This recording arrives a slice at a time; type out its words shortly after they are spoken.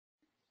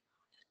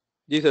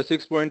Ji sir,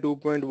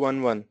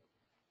 6.2.11.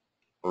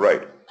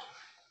 Right.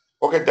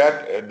 Okay,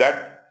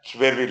 that's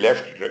where we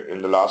left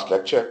in the last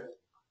lecture.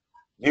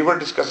 We were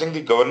discussing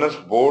the governance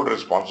board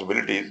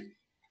responsibilities,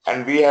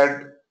 and we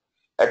had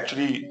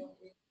actually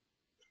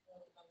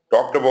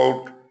talked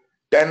about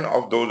 10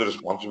 of those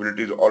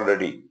responsibilities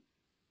already.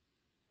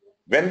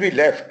 When we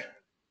left,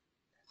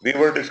 we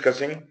were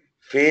discussing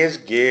phase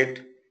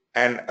gate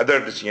and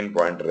other decision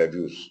point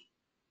reviews.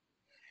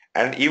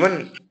 And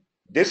even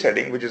this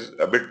heading, which is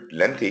a bit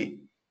lengthy,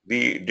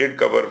 we did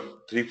cover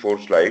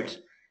 3-4 slides.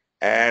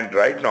 And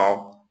right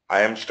now,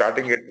 I am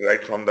starting it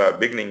right from the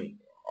beginning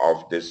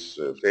of this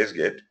phase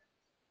gate.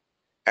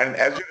 And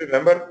as you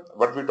remember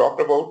what we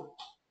talked about,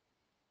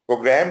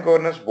 Program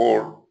Governance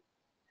Board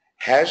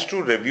has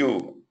to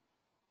review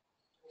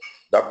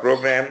the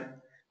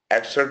program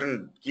at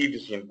certain key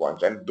decision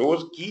points. And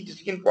those key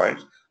decision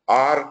points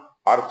are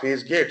our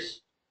phase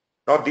gates.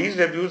 Now, these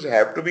reviews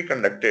have to be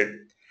conducted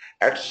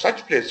at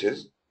such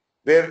places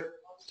where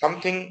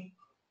something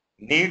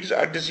needs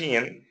a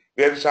decision,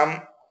 where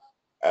some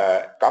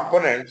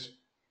components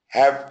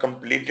have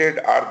completed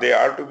or they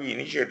are to be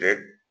initiated.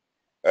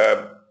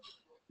 Uh,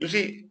 you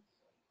see,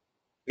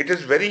 it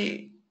is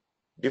very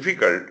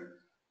difficult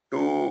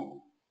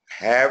to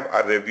have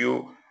a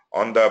review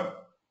on the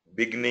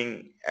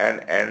beginning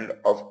and end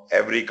of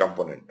every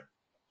component.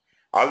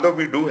 Although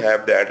we do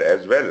have that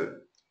as well,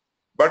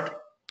 but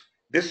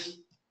this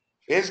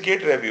phase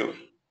gate review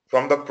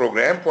from the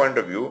program point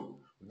of view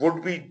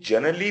would be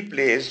generally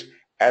placed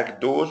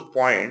at those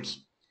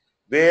points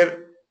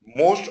where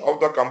most of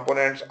the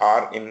components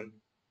are in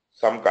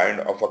some kind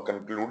of a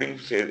concluding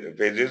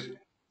phases,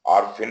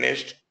 are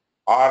finished,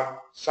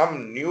 or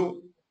some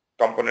new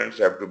components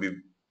have to be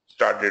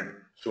started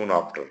soon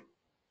after.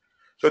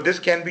 So this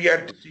can be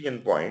a decision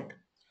point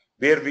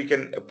where we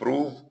can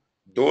approve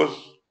those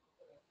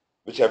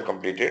which have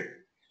completed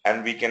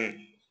and we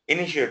can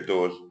initiate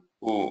those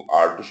who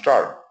are to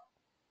start.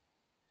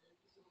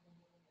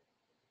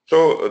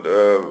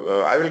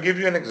 So I will give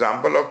you an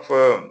example of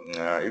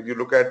if you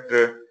look at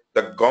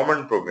the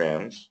government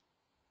programs,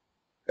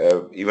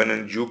 even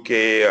in UK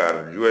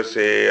or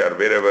USA or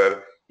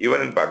wherever,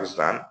 even in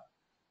Pakistan,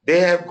 they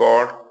have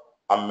got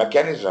a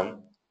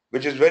mechanism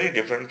which is very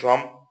different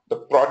from the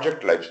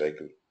project life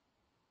cycle.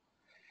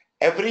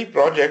 Every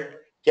project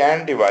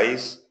can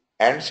devise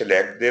and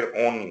select their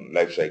own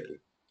life cycle,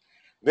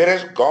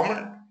 whereas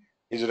government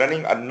is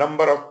running a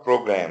number of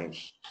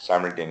programs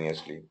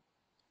simultaneously.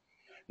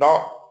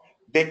 Now,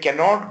 they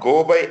cannot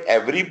go by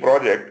every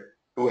project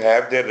to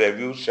have their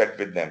reviews set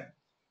with them.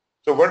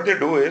 So what they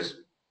do is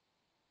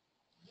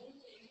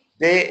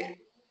they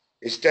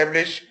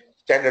establish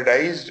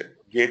standardized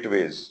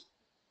gateways,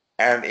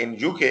 and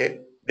in UK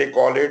they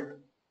call it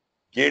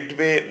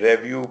gateway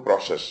review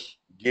process.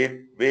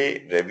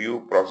 Gateway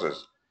review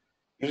process.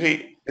 You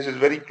see, this is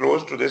very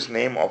close to this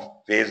name of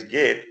phase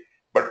gate,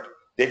 but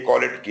they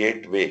call it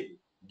gateway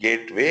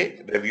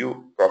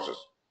review process.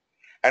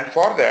 And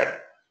for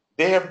that,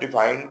 they have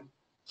defined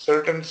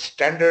certain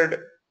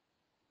standard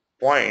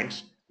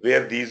points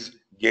where these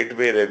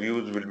gateway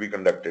reviews will be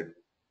conducted.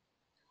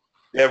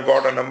 They have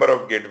got a number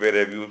of gateway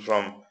reviews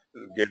from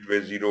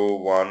gateway 0,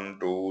 1,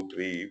 2,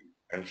 3,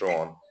 and so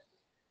on.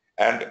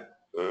 And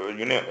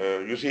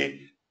you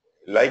see,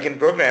 like in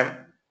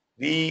program,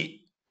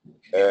 we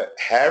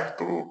have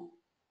to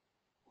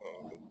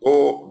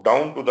go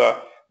down to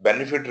the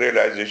benefit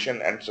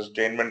realization and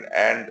sustainment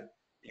and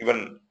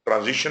even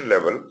transition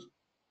levels.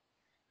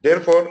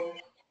 Therefore,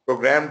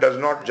 program does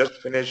not just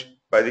finish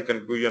by the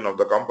conclusion of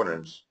the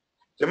components.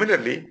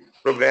 Similarly,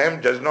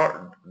 program does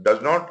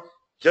not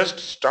just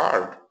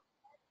start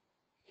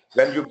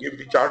when you give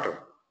the charter.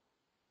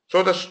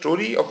 So the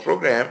story of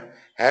program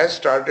has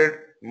started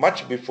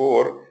much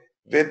before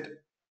with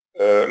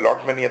a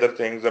lot many other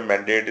things. The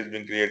mandate is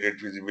being created,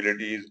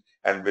 feasibilities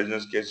and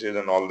business cases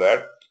and all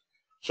that.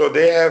 So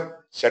they have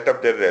set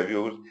up their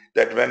reviews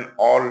that when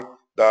all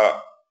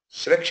the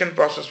selection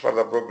process for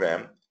the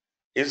program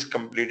is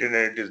completed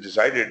and it is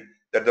decided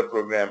that the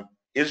program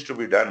is to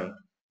be done,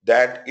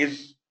 that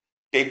is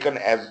taken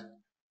as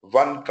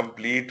one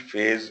complete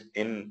phase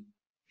in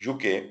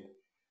UK.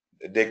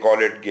 They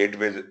call it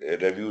Gateway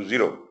Review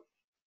 0.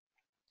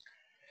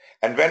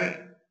 And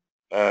when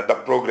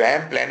the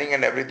program planning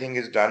and everything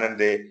is done and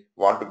they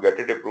want to get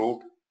it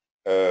approved,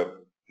 uh,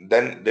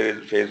 then there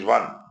is phase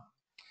 1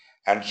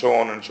 and so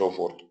on and so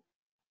forth.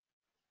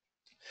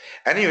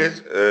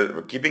 Anyways,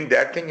 keeping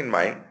that thing in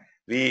mind,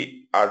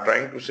 we are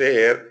trying to say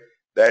here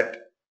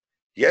that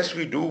yes,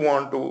 we do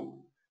want to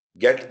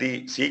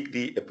seek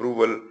the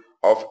approval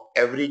of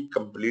every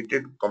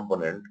completed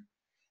component,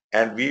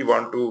 and we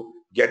want to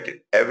get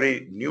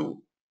every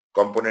new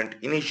component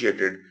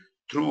initiated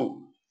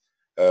through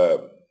uh,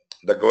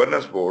 the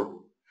governance board.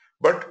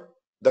 But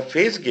the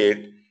phase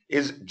gate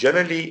is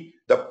generally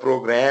the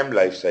program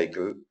life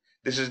cycle.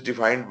 This is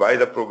defined by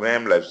the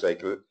program life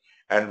cycle,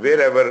 and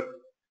wherever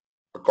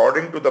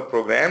according to the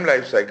program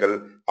life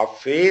cycle, a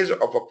phase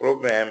of a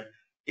program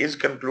is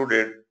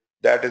concluded,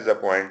 that is the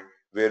point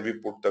where we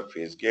put the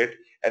phase gate,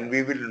 and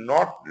we will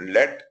not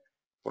let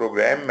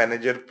program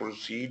manager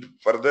proceed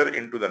further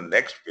into the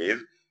next phase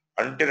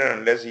until and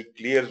unless he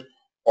clears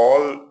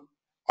all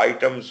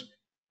items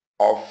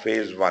of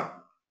phase 1.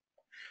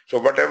 So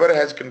whatever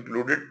has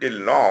concluded till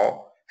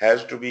now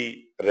has to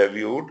be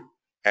reviewed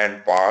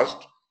and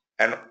passed,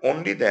 and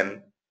only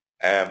then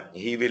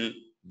he will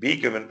be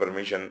given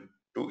permission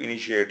to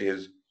initiate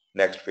his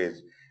next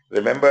phase.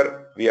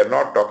 Remember, we are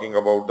not talking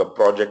about the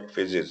project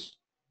phases.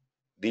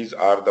 These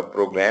are the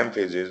program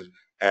phases,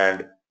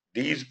 and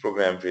these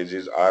program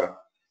phases are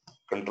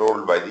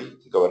controlled by the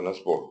governance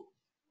board.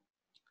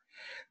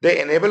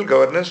 They enable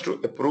governance to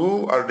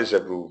approve or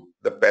disapprove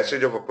the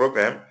passage of a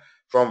program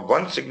from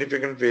one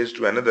significant phase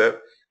to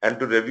another and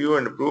to review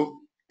and approve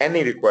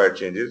any required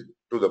changes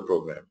to the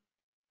program.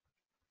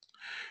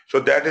 So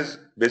that is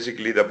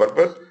basically the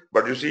purpose.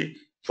 But you see,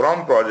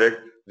 from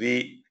project,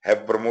 we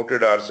have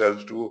promoted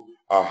ourselves to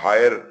a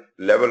higher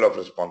level of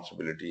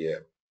responsibility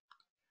here.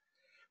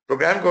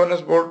 Program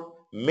Governance Board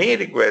may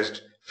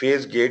request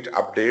phase gate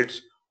updates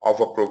of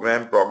a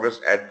program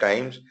progress at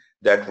times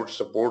that would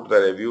support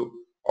the review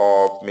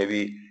of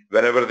maybe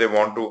whenever they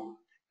want to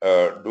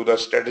do the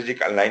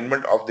strategic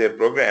alignment of their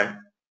program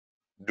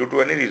due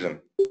to any reason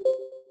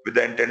with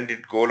the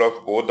intended goal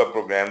of both the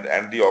program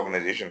and the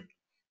organization.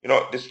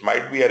 This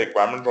might be a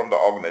requirement from the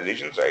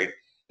organization side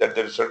that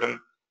there is certain,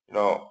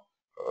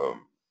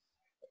 um,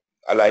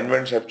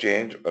 alignments have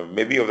changed,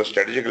 maybe of the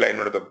strategic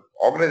alignment of the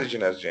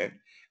organization has changed,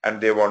 and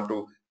they want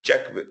to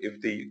check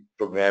if the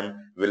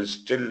program will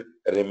still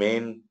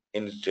remain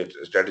in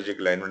strategic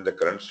alignment, the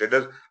current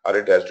status, or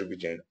it has to be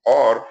changed.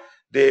 Or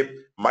they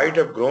might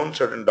have grown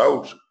certain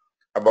doubts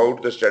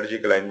about the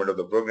strategic alignment of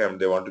the program.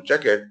 They want to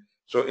check it.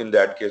 So in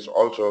that case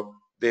also,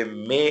 they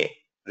may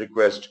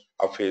request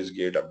a phase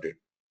gate update.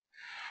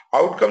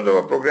 Outcomes of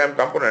a program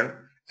component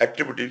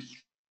activities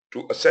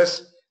to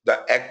assess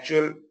the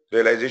actual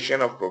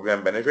realization of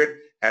program benefit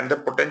and the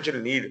potential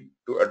need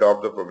to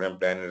adopt the program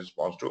plan in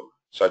response to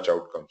such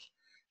outcomes.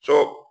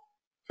 So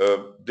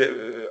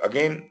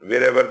again,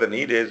 wherever the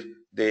need is,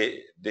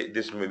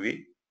 this may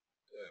be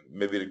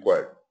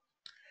required.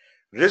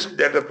 Risk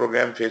that the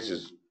program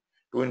faces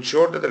to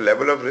ensure that the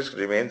level of risk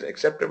remains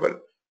acceptable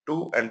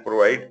to and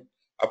provide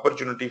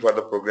opportunity for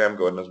the program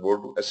governance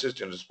board to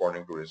assist in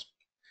responding to risk.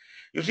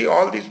 You see,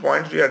 all these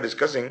points we are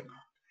discussing,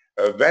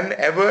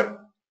 whenever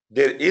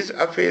there is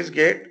a phase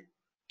gate,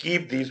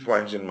 keep these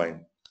points in mind.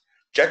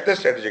 Check the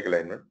strategic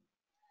alignment.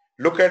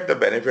 Look at the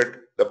benefit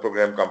the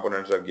program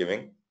components are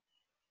giving.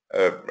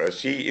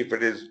 See if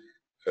it is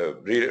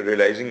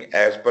realizing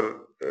as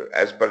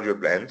per your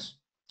plans.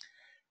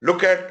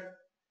 Look at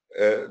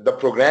the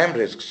program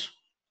risks.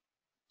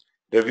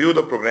 Review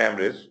the program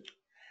risks.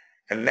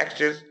 And next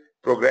is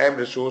program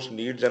resource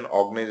needs and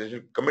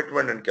organization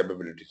commitment and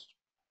capabilities.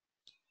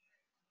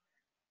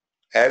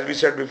 As we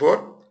said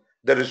before,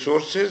 the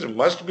resources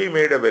must be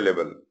made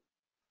available.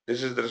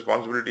 This is the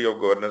responsibility of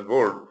governance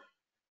board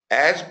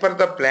as per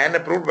the plan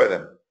approved by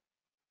them.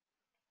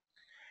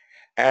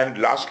 And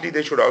lastly,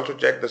 they should also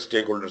check the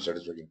stakeholder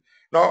satisfaction.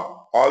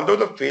 Now, although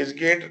the phase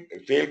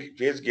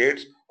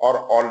gates are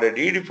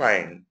already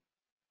defined,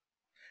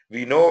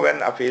 we know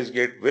when a phase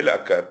gate will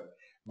occur,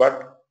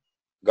 but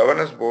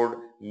governance board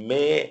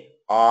may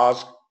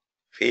ask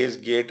phase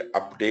gate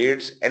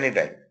updates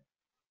anytime.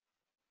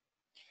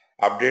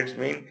 Updates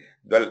mean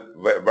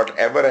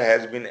whatever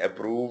has been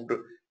approved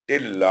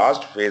till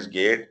last phase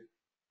gate,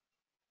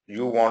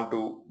 you want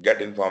to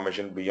get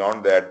information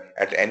beyond that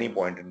at any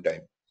point in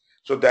time.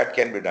 So that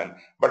can be done.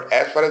 But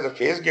as far as the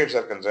phase gates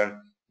are concerned,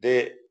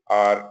 they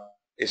are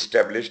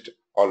established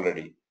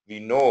already. We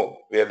know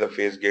where the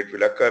phase gate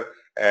will occur,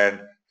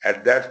 and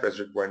at that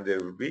specific point there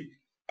will be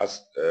a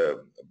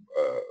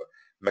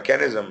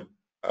mechanism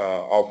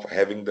of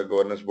having the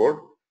governance board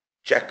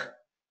check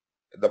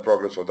the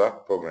progress of the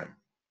program.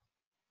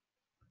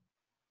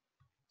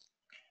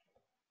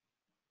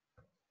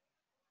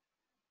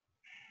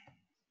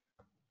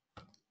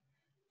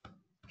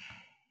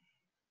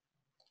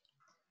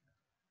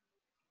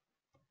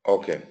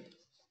 Okay.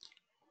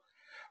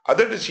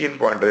 Other decision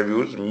point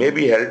reviews may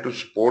be held to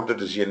support the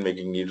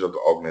decision-making needs of the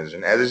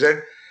organization. As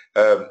I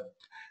said,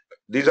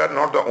 these are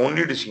not the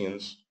only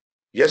decisions.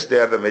 Yes, they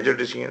are the major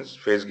decisions,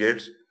 phase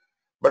gates,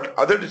 but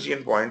other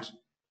decision points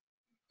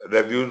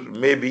reviews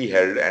may be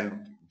held,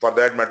 and for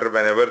that matter,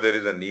 whenever there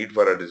is a need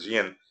for a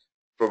decision,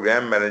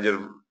 program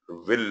manager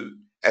will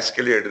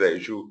escalate the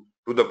issue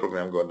to the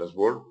program governance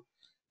board.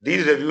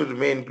 These reviews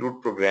may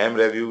include program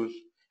reviews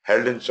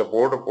held in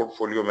support of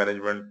portfolio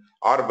management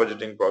or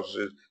budgeting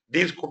processes.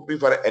 These could be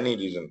for any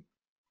reason.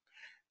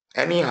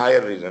 Any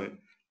higher reason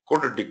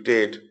could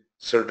dictate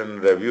certain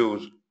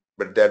reviews,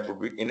 but that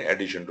would be in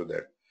addition to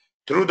that.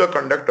 Through the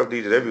conduct of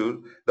these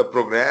reviews, the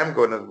program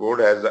governance board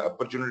has the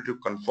opportunity to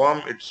confirm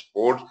its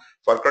support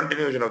for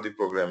continuation of the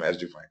program as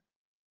defined.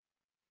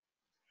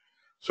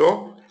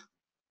 So,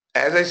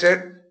 as I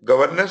said,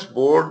 governance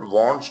board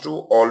wants to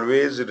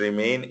always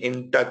remain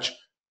in touch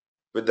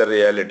with the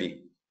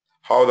reality,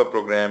 how the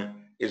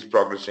program is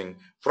progressing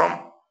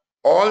from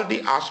all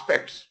the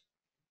aspects.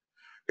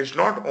 It's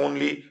not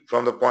only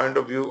from the point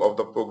of view of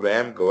the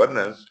program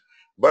governance,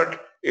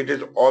 but it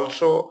is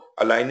also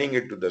aligning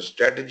it to the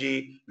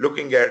strategy,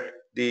 looking at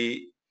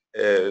the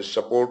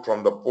support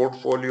from the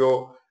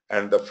portfolio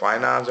and the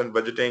finance and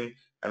budgeting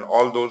and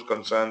all those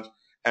concerns.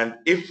 And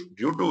if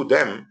due to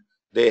them,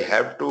 they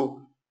have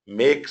to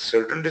make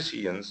certain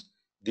decisions,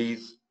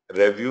 these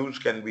reviews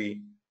can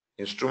be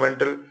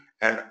instrumental.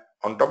 And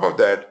on top of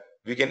that,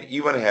 we can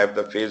even have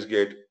the phase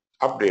gate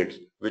updates,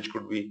 which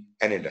could be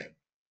anytime.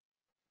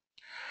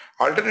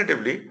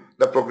 Alternatively,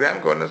 the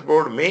Program Governance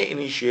Board may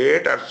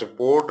initiate or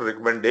support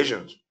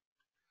recommendations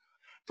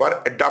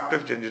for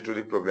adaptive changes to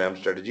the program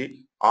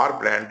strategy or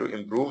plan to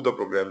improve the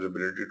program's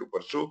ability to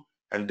pursue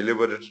and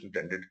deliver its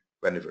intended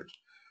benefits.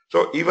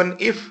 So even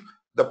if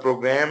the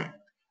Program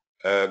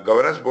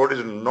Governance Board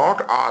is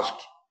not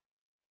asked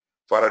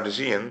for a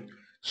decision,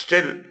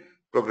 still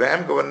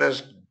Program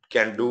Governance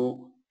can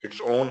do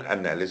its own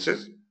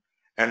analysis,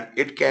 and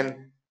it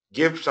can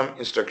give some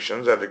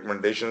instructions or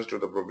recommendations to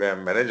the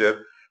program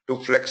manager to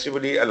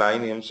flexibly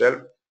align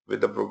himself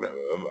with the program,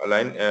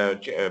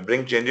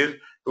 bring changes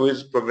to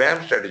his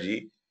program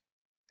strategy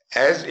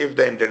as if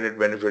the intended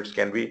benefits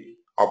can be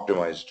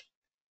optimized.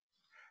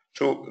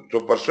 So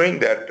pursuing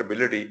that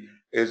ability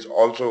is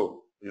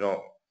also,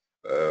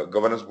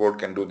 governance board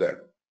can do that.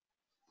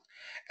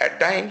 At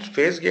times,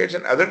 phase gates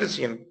and other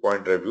decision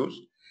point reviews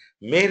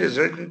may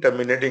result in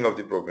terminating of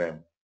the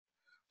program.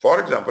 For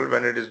example,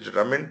 when it is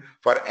determined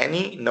for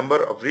any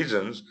number of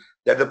reasons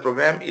that the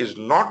program is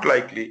not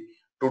likely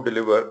to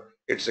deliver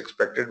its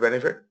expected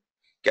benefit,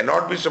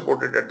 cannot be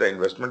supported at the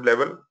investment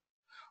level,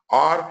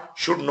 or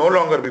should no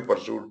longer be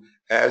pursued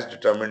as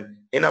determined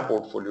in a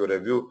portfolio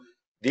review.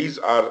 These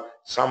are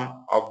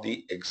some of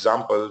the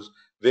examples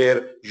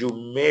where you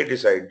may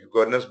decide,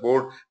 governance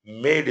board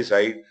may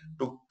decide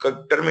to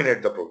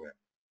terminate the program.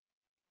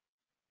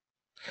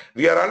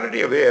 We are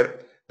already aware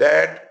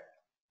that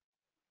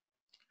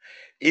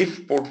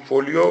if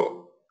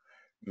portfolio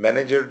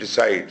manager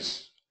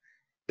decides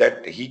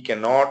that he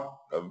cannot,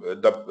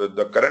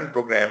 the current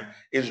program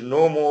is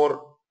no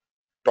more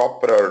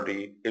top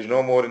priority, is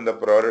no more in the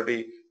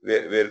priority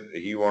where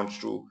he wants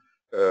to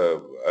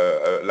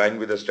align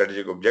with the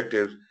strategic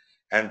objectives,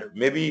 and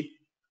maybe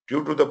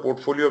due to the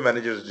portfolio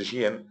manager's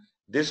decision,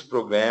 this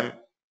program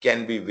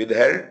can be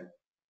withheld,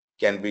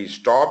 can be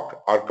stopped,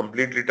 or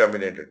completely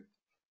terminated.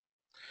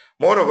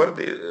 Moreover,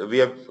 we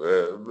have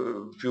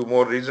few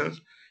more reasons.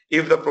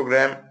 If the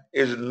program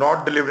is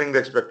not delivering the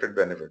expected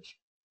benefits,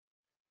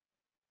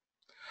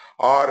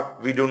 or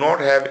we do not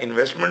have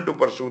investment to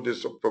pursue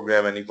this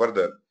program any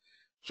further,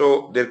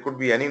 so there could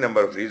be any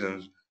number of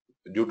reasons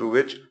due to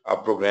which a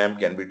program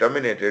can be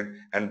terminated,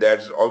 and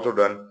that's also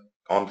done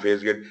on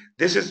phase gate.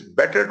 This is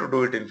better to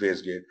do it in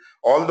phase gate.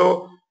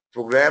 Although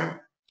program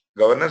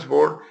governance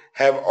board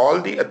have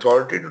all the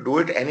authority to do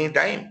it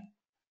anytime.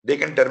 They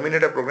can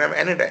terminate a program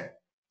anytime.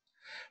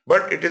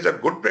 But it is a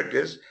good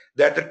practice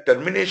that the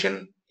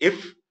termination,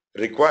 if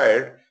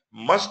required,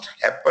 must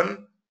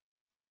happen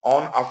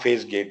on a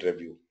phase gate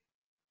review.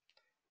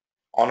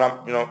 On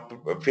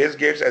a phase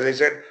gates, as I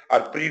said,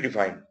 are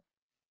predefined.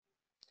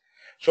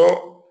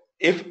 So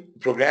if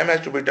program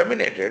has to be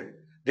terminated,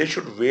 they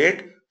should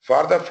wait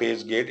for the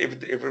phase gate. If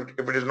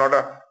it is not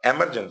an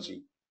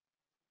emergency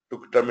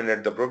to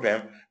terminate the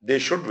program, they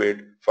should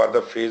wait for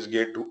the phase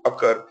gate to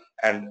occur,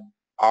 and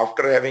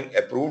after having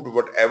approved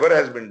whatever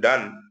has been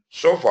done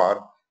so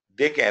far,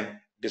 they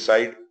can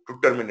decide to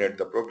terminate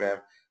the program.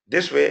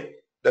 This way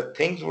the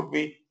things would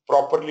be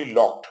properly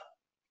locked.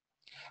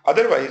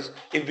 Otherwise,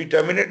 if we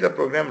terminate the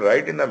program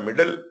right in the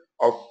middle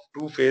of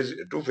right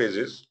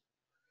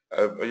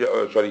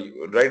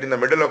in the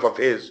middle of a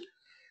phase,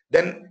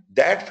 then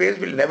that phase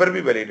will never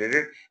be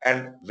validated,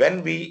 and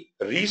when we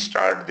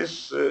restart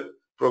this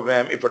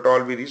program, if at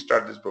all we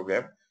restart this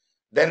program,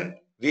 then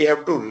we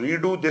have to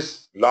redo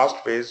this last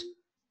phase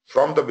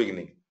from the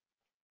beginning.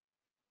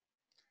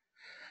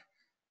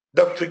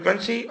 The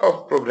frequency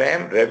of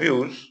program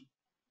reviews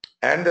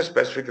and the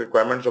specific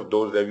requirements of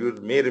those reviews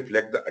may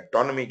reflect the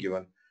autonomy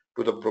given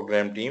to the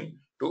program team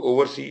to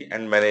oversee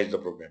and manage the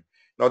program.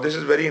 Now this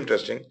is very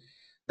interesting,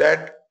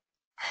 that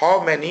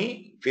how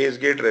many phase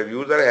gate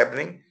reviews are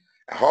happening,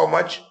 how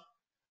much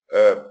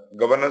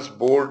governance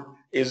board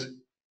is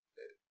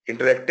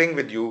interacting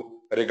with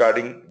you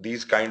regarding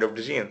these kind of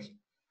decisions.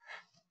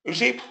 You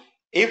see,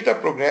 if the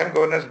program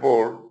governance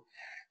board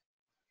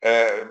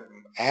uh,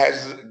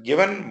 has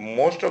given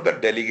most of the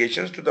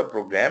delegations to the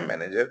program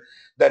manager,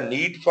 the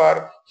need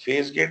for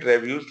phase gate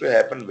reviews to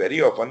happen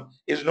very often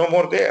is no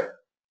more there.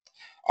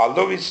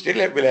 Although we still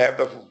will have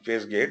the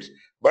phase gates,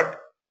 but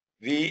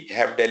we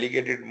have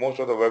delegated most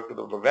of the work to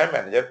the program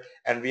manager,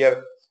 and we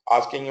are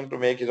asking him to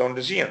make his own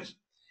decisions.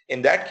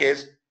 In that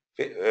case,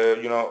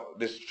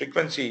 this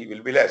frequency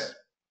will be less.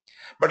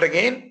 But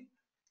again,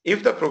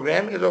 if the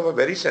program is of a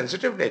very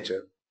sensitive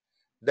nature,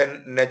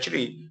 then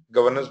naturally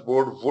governance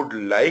board would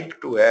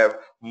like to have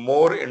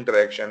more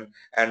interaction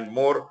and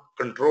more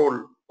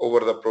control over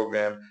the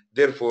program.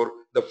 Therefore,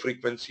 the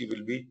frequency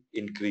will be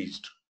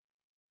increased.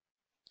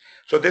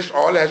 So this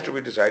all has to be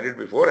decided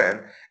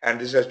beforehand,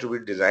 and this has to be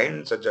designed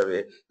in such a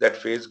way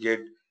that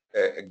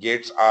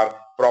gates are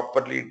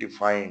properly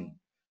defined,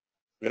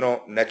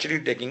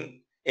 naturally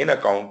taking in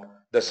account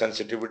the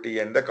sensitivity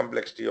and the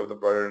complexity of the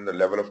project and the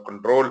level of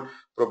control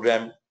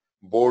program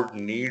board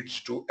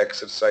needs to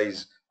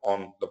exercise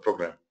on the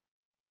program.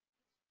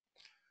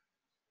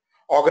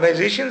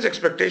 Organizations'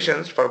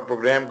 expectations for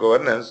program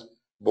governance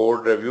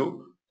board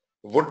review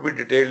would be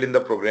detailed in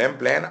the program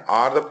plan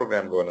or the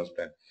program governance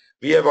plan.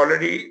 We have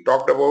already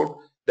talked about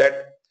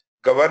that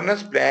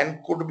governance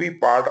plan could be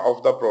part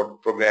of the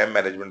program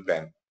management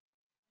plan.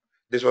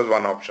 This was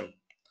one option.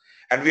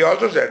 And we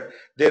also said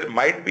there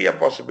might be a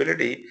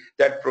possibility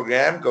that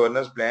program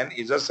governance plan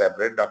is a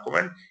separate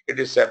document. It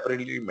is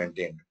separately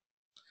maintained.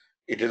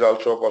 It is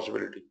also a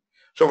possibility.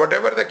 So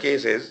whatever the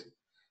case is,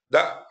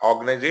 the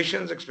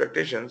organization's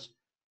expectations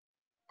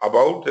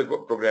about the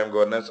program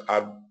governance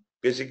are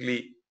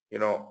basically,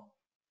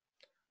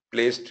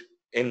 placed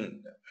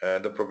in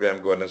the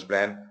program governance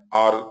plan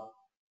or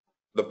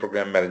the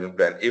program management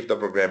plan if the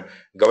program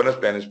governance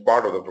plan is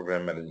part of the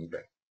program management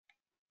plan.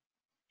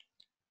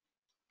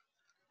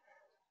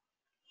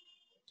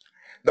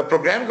 The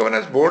program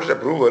governance board's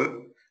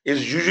approval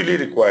is usually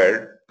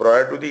required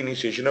prior to the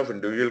initiation of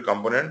individual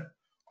component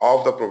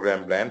of the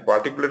program plan,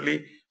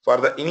 particularly for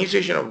the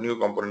initiation of new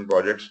component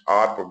projects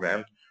or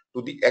programs,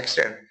 to the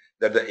extent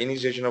that the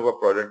initiation of a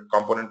project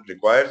component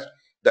requires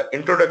the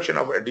introduction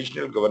of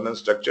additional governance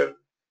structure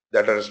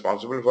that are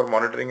responsible for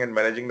monitoring and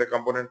managing the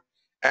component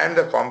and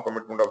the firm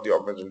commitment of the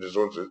organization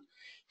resources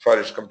for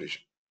its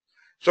completion.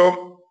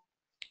 So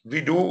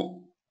we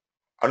do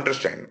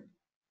understand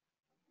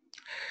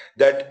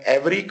that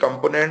every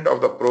component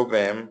of the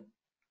program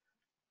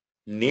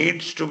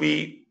needs to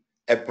be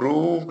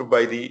approved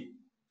by the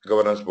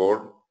governance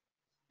board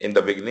in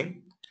the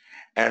beginning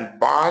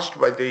and passed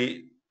by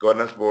the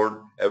governance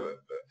board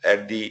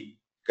at the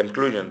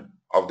conclusion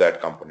of that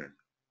component.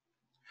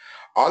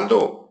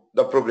 Although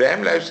the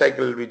program life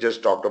cycle we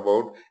just talked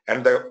about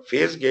and the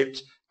phase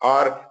gates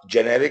are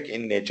generic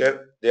in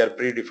nature, they are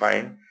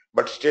predefined,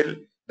 but still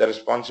the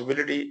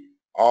responsibility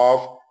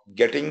of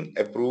getting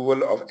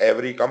approval of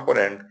every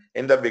component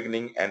in the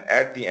beginning and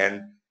at the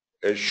end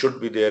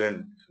should be there.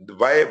 And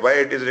why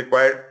it is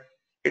required?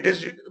 It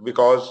is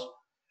because,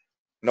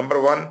 number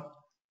one,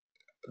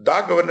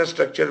 the governance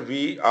structure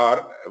we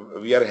are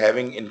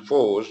having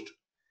enforced,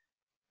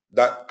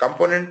 the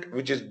component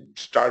which is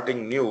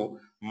starting new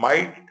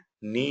might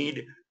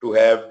need to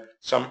have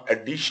some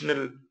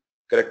additional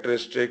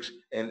characteristics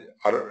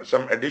or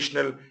some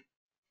additional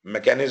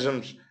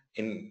mechanisms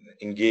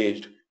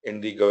engaged in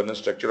the governance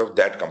structure of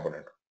that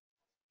component.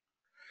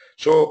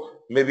 So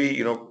maybe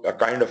a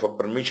kind of a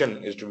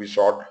permission is to be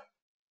sought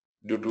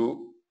due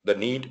to the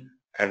need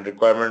and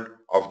requirement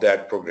of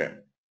that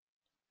program.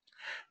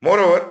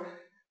 Moreover,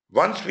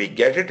 once we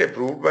get it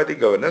approved by the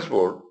governance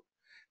board,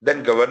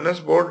 then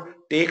governance board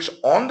takes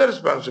on the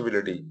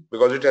responsibility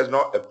because it has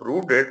not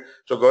approved it.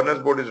 So governance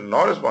board is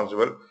not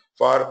responsible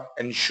for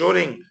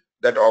ensuring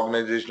that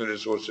organizational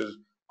resources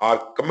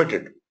are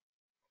committed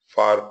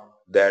for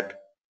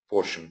that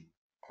portion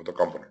of the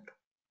component.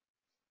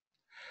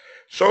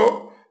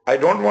 So I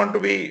don't want to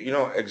be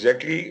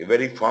exactly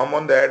very firm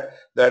on that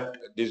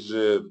this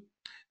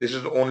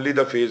is only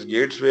the phase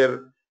gates where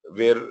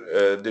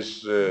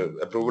this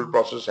approval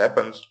process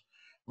happens,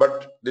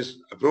 but this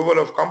approval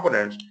of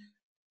components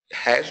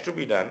has to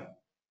be done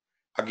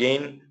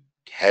again,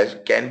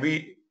 can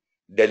be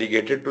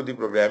delegated to the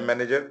program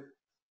manager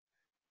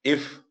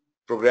if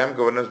program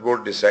governance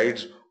board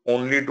decides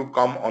only to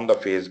come on the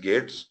phase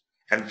gates,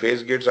 and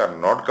phase gates are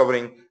not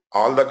covering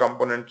all the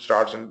component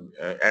starts and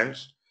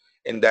ends.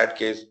 In that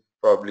case,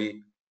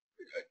 probably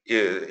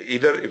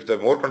either if the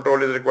more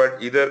control is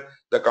required, either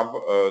the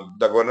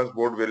governance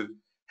board will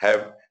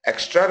have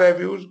extra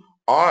reviews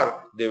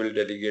or they will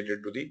delegate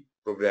it to the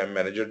program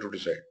manager to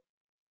decide.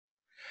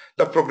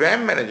 The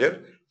program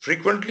manager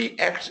frequently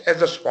acts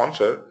as a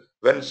sponsor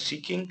when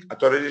seeking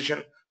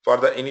authorization for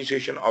the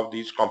initiation of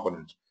these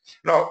components.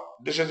 Now,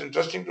 this is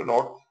interesting to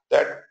note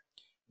that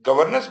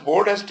governance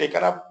board has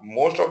taken up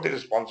most of the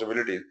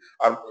responsibilities,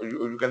 or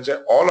you can say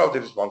all of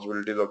the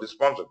responsibilities of the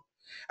sponsor.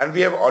 And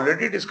we have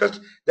already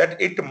discussed that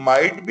it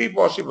might be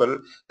possible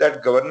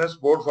that governance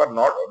board for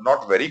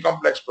not very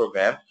complex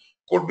program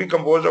could be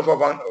composed of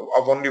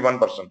only one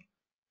person,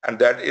 and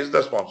that is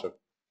the sponsor.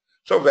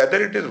 So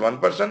whether it is one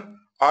person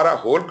or a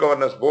whole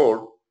governance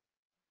board,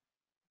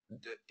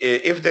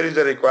 if there is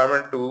a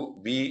requirement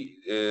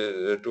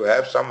to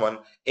have someone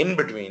in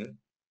between,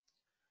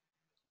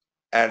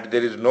 and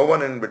there is no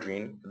one in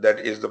between, that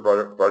is the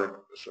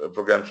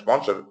program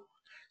sponsor,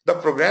 the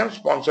program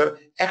sponsor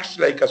acts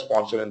like a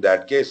sponsor in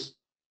that case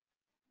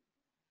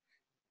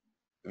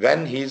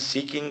when he is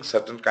seeking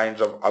certain kinds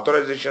of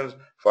authorizations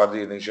for the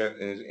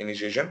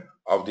initiation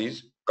of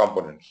these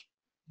components.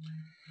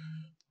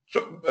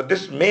 So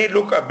this may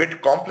look a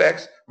bit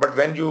complex, but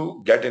when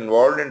you get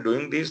involved in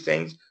doing these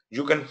things,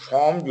 you can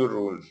form your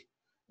rules.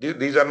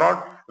 These are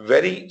not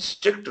very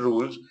strict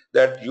rules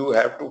that you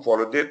have to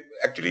follow.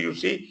 Actually, you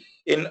see,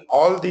 in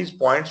all these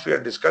points we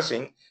are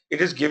discussing,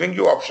 it is giving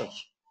you options.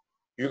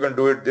 You can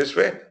do it this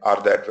way or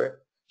that way.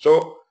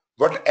 So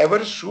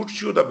whatever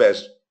suits you the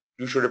best,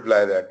 you should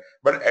apply that.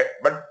 But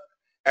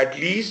at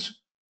least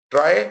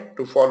try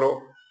to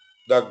follow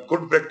the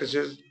good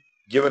practices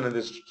given in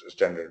this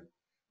standard.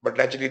 But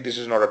naturally, this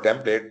is not a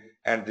template,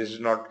 and this is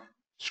not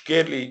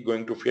scarcely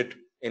going to fit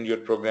in your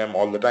program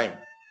all the time.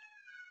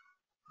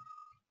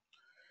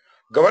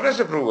 Governance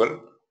approval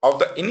of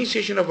the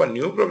initiation of a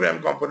new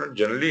program component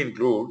generally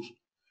includes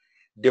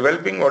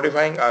developing,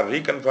 modifying, or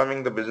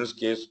reconfirming the business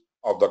case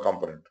of the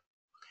component.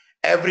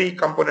 Every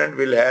component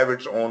will have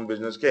its own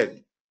business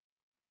case.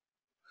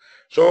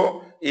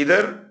 So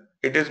either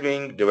it is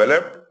being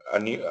developed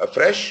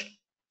afresh,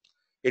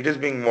 it is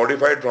being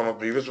modified from a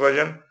previous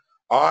version,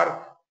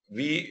 or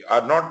we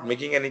are not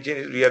making any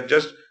changes, we are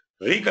just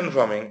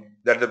reconfirming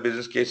that the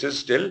business case is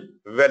still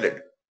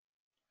valid.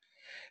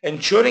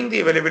 Ensuring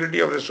the availability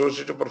of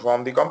resources to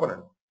perform the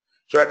component.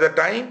 So at the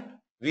time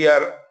we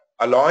are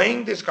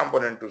allowing this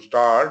component to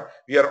start,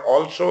 we are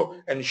also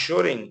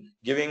ensuring,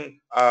 giving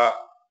a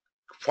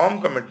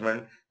firm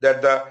commitment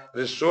that the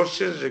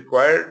resources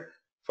required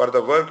for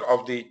the work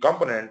of the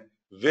component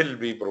will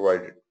be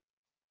provided.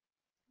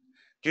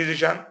 जी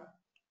जिशान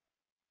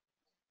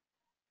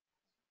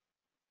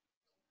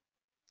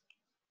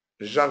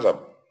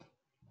साहब।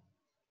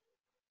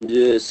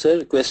 जी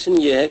sir, question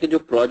ये है कि जो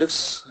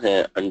projects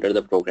हैं under the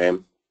programme,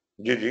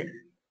 जी जी,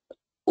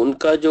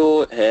 उनका जो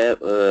है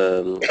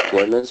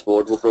governance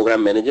board वो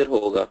प्रोग्राम मैनेजर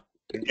होगा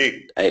जी,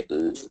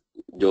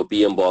 जो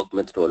पीएम बॉक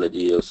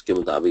मेथोडोलॉजी है उसके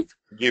मुताबिक।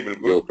 जी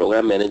बिल्कुल, जो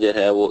प्रोग्राम मैनेजर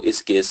है वो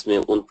इस केस में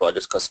उन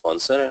प्रोजेक्ट्स का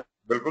स्पॉन्सर है।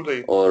 बिल्कुल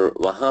सही। और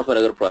वहां पर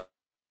अगर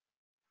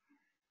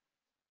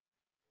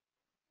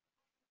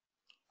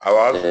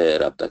आवाज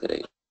राब्ता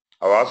करेगी।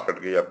 आवाज कट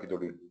गई आपकी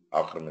थोड़ी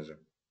आखिर में से।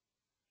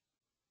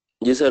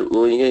 जी सर,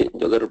 वो ये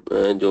जो अगर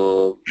जो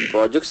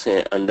प्रोजेक्ट्स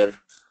हैं अंडर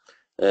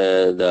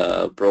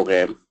द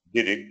प्रोग्राम,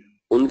 जी जी,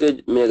 उनके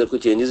में अगर कोई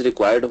चेंजेस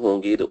रिक्वायर्ड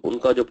होंगी तो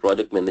उनका जो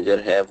प्रोजेक्ट मैनेजर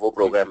है वो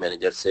प्रोग्राम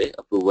मैनेजर से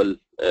अप्रूवल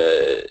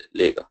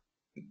लेगा।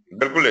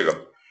 बिल्कुल लेगा।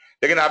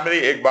 लेकिन आप मेरी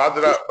एक बात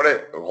जरा बड़े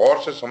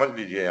गौर से समझ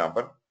लीजिए। यहाँ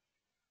पर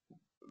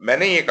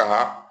मैंने ये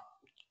कहा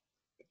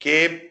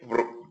कि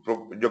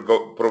जो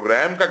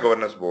प्रोग्राम का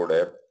गवर्नेंस बोर्ड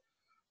है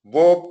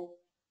वो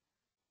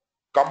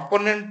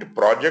component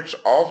projects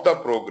of the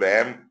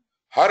programme,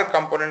 her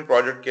component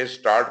project के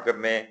स्टार्ट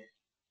करने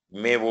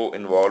में वो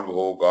इन्वॉल्व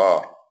होगा।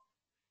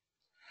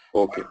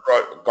 ओके।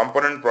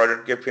 कंपोनेंट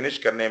प्रोजेक्ट के फिनिश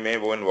करने में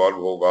वो इन्वॉल्व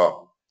होगा।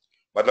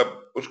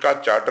 मतलब उसका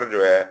चार्टर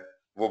जो है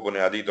वो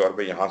बुनियादी तौर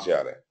पे यहां से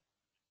आ रहा है,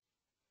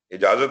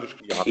 इजाजत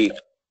उसकी यहां से।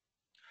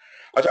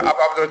 अच्छा, अब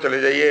आप जरा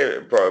चले जाइए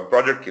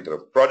प्रोजेक्ट की तरफ,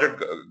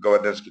 प्रोजेक्ट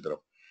गवर्नेंस की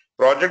तरफ।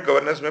 प्रोजेक्ट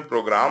गवर्नेंस में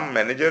programme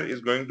manager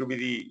is going to be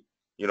the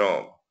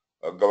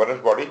governance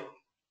body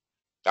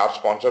आप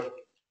स्पॉन्सर।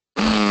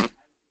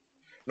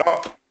 नाउ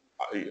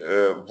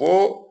वो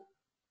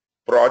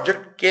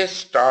प्रोजेक्ट के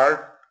स्टार्ट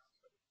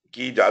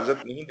की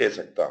इजाजत नहीं दे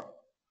सकता,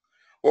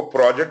 वो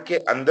प्रोजेक्ट के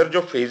अंदर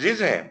जो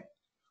फेजेस हैं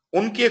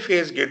उनके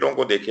फेज गेटों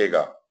को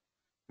देखेगा।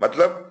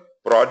 मतलब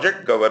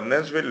project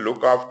governance will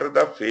look after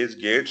the phase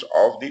gets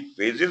of the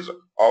phases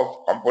of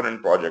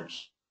component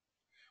projects.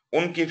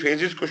 उनकी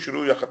फेजेस को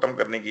शुरू या खत्म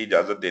करने की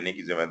इजाजत देने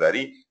की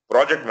जिम्मेदारी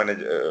प्रोजेक्ट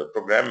मैनेजर,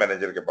 प्रोग्राम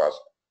मैनेजर के पास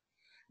है,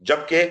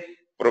 जबकि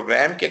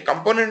प्रोग्राम के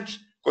कंपोनेंट्स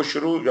को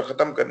शुरू या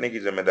खत्म करने की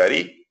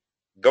जिम्मेदारी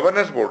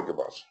गवर्नेंस बोर्ड के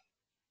पास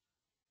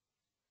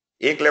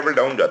है। एक लेवल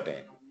डाउन जाते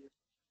हैं।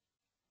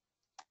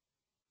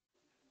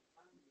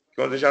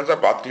 क्यों जिशान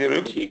साहब, बात क्लियर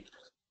हुई? ठीक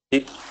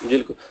ठीक,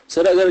 बिल्कुल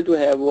सर। अगर जो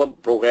है वो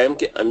प्रोग्राम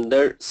के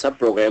अंदर सब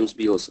प्रोग्राम्स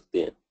भी हो सकते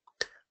हैं।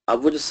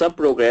 अब वो जो सब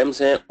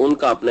प्रोग्राम्स हैं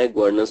उनका अपना एक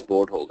गवर्नेंस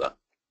बोर्ड होगा।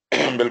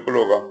 बिल्कुल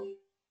होगा।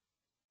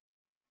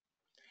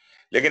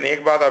 लेकिन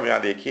एक बात आप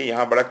यहाँ देखिए,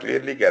 यहाँ बड़ा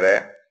क्लियरली कह रहा है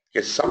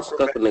कि सब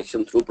उसका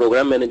कनेक्शन थ्रू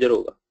प्रोग्राम मैनेजर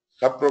होगा।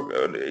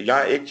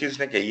 यहाँ एक चीज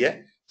ने कही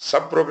है,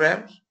 सब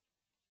programmes,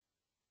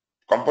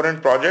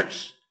 component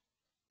projects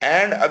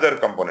and other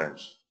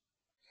components,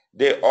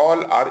 they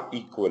all are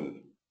equal,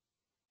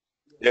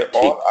 they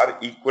all are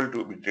equal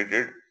to be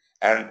treated.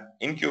 And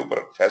इनके ऊपर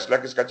फैसला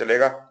किसका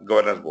चलेगा?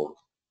 Governance board.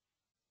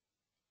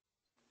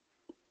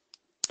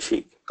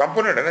 ठीक,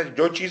 कंपोनेंट है ना,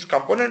 जो चीज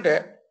कंपोनेंट है,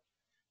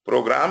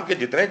 प्रोग्राम के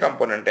जितने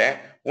कंपोनेंट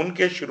हैं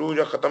उनके शुरू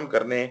या खत्म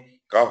करने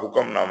का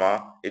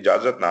hukamnama,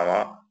 इजाजतनामा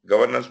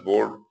governance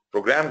board,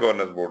 programme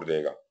governance board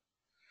देगा।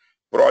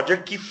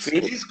 प्रोजेक्ट की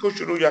फेजेस को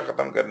शुरू या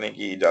खत्म करने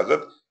की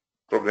इजाजत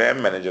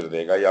प्रोग्राम मैनेजर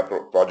देगा या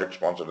प्रोजेक्ट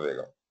स्पॉन्सर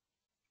देगा।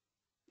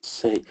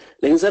 सही।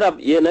 लेकिन सर अब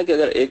ये ना कि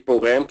अगर एक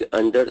प्रोग्राम के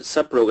अंडर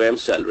सब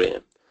प्रोग्राम्स चल रहे हैं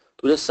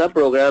तो जो सब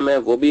प्रोग्राम है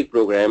वो भी एक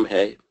प्रोग्राम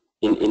है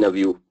इन अ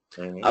व्यू।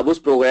 अब उस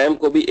प्रोग्राम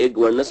को भी एक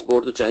गवर्नेंस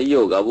बोर्ड तो चाहिए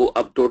होगा। वो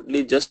अब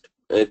टोटली जस्ट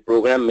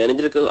प्रोग्राम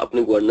मैनेजर को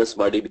अपनी गवर्नेंस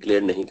बॉडी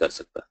डिक्लेयर नहीं कर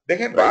सकता।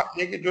 देखें, बात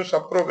ये कि जो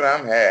सब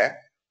प्रोग्राम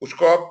है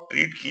उसको आप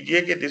ट्रीट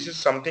कीजिए कि this is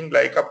something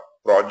like a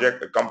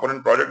project,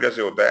 component project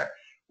जैसे होता है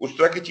उस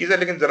तरह की चीज है,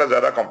 लेकिन जरा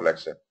ज्यादा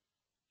कॉम्प्लेक्स है।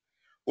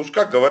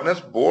 उसका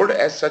governance board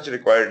as such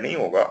required नहीं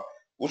होगा।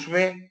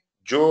 उसमें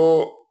जो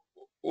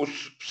उस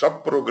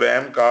सब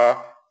प्रोग्राम का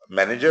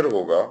मैनेजर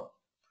होगा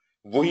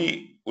वही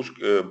उस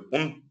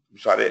उन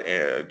सारे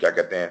क्या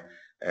कहते हैं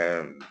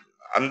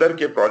अंदर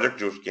के प्रोजेक्ट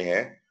जो उसके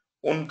हैं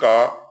उनका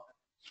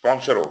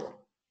स्पॉन्सर होगा।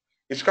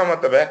 इसका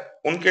मतलब है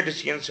उनके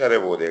डिसीजन सारे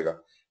वो देगा,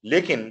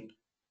 लेकिन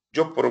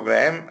जो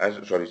प्रोग्राम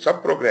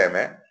सब प्रोग्राम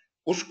है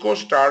उसको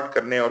स्टार्ट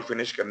करने और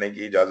फिनिश करने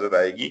की इजाजत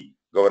आएगी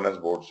गवर्नेंस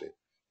बोर्ड से।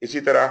 इसी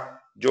तरह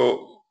जो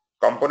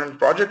कंपोनेंट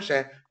प्रोजेक्ट्स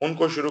हैं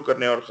उनको शुरू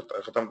करने और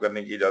खत्म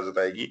करने की इजाजत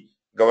आएगी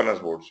गवर्नेंस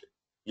बोर्ड से,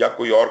 या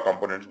कोई और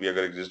कंपोनेंट्स भी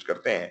अगर एग्जिस्ट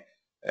करते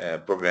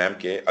हैं प्रोग्राम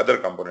के अदर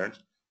कंपोनेंट्स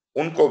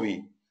उनको भी।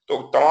 तो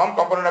तमाम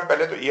कंपोनेंट आप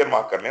पहले तो ईयर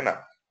मार्क कर लेना।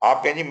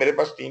 आप कहें जी मेरे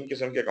पास 3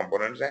 किस्म के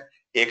कंपोनेंट्स हैं,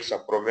 एक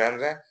सब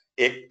प्रोग्राम्स हैं,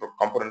 एक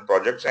कंपोनेंट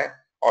प्रोजेक्ट्स हैं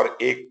और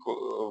एक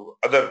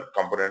अदर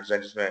कंपोनेंट्स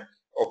हैं जिसमें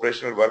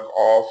operational work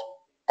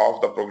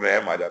of the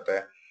programme आ जाता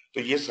है।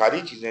 तो ये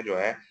सारी चीजें जो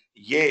हैं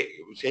ये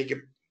से कि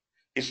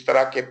इस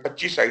तरह के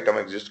 25 आइटम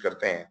एग्जिस्ट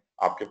करते हैं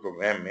आपके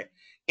प्रोग्राम में।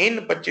 इन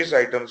 25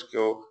 आइटम्स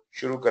को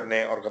शुरू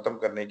करने और खत्म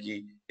करने की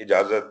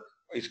इजाजत,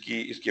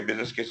 इसके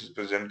बिजनेस केसेस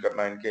प्रेजेंट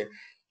करना, इनके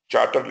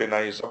चार्टर लेना,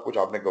 ये सब कुछ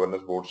आपने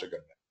गवर्नेंस बोर्ड से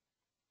करना है।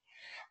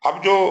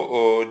 अब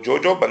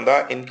जो बंदा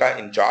इनका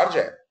इंचार्ज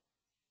है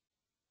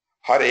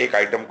हर एक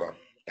आइटम का,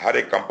 हर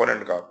एक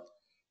कंपोनेंट का,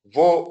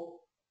 वो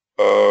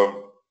आ,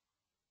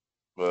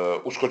 आ,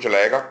 उसको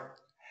चलाएगा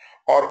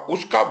और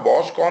उसका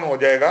बॉस कौन हो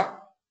जाएगा?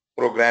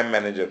 Programme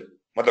manager.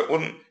 मतलब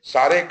उन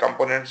सारे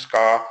कंपोनेंट्स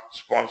का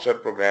sponsor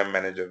programme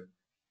manager.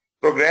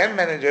 Programme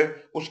manager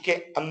उसके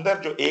अंदर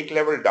जो एक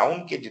लेवल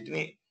डाउन की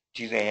जितनी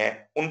चीजें हैं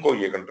उनको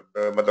ये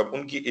मतलब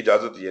उनकी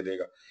इजाजत ये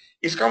देगा।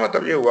 इसका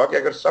मतलब ये हुआ कि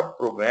अगर सब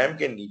प्रोग्राम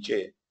के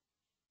नीचे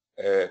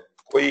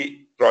कोई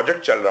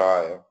प्रोजेक्ट चल रहा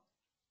है,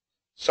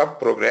 सब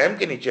प्रोग्राम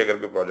के नीचे अगर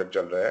कोई प्रोजेक्ट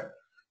चल रहा है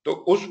तो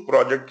उस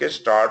प्रोजेक्ट के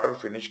स्टार्ट और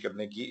फिनिश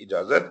करने की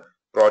इजाजत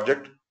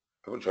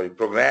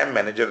प्रोग्राम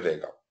मैनेजर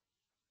देगा।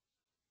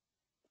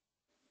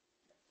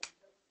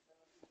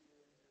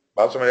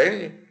 बात समझ आई नहीं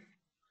जी?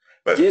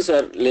 जी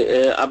सर,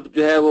 अब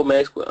जो है वो मैं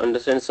इसको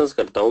अंडरस्टैंड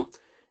करता हूँ।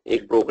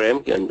 एक प्रोग्राम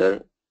के अंदर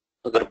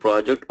अगर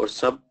प्रोजेक्ट और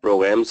सब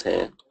प्रोग्राम्स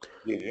हैं,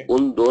 जी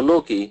उन दोनों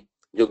की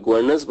जो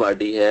गवर्नेंस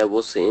बॉडी है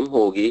वो सेम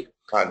होगी,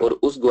 हाँ और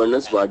उस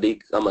गवर्नेंस बॉडी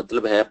का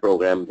मतलब है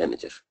प्रोग्राम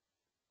मैनेजर।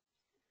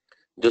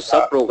 जो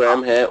सब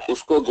प्रोग्राम है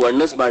उसको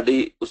गवर्नेंस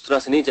बॉडी उस तरह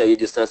से नहीं चाहिए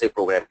जिस तरह से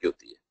प्रोग्राम की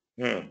होती है।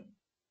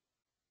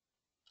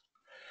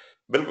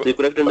 बिल्कुल। तो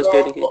करेक्ट मतलब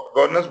अंडरस्टैंडिंग है?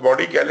 गवर्नेंस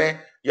बॉडी कह लें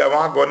या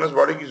वहां गवर्नेंस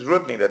बॉडी की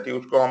जरूरत नहीं रहती,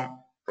 उसको हम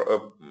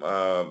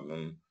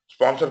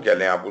स्पॉन्सर कह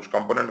लें, आप उस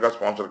कंपोनेंट का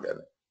स्पॉन्सर कह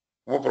लें,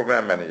 वो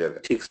प्रोग्राम मैनेजर है।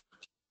 ठीक,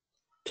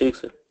 ठीक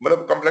सर।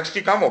 मतलब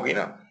कम्प्लेक्सिटी कम होगी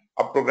ना।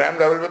 अब प्रोग्राम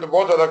लेवल पे तो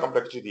बहुत ज्यादा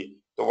कम्प्लेक्सिटी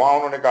थी, तो वहां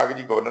उन्होंने कहा कि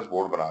जी गवर्नेंस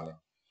बोर्ड बना लें।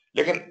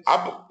 लेकिन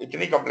अब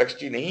इतनी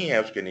कम्प्लेक्सिटी नहीं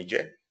है उसके नीचे,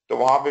 तो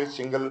वहां पे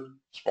सिंगल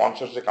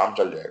स्पॉन्सर से काम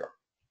चल जाएगा।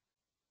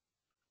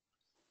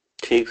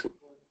 ठीक सर।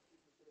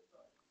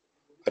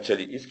 अच्छा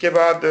जी, इसके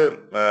बाद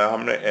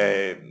हमने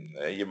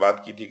ये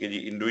बात की थी कि जी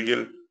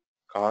इंडिविजुअल,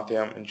 कहाँ थे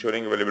हम?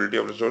 Ensuring availability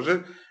of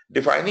resources,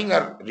 defining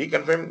और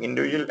रिकन्फर्मिंग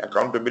individual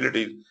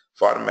accountabilities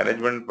for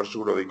management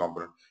pursuit of the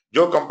component.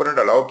 जो कंपोनेंट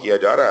अलाउ किया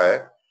जा रहा है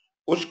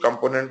उस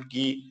कंपोनेंट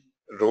की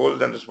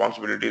रोल्स एंड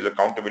रिस्पॉन्सिबिलिटीज,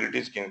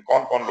 अकाउंटेबिलिटीज की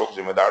कौन कौन लोग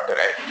जिम्मेदार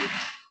ठहराए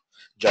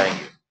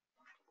जाएंगे।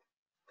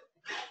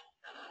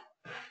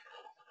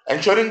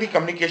 Ensuring the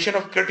communication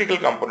of critical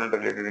component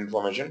related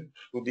information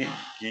to the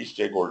key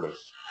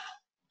stakeholders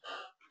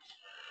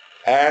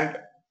and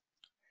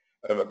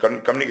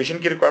communication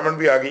की रिक्वायरमेंट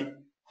भी आ गई।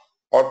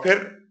 और फिर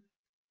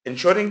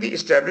ensuring the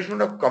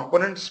establishment of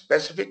component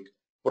specific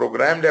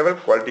programme level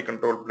quality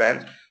control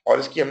plan. और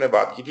इसकी हमने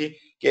बात की थी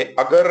कि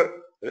अगर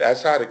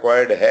ऐसा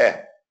रिक्वायर्ड है,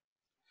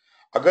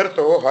 अगर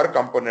तो हर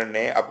कंपोनेंट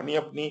ने अपनी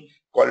अपनी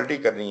क्वालिटी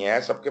करनी है,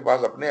 सबके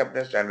पास अपने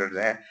अपने स्टैंडर्ड्स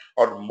हैं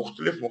और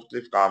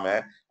मुख्तलिफ काम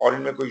है और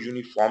इनमें कोई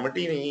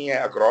यूनिफॉर्मिटी नहीं है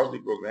अक्रॉस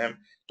द प्रोग्राम,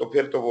 तो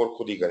फिर तो वो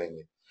खुद ही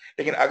करेंगे।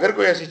 लेकिन अगर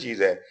कोई ऐसी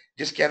चीज है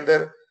जिसके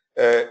अंदर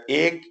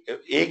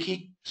एक ही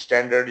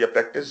स्टैंडर्ड या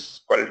प्रैक्टिस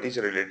क्वालिटी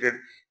से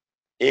रिलेटेड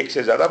एक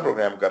से ज्यादा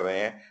प्रोग्राम कर रहे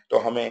हैं, तो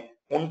हमें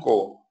उनको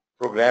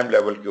प्रोग्राम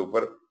लेवल के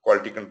ऊपर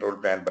क्वालिटी कंट्रोल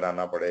प्लान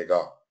बनाना पड़ेगा।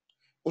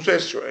 उसे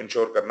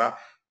इंश्योर करना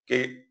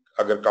कि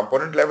अगर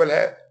कंपोनेंट लेवल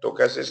है तो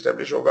कैसे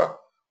स्टेब्लिश होगा,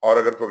 और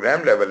अगर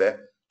प्रोग्राम लेवल है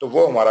तो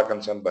वो हमारा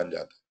कंसर्न बन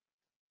जाता है।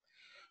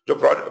 जो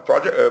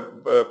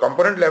प्रोजेक्ट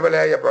कंपोनेंट लेवल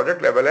है या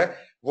प्रोजेक्ट लेवल है,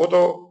 वो तो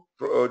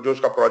जो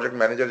उसका प्रोजेक्ट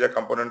मैनेजर या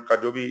कंपोनेंट का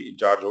जो भी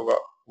इंचार्ज होगा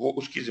वो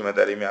उसकी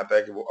जिम्मेदारी में आता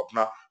है कि वो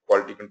अपना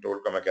क्वालिटी कंट्रोल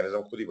का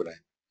मैकेनिज्म खुद ही बनाए।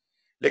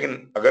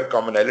 लेकिन अगर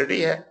कॉमनैलिटी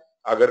है,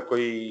 अगर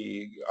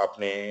कोई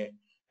आपने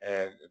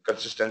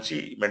कंसिस्टेंसी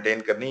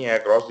मेंटेन करनी है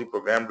across the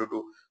programme due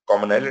to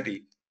commonality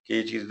कि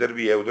ये चीज इधर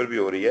भी है उधर भी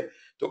हो रही है,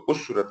 तो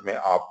उस सूरत में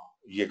आप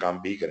ये काम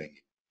भी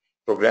करेंगे,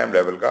 प्रोग्राम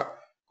लेवल का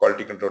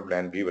क्वालिटी कंट्रोल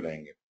प्लान भी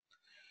बनाएंगे।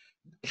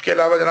 उसके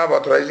अलावा जनाब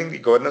authorising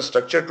the governance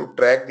structure to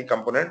track the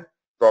component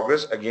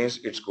progress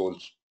against it's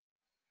goals.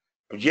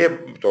 ये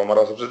तो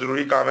हमारा सबसे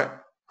जरूरी काम है।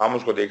 हम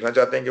उसको देखना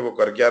चाहते हैं कि वो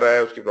कर क्या रहा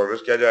है, उसकी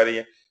प्रोग्रेस क्या जा रही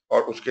है,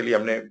 और उसके लिए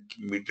हमने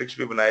मीट्रिक्स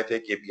भी बनाए थे,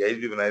 केपीआईज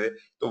भी बनाए थे,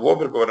 तो वो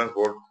फिर गवर्नेंस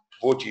बोर्ड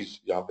वो चीज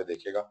यहाँ पे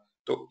देखेगा।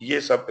 तो ये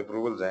सब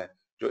अप्रूवल्स हैं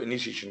जो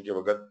इनिशिएशन के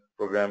वक्त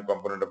प्रोग्राम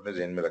कंपोनेंट अपने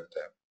जहन में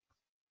रखता है।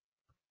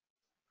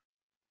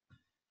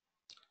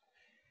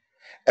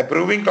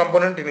 Approving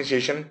component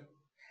initiation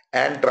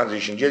and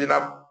transition, ये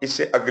जनाब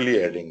इससे अगली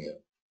हेडिंग है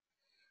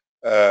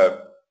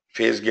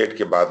फेज गेट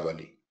के बाद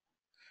वाली।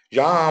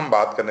 यहां हम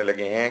बात करने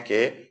लगे हैं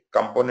कि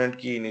कंपोनेंट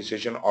की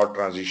इनिशिएशन और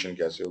ट्रांजिशन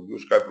कैसे होगी,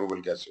 उसका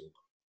अप्रूवल कैसे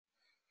होगा।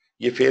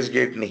 ये फेज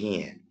गेट नहीं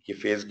है, ये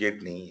फेज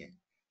गेट नहीं है।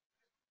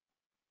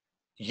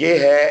 ये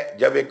है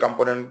जब एक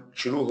कंपोनेंट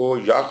शुरू हो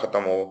या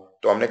खत्म हो,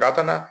 तो हमने कहा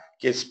था ना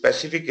कि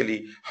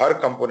स्पेसिफिकली हर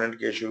कंपोनेंट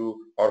के शुरू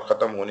और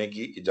खत्म होने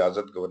की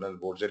इजाजत गवर्नेंस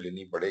बोर्ड से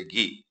लेनी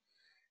पड़ेगी।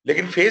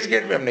 लेकिन फेज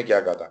गेट में हमने क्या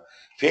कहा था?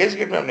 फेज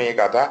गेट में हमने ये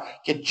कहा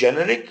था कि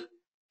जेनरिक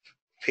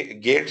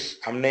गेट्स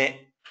हमने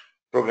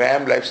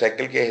प्रोग्राम लाइफ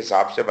साइकिल के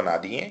हिसाब से बना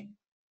दिए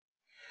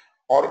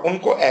और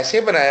उनको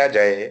ऐसे बनाया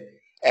जाए,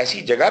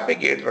 ऐसी जगह पे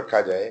गेट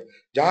रखा जाए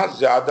जहां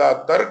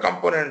ज्यादातर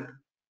कंपोनेंट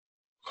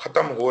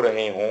खत्म हो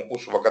रहे हों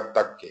उस वक्त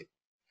तक के,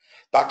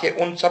 ताकि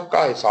उन सब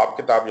का हिसाब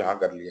किताब यहां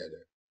कर लिया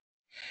जाए।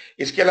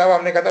 इसके अलावा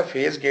हमने कहा था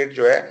फेज गेट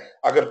जो है,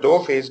 अगर दो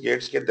फेज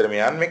गेट्स के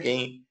दरमियान में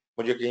कहीं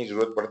मुझे कहीं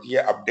जरूरत पड़ती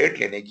है अपडेट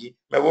लेने की,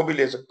 मैं वो भी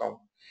ले सकता हूं।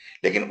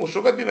 लेकिन उस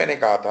वक्त भी मैंने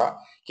कहा था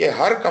कि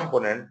हर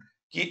कंपोनेंट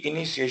की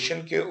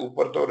इनिशिएशन के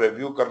ऊपर तो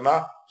रिव्यू करना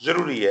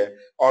जरूरी है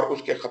और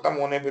उसके खत्म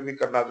होने पे भी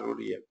करना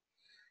जरूरी है।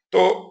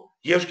 तो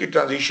ये उसकी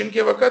ट्रांजिशन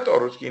के वक्त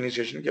और उसकी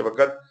इनिशिएशन के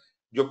वक्त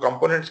जो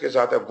कंपोनेंट्स के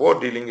साथ है वो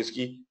डीलिंग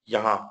इसकी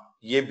यहाँ,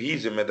 ये भी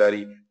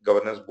जिम्मेदारी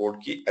गवर्नेंस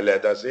बोर्ड की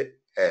अलहदा से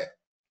है।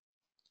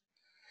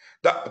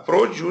 The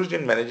approach used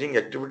in managing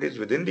activities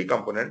within the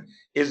component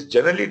is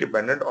generally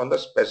dependent on the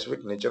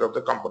specific nature of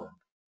the component.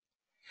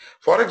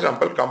 For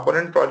example,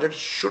 component projects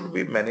should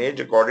be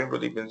managed according to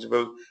the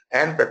principles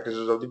and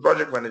practices of the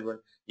project management.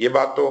 ये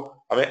बात तो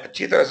हमें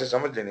अच्छी तरह से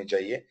समझ लेनी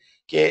चाहिए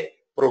कि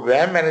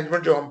प्रोग्राम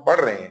मैनेजमेंट जो हम पढ़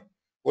रहे हैं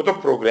वो तो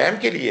प्रोग्राम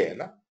के लिए है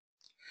ना।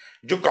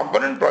 जो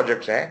कंपोनेंट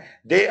प्रोजेक्ट्स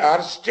हैं they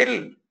are still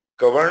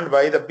governed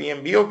by the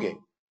पीएमबीओ के।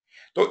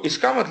 तो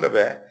इसका मतलब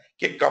है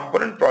कि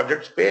कंपोनेंट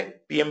प्रोजेक्ट्स पे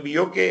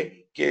पीएमबीओ के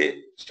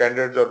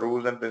स्टैंडर्ड्स और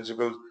rules and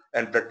principles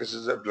and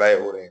practices apply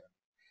हो रहे हैं।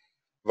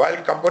 While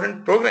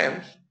component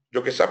programs,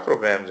 जो कि सब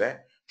प्रोग्राम्स हैं,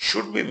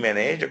 should be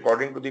managed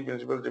according to the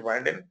principles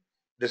defined in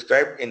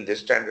described in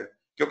this standard,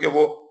 क्योंकि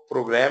वो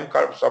प्रोग्राम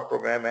का सब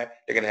प्रोग्राम है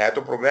लेकिन है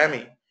तो प्रोग्राम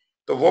ही,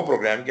 तो वो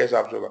प्रोग्राम के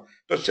हिसाब से होगा।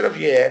 तो सिर्फ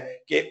ये है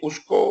कि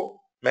उसको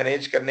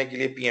मैनेज करने के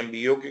लिए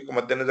पीएमबीओ को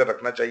मद्देनजर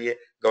रखना चाहिए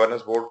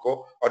गवर्नेंस बोर्ड को,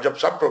 और जब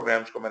सब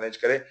प्रोग्राम्स को मैनेज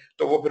करे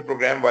तो वो फिर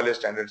प्रोग्राम वाले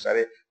स्टैंडर्ड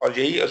सारे और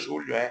यही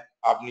असूल जो है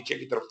आप नीचे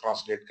की तरफ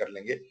ट्रांसलेट कर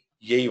लेंगे,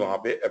 यही वहां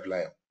पे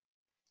अप्लाई हो।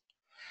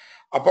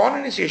 Upon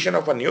initiation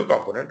of a new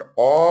component,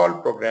 all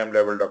program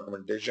level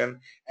documentation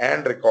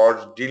and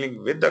records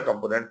dealing with the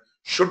component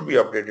should be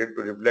updated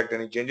to reflect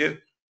any changes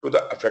to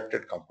the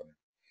affected component.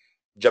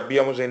 जब भी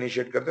हम उसे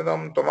इनिशिएट करते हैं तो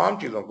हम तमाम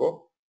चीजों को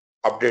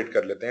अपडेट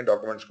कर लेते हैं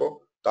डॉक्यूमेंट्स को,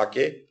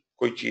 ताकि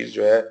कोई चीज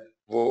जो है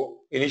वो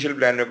इनिशियल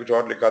प्लान में कुछ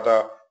और लिखा था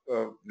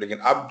लेकिन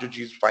अब जो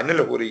चीज फाइनल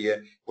हो रही है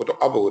वो तो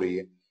अब हो रही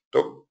है,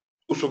 तो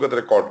उस वक्त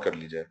रिकॉर्ड कर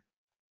ली जाए।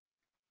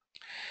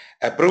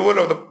 Approval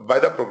of by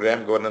the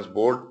programme governance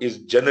board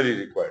is generally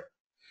required.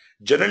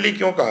 Generally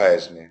क्यों कहा है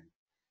इसने?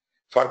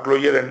 For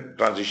closer and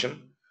transition.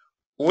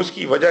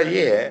 उसकी वजह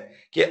यह है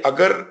कि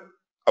अगर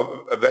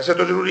वैसे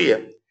तो जरूरी है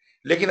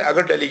लेकिन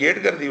अगर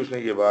डेलीगेट कर दी उसने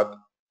ये बात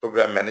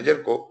प्रोग्राम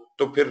मैनेजर को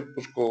तो फिर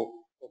उसको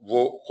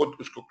वो खुद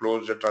उसको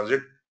क्लोज या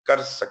ट्रांजिट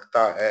कर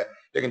सकता है।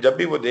 लेकिन जब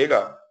भी वो देगा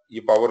ये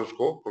पावर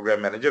उसको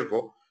प्रोग्राम मैनेजर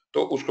को,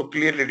 तो उसको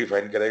क्लियरली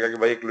डिफाइन करेगा कि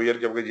भाई क्लोजर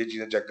के वक्त ये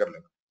चीजें चेक कर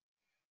लेना।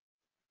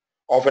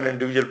 Of an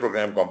individual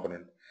programme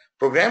component,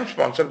 programme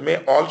sponsor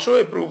में ऑल्सो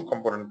अप्रूव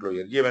कंपोनेंट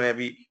क्लोजर। ये मैंने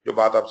अभी जो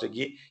बात आपसे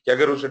की कि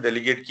अगर उसे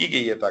डेलीगेट की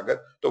गई है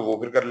ताकत तो वो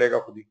फिर कर लेगा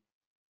खुद ही।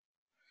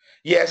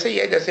 ये ऐसे ही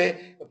है जैसे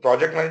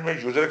प्रोजेक्ट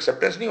मैनेजमेंट यूजर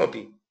एक्सेप्टेंस नहीं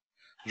होती।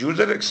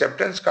 यूजर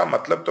एक्सेप्टेंस का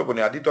मतलब तो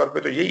बुनियादी तौर पे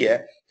तो यही है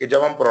कि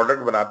जब हम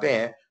प्रोडक्ट बनाते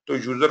हैं तो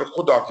यूजर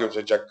खुद आके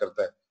उसे चेक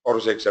करता है और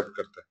उसे एक्सेप्ट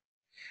करता है।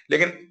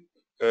 लेकिन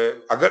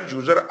अगर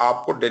यूजर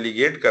आपको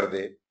डेलीगेट कर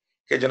दे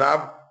कि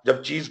जनाब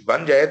जब चीज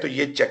बन जाए तो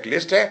ये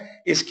चेकलिस्ट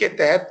है, इसके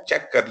तहत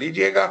चेक कर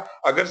लीजिएगा,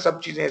 अगर सब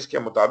चीजें इसके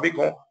मुताबिक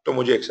हों तो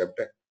मुझे एक्सेप्ट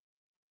है,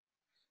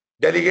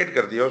 डेलीगेट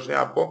कर दिया उसने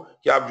आपको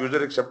कि आप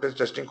यूजर एक्सेप्टेंस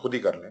टेस्टिंग खुद ही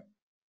कर लें।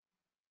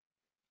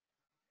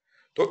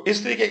 तो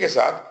इस तरीके के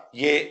साथ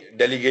ये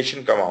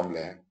डेलीगेशन का मामला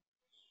है।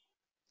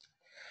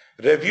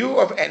 Review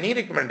of any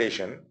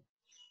recommendation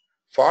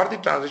for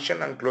the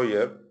transition and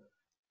closer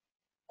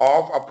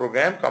of a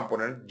programme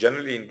component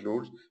generally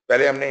includes,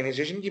 पहले हमने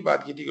इनिशिएशन की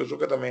बात की थी कि उस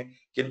वक्त हमें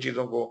किन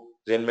चीजों को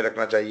ध्यान में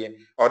रखना चाहिए,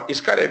 और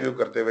इसका रिव्यू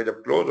करते हुए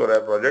जब क्लोज हो रहा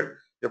है प्रोजेक्ट,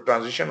 जब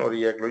ट्रांजिशन हो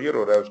रही है, क्लोजर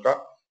हो रहा है उसका,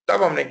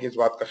 तब हमने किस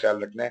बात का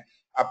ख्याल रखना है।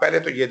 अब पहले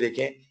तो ये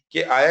देखें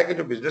कि आया कि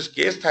जो बिजनेस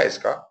केस था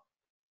इसका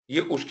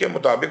ये उसके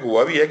मुताबिक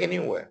हुआ भी है कि नहीं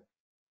हुआ है।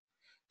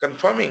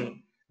 Confirming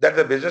that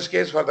the business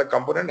case for the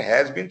component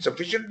has been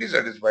sufficiently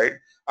satisfied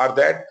or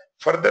that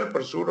further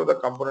pursuit of the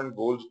component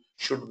goals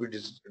should be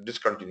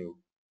discontinued.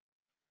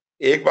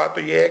 एक बात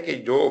तो ये है कि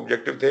जो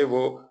ऑब्जेक्टिव थे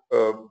वो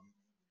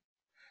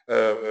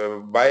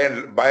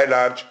बाय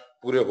लार्ज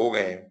पूरे हो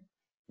गए हैं,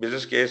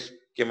 बिजनेस केस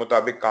के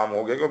मुताबिक काम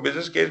हो गया, क्योंकि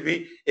बिजनेस केस भी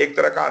एक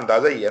तरह का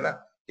अंदाजा ही है ना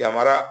कि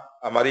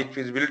हमारी एक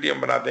फिजिबिलिटी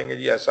हम बना देंगे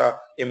जी ऐसा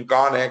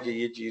इम्कान है कि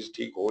ये चीज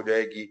ठीक हो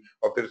जाएगी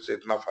और फिर से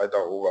इतना फायदा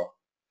होगा।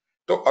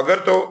 तो अगर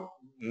तो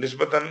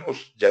निस्बतन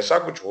उस जैसा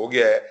कुछ हो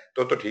गया है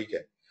तो ठीक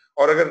है,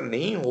 और अगर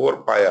नहीं हो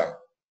पाया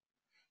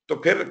तो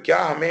फिर क्या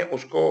हमें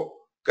उसको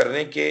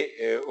करने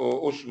के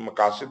उस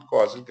मकासद को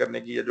हासिल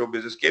करने की, या जो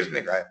बिजनेस केस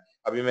ने कहा है,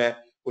 अभी मैं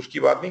उसकी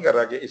बात नहीं कर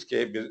रहा कि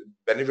इसके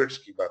बेनिफिट्स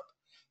की बात,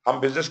 हम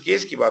बिजनेस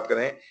केस की बात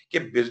करें कि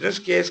बिजनेस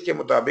केस के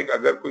मुताबिक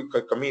अगर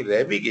कोई कमी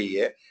रह भी गई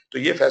है तो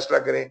ये फैसला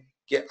करें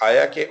कि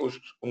आया कि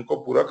उनको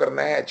पूरा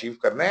करना है, अचीव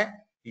करना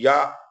है,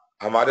 या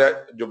हमारा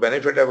जो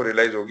बेनिफिट है वो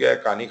रियलाइज हो गया है,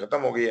 कहानी खत्म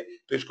हो गई है,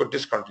 तो इसको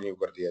डिसकंटिन्यू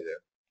कर दिया जाए।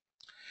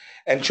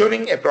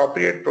 Ensuring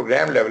appropriate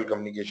program level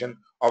communication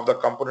of the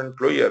component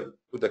closure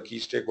to the key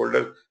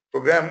stakeholders.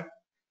 Program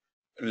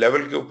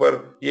level के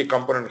ऊपर ये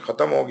component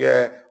खत्म हो गया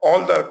है,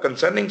 all the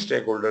concerning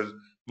stakeholders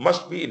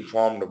must be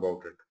informed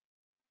about it.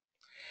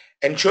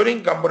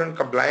 Ensuring component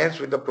compliance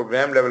with the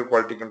program level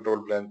quality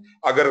control plan.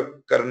 अगर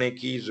करने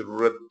की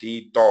जरूरत थी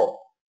तो,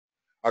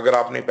 अगर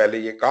आपने पहले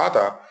ये कहा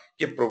था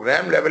कि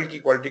प्रोग्राम लेवल की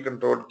क्वालिटी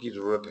कंट्रोल की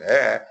जरूरत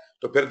है,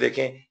 तो फिर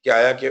देखें कि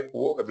आया कि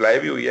वो अप्लाई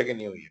भी हुई है कि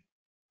नहीं हुई है।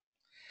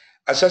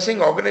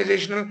 Assessing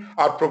organizational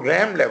or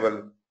program level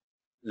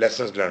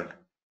lessons learned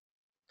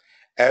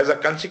as a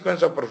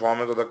consequence of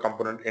performance of the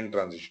component in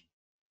transition.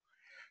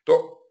 तो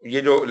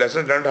ये जो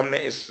lessons learned हमने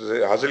इस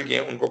हासिल किए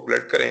उनको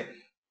कलेक्ट करें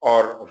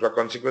और उसका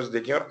कॉन्सिक्वेंस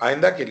देखें और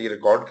आइंदा के लिए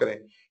रिकॉर्ड करें।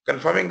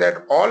 Confirming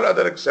that all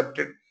other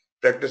accepted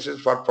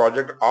practices for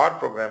project or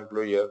program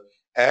closure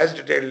as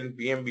detailed in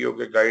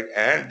PMBOK guide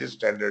and this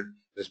standard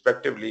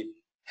respectively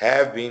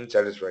have been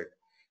satisfied.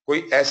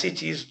 कोई ऐसी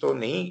चीज तो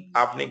नहीं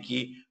आपने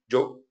की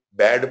जो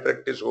बैड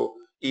प्रैक्टिस हो,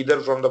 either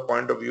from the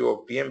point of view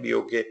of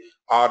PMBOK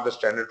or the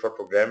standard for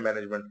program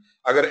management.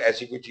 अगर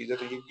ऐसी कोई चीज है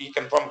तो ये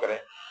कंफर्म करें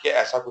कि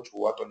ऐसा कुछ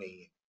हुआ तो नहीं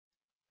है,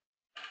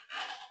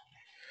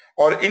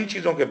 और इन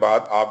चीजों के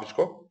बाद आप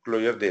इसको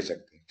क्लोजर दे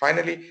सकते हैं।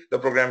 Finally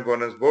the programme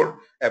governance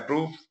board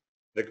approve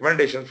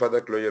recommendations for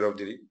the closure of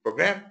the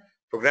program.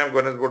 Program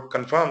governance board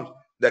confirms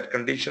that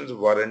conditions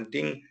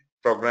warranting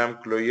program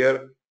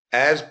closure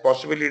as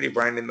possibly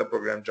defined in the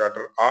program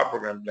charter or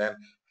program plan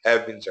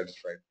have been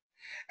satisfied,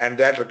 and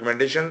that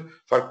recommendations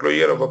for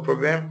closure of a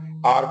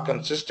program are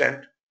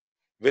consistent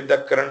with the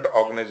current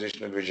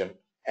organizational vision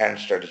and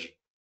strategy.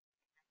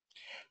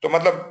 तो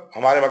मतलब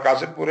हमारे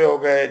मकासद पूरे हो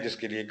गए,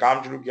 जिसके लिए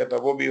काम शुरू किया था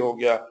वो भी हो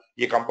गया,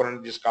 ये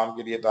कंपोनेंट जिस काम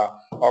के लिए था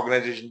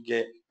ऑर्गेनाइजेशन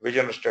के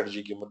विजन और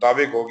स्ट्रेटजी के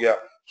मुताबिक हो गया,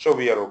 so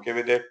we are okay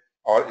with it.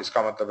 और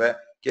इसका मतलब है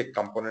कि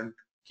कंपोनेंट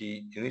की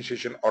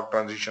इनिशिएशन और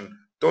ट्रांजिशन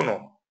दोनों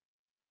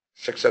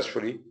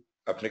सक्सेसफुली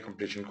अपने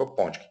कंप्लीशन को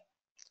पहुंच गए।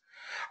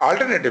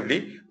 Alternatively,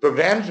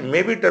 programs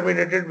may be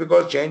terminated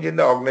because change in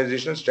the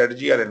organizational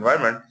strategy or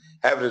environment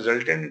have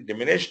resulted in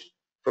diminished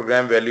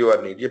program value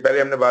or need. ये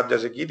पहले हमने बात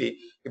जैसे की थी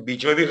कि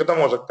बीच में भी खत्म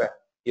हो सकता है,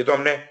 ये तो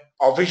हमने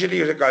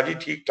ऑफिशियली उसे कहा जी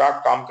ठीक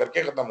ठाक काम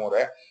करके खत्म हो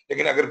रहा है,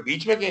 लेकिन अगर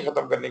बीच में कहीं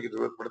खत्म करने की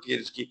जरूरत पड़ती है,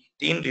 जिसकी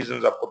 3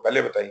 रीजंस आपको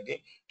पहले बताई थी,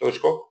 तो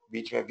इसको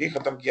बीच में भी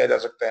खत्म किया जा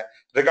सकता है।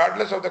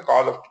 Regardless of the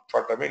cause of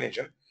for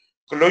termination,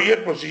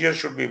 closure procedure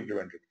should be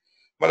implemented.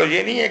 मतलब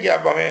ये नहीं है कि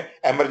आप हमें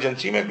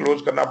इमरजेंसी में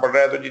क्लोज करना पड़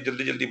रहा है तो जी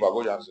जल्दी जल्दी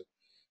भागो जहां से।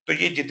 तो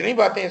ये जितनी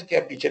बातें इसके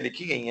पीछे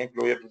लिखी गई हैं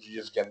क्लोजर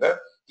प्रोसीजर्स के अंदर,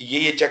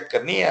 ये चेक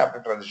करनी है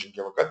आपने ट्रांजिशन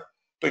के वक्त,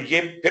 तो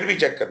ये फिर भी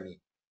चेक करनी है।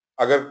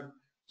 अगर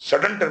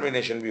सडन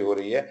टर्मिनेशन भी हो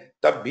रही है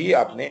तब भी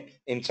आपने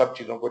इन सब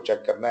चीजों को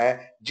चेक करना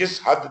है जिस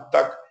हद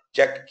तक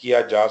चेक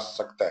किया जा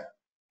सकता है।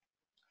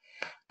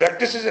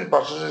 Practices and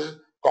processes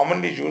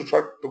commonly used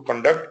to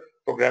conduct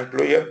program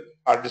closure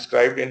are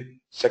described in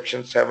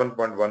section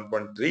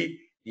 7.1.3।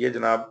 ये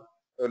जनाब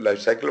लाइफ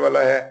साइकिल वाला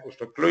है,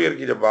 उसमें क्लोजर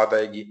की जब बात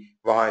आएगी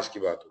वहां इसकी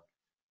बात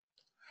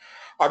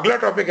होगी। अगला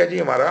टॉपिक है जी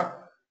हमारा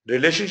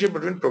रिलेशनशिप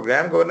बिटवीन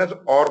प्रोग्राम गवर्नेंस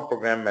और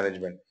programme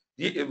management.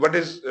 What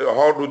is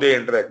how do they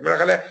interact. मेरा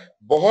ख्याल है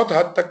बहुत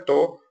हद तक तो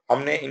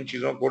हमने इन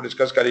चीजों को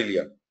डिस्कस कर ही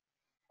लिया।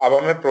 अब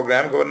हमें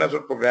प्रोग्राम गवर्नेंस और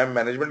प्रोग्राम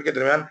मैनेजमेंट के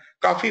दरमियान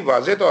काफी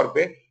वाजे तौर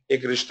पे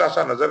एक रिश्ता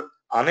सा नजर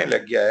आने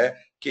लग गया है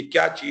कि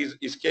क्या चीज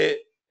इसके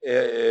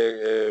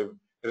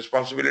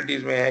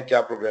रिस्पॉन्सिबिलिटीज में है, क्या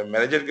प्रोग्राम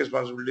मैनेजर की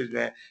रिस्पॉन्सिबिलिटीज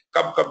में है,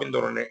 कब कब इन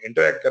दोनों ने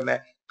इंटरेक्ट करना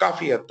है।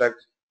 काफी हद तक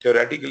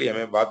थ्योरेटिकली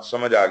हमें बात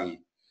समझ आ गई।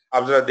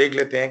 अब जरा देख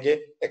लेते हैं कि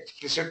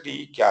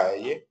एक्सप्लिसिटली क्या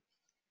है ये।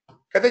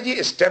 कहते हैं जी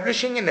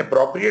establishing an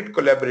appropriate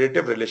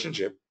collaborative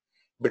relationship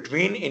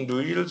between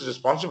individuals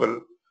responsible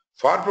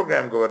for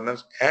program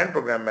governance and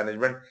program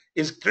management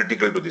is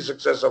critical to the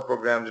success of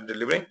programs in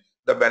delivering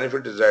the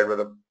benefit desired by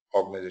the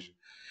organization.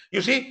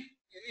 You see,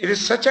 it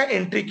is such an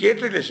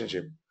intricate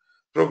relationship.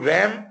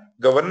 Program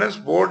governance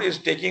board is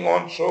taking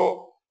on so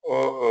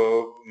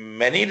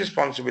many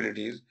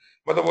responsibilities,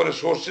 मतलब वो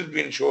resources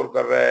भी ensure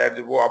कर रहा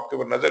है, वो आपके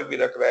ऊपर नजर भी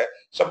रख रहा है,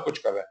 सब कुछ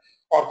कर रहा है,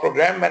 और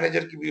प्रोग्राम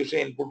मैनेजर की भी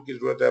उसे इनपुट की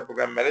जरूरत है,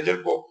 प्रोग्राम मैनेजर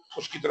को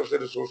उसकी तरफ से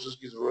रिसोर्सेज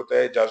की जरूरत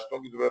है, इजाजतों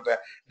की जरूरत है,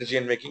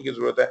 डिसीजन मेकिंग की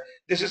जरूरत है।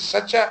 This is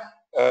such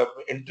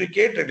a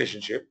intricate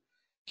relationship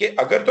कि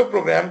अगर तो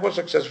प्रोग्राम को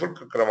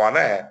सक्सेसफुल करवाना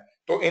है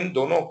तो इन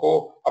दोनों को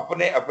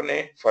अपने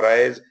अपने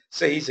फराइज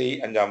सही सही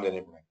अंजाम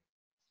देने पड़ेंगे।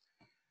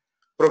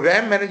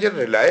 Programme manager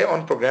rely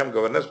on programme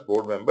governance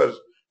board members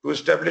to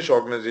establish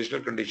organisational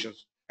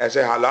conditions.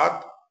 ऐसे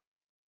हालात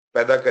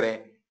पैदा करें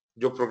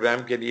जो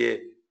प्रोग्राम के लिए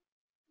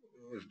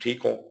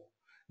ठीक हों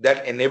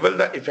that enable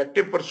the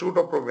effective pursuit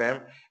of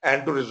program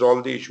and to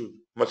resolve the issues.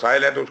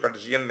 मसाइल है तो उसका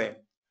डिसीजन लें.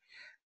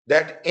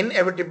 That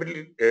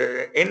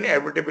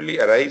inevitably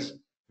arise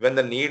when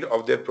the need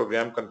of their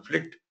program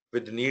conflict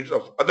with the needs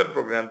of other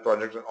program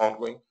projects and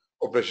ongoing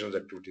operations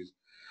activities.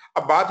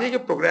 अब बात है कि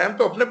programme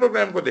तो अपने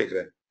प्रोग्राम को देख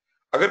रहे हैं.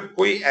 अगर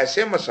कोई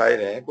ऐसे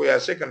मसाइल हैं, कोई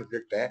ऐसे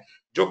कन्फ्लिक्ट हैं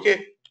जो कि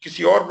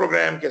किसी और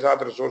प्रोग्राम के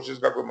साथ, रिसोर्सेज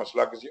का कोई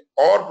मसला किसी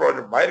और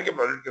प्रोजेक्ट, बाहर के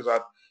प्रोजेक्ट के साथ,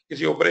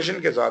 किसी ऑपरेशन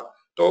के साथ,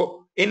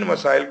 तो इन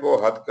मसाइल को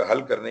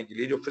हल करने के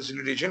लिए जो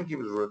फैसिलिटेशन की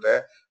जरूरत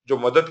है, जो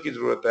मदद की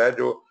जरूरत है,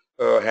 जो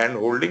हैंड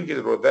होल्डिंग की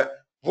जरूरत है,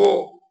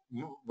 वो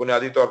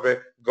बुनियादी तौर पे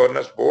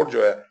गवर्नेंस बोर्ड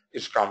जो है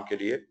इस काम के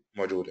लिए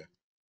मौजूद है.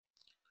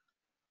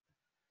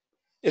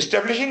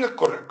 Establishing a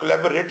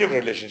collaborative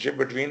relationship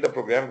between the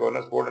program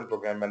governance board and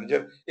program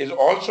manager is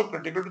also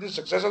critical to the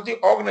success of the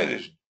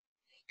organization.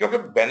 क्योंकि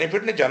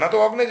बेनिफिट ने जाना तो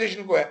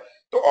ऑर्गेनाइजेशन को है,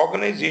 तो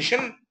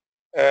ऑर्गेनाइजेशन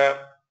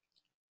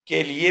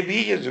के लिए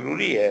भी ये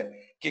जरूरी है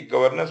कि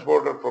गवर्नेंस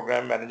बोर्ड और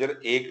प्रोग्राम मैनेजर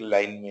एक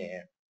लाइन में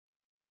है.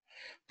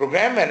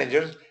 Programme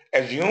managers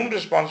assume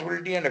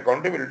responsibility and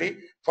accountability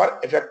for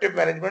effective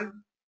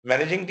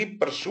managing the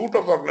pursuit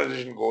of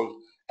organization goals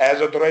as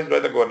authorized by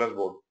the governance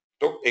board.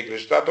 तो एक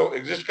रिश्ता तो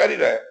एग्जिस्ट कर ही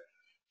रहा है.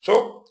 सो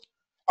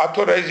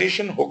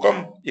ऑथोराइजेशन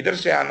हुक्म इधर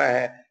से आना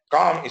है,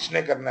 काम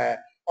इसने करना है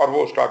और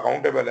वो उसका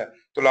अकाउंटेबल है.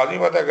 तो लाजमी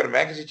बात है अगर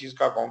मैं किसी चीज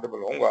का अकाउंटेबल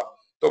होऊंगा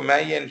तो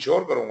मैं ये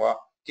इंश्योर करूंगा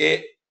कि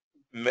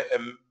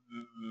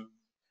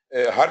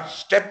हर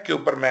स्टेप के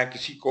ऊपर मैं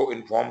किसी को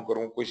इन्फॉर्म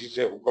करूं, किसी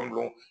से हुक्म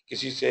लूं,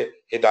 किसी से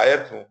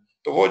हिदायत लूं.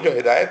 तो वो जो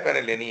हिदायत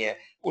मैंने लेनी है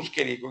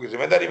उसके लिए, क्योंकि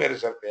जिम्मेदारी मेरे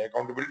सर पे है,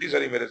 अकाउंटेबिलिटी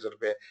सारी मेरे सर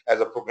पे है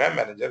एज अ प्रोग्राम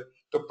मैनेजर,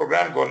 तो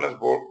प्रोग्राम गवर्नेंस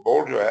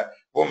बोर्ड जो है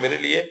वो मेरे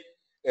लिए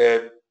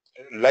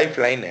लाइफ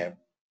लाइन है,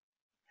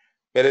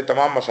 मेरे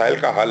तमाम मसाइल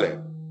का हल है.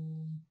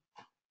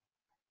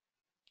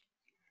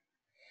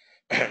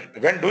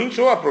 When doing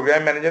so, a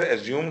program manager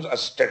assumes a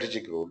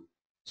strategic role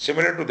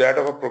similar to that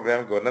of a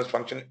program governance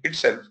function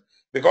itself,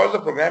 because the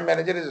program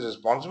manager is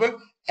responsible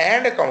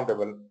and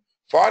accountable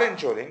for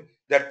ensuring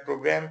that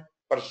program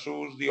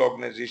pursues the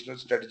organizational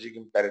strategic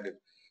imperative.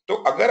 तो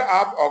अगर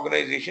आप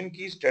organisation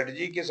की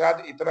strategy के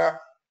साथ इतना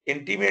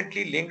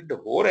intimately linked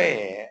हो रहे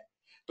हैं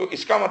तो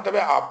इसका मतलब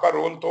है आपका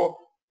रोल तो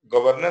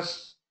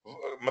गवर्नेंस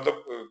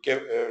मतलब के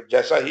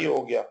जैसा ही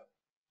हो गया,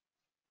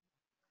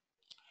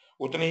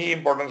 उतनी ही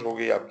इंपॉर्टेंस हो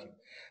गई आपकी.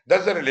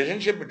 Thus, the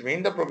relationship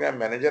between the program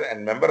manager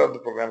and member of the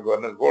program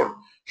governance board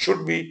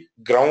should be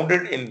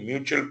grounded in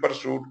mutual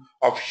pursuit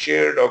of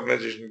shared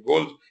organization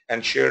goals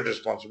and shared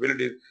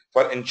responsibilities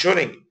for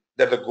ensuring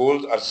that the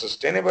goals are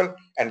sustainable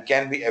and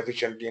can be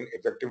efficiently and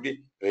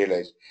effectively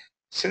realized.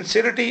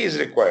 Sincerity is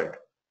required.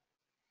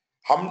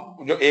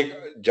 हम जो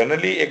एक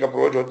generally एक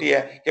approach होती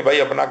है कि भाई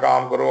अपना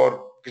काम करो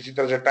और किसी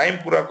तरह से टाइम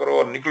पूरा करो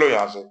और निकलो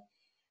यहाँ से,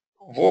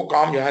 वो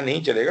काम यहाँ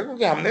नहीं चलेगा,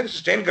 क्योंकि हमने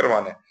सस्टेन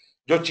करवाना है.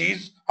 जो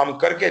चीज हम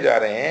करके जा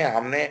रहे हैं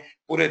हमने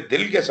पूरे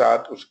दिल के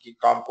साथ उसकी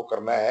काम को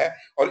करना है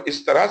और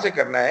इस तरह से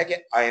करना है कि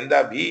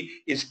आइंदा भी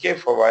इसके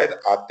फवायद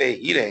आते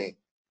ही रहें.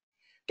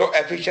 तो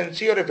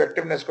एफिशिएंसी और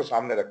इफेक्टिवनेस को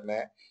सामने रखना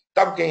है,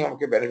 तब कहीं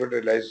हमके बेनिफिट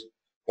रियलाइज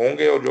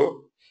होंगे और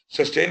जो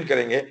सस्टेन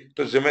करेंगे.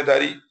 तो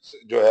जिम्मेदारी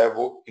जो है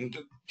वो इन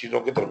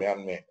चीजों के दरमियान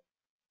में है.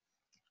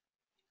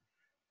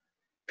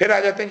 फिर आ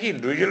जाते हैं कि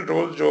इंडिविजुअल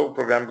रोल्स जो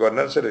प्रोग्राम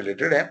गवर्नेंस से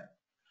रिलेटेड है.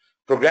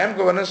 Programme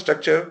governance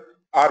structure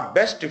are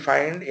best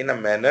defined in a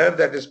manner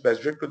that is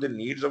specific to the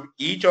needs of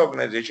each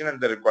organization and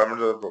the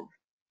requirements of the program.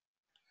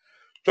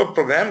 तो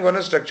प्रोग्राम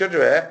गवर्नेंस स्ट्रक्चर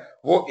जो है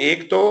वो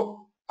एक तो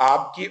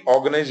आपकी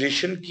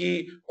ऑर्गेनाइजेशन की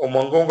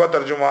उमंगों का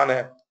तर्जुमान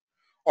है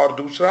और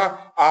दूसरा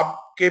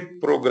आपके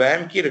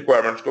प्रोग्राम की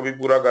रिक्वायरमेंट्स को भी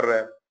पूरा कर रहा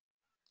है.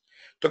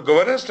 तो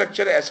गवर्नेंस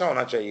स्ट्रक्चर ऐसा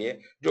होना चाहिए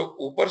जो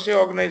ऊपर से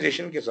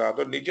ऑर्गेनाइजेशन के साथ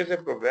और नीचे से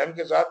प्रोग्राम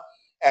के साथ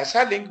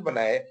ऐसा लिंक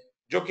बनाए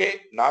जो कि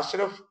ना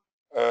सिर्फ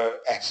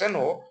एहसन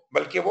हो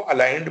बल्कि वो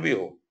अलाइंड भी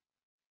हो,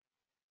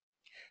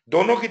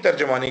 दोनों की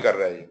तर्जमानी कर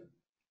रहा है.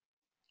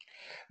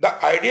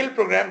 The ideal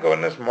program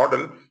governance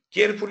model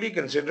carefully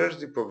considers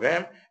the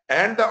program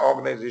and the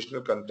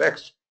organizational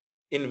context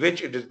in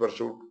which it is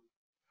pursued.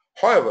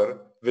 However,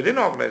 within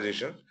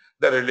organizations,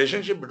 the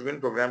relationship between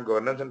program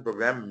governance and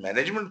program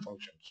management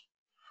functions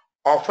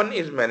often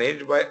is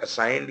managed by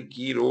assigned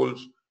key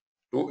roles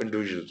to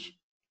individuals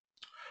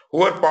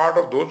who are part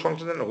of those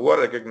functions and who are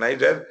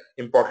recognized as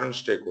important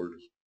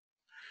stakeholders.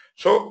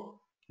 So,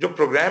 जो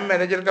programme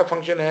manager का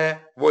function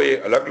है वो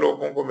एक अलग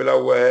लोगों को मिला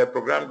हुआ है,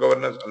 प्रोग्राम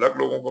गवर्नेंस अलग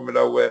लोगों को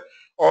मिला हुआ है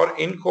और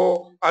इनको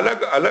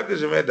अलग अलग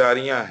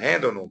जिम्मेदारियां हैं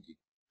दोनों की.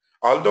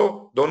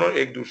 ऑल्दो दोनों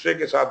एक दूसरे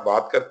के साथ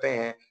बात करते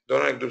हैं,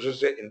 दोनों एक दूसरे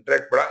से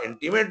इंटरेक्ट बड़ा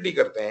इंटीमेटली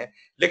करते हैं,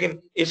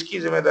 लेकिन इसकी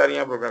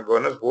जिम्मेदारियां प्रोग्राम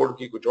गवर्नेंस बोर्ड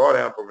की कुछ और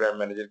हैं और प्रोग्राम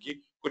मैनेजर की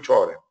कुछ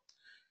और हैं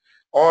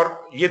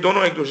और ये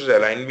दोनों एक दूसरे से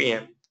अलाइन भी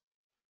हैं.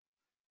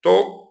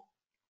 तो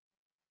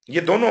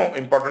ये दोनों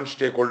इंपॉर्टेंट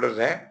स्टेक होल्डर्स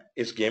हैं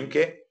इस गेम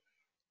के.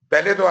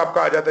 पहले तो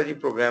आपका आ जाता है जी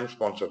प्रोग्राम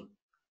स्पॉन्सर.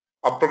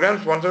 अब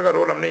प्रोग्राम स्पॉन्सर का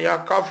रोल हमने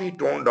यहाँ काफी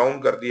टोन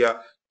डाउन कर दिया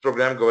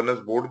प्रोग्राम गवर्नेंस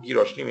बोर्ड की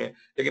रोशनी में,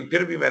 लेकिन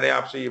फिर भी मैंने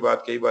आपसे ये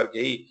बात कई बार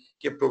कही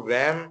कि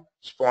प्रोग्राम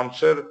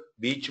स्पॉन्सर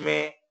बीच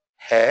में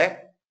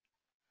है,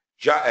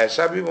 या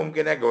ऐसा भी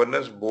मुमकिन है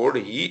गवर्नेंस बोर्ड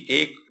ही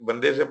एक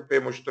बंदे से पे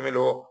मुश्तमिल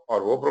हो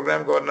और वो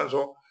प्रोग्राम गवर्नेंस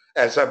हो।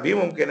 ऐसा भी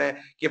मुमकिन है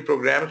कि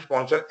प्रोग्राम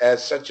स्पॉन्सर एज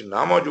सच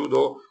ना मौजूद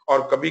हो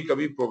और कभी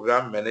कभी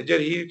प्रोग्राम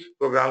मैनेजर ही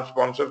प्रोग्राम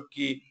स्पॉन्सर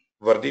की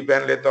वर्दी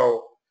पहन लेता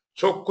हो।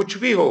 सो कुछ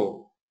भी हो,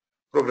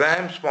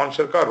 प्रोग्राम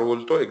स्पॉन्सर का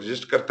रोल तो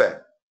एग्जिस्ट करता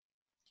है।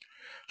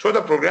 So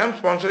the program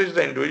sponsor is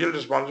the individual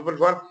responsible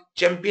for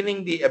championing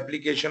the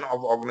application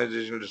of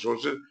organizational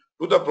resources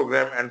to the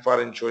program and for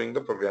ensuring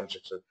the program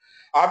success.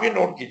 आप ये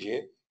नोट कीजिए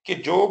कि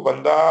जो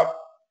बंदा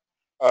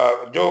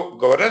जो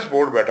गवर्नेंस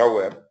बोर्ड बैठा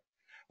हुआ है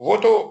वो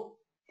तो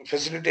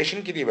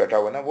फैसिलिटेशन के लिए बैठा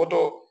हुआ है ना, वो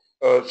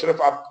तो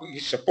सिर्फ आपकी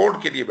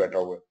सपोर्ट के लिए बैठा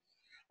हुआ है।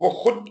 वो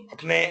खुद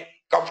अपने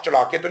कफ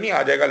चढ़ा के तो नहीं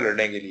आ जाएगा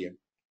लड़ने के लिए,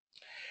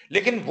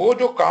 लेकिन वो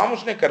जो काम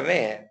उसने करने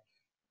हैं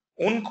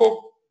उनको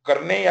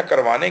करने या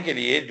करवाने के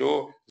लिए जो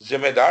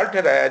जिम्मेदार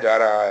ठहराया जा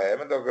रहा है,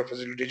 मतलब अगर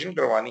फैसिलिटेशन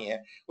करवानी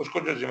है उसको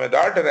जो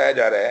जिम्मेदार ठहराया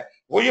जा रहा है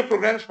वो ये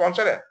प्रोग्राम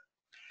स्पॉन्सर है।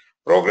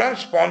 प्रोग्राम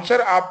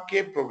स्पॉन्सर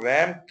आपके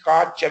प्रोग्राम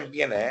का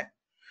चैंपियन है।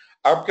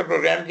 आपके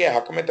प्रोग्राम के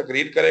हक में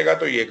तकरीर करेगा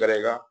तो ये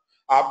करेगा,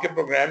 आपके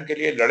प्रोग्राम के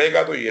लिए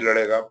लड़ेगा तो ये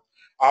लड़ेगा,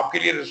 आपके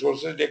लिए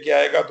रिसोर्सेज लेके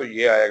आएगा तो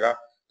ये आएगा।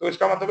 तो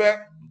इसका मतलब है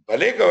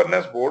भले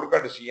गवर्नेंस बोर्ड का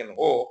डिसीजन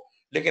हो,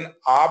 लेकिन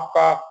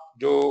आपका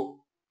जो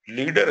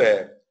लीडर है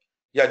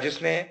या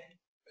जिसने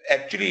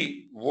एक्चुअली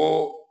वो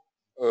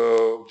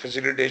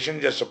फैसिलिटेशन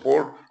या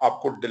सपोर्ट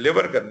आपको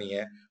डिलीवर करनी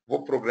है वो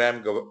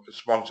प्रोग्राम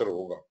स्पॉन्सर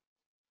होगा।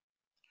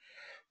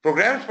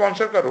 प्रोग्राम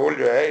स्पॉन्सर का रोल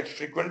जो है it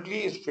frequently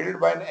is filled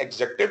by an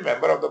executive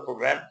member of the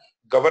programme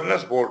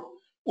governance board.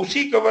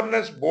 उसी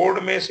गवर्नेंस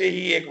बोर्ड में से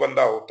ही एक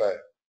बंदा होता है।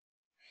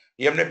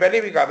 ये हमने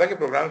पहले भी कहा था कि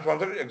प्रोग्राम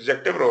स्पॉन्सर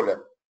एग्जीक्यूटिव रोल है,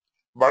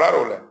 बड़ा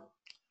रोल है,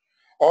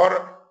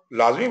 और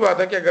लाजमी बात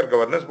है कि अगर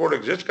गवर्नेंस बोर्ड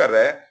एग्जिस्ट कर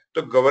रहा है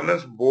तो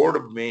गवर्नेंस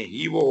बोर्ड में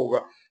ही वो होगा।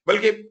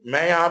 बल्कि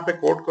मैं यहाँ पे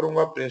कोट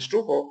करूंगा प्रिंस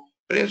 2 को।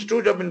 प्रिंस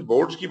 2 जब इन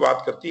बोर्ड्स की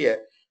बात करती है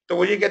तो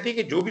वो ये कहती है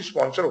कि जो भी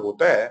स्पॉन्सर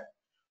होता है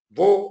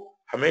वो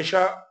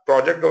हमेशा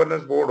प्रोजेक्ट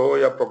गवर्नेंस बोर्ड हो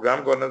या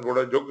प्रोग्राम गवर्नेंस बोर्ड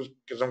हो, जो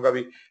किस्म का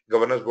भी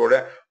गवर्नेंस बोर्ड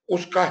है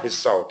उसका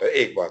हिस्सा होता है।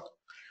 एक बात।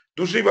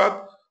 दूसरी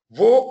बात,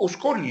 वो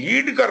उसको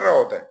लीड कर रहा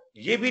होता है।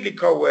 ये भी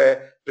लिखा हुआ है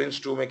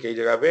प्रिंस 2 में कई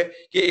जगह पे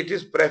कि it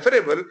is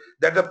preferable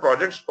that the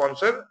project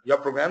sponsor या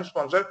programme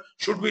sponsor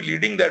should be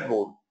leading that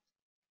board.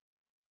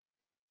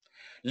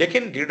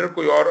 लेकिन लीडर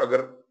कोई और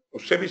अगर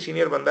उससे भी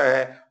सीनियर बंदा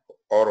है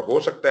और हो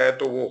सकता है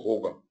तो वो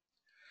होगा।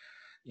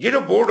 ये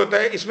जो बोर्ड होता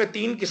है इसमें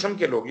 3 किस्म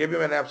के लोग, ये भी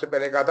मैंने आपसे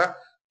पहले कहा था,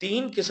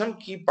 3 किस्म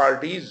की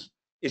पार्टीज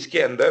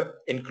इसके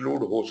अंदर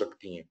इंक्लूड हो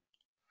सकती हैं।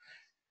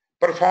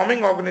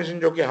 परफॉर्मिंग ऑर्गेनाइजेशन,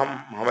 जो कि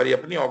हमारी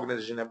अपनी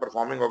ऑर्गेनाइजेशन है,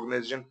 परफॉर्मिंग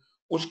ऑर्गेनाइजेशन,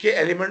 उसके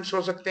एलिमेंट्स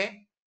हो सकते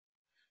हैं,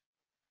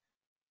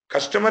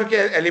 कस्टमर के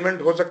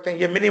एलिमेंट हो सकते हैं,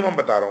 ये मिनिमम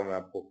बता रहा हूं मैं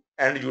आपको,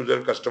 एंड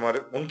यूजर कस्टमर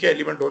उनके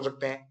एलिमेंट हो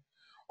सकते हैं,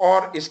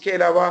 और इसके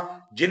अलावा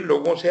जिन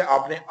लोगों से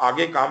आपने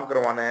आगे काम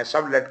करवाना है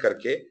सब लेट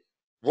करके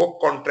वो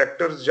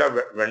कॉन्ट्रैक्टर्स या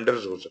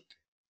वेंडर्स हो सकते हैं।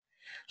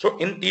 सो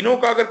इन तीनों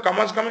का अगर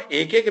कम से कम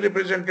एक एक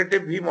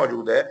रिप्रेजेंटेटिव भी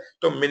मौजूद है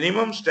तो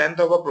minimum strength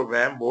of a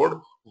programme board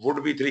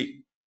would be 3,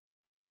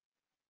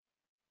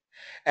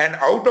 and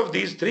out of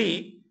these 3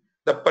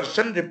 the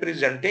person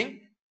representing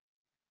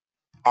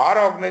our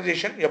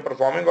organization या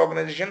performing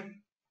organization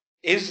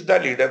is the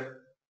leader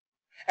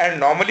and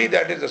normally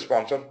that is the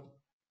sponsor.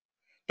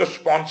 तो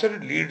sponsor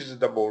leads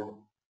the board.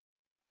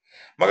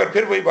 मगर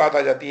फिर वही बात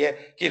आ जाती है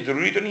कि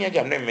जरूरी तो नहीं है कि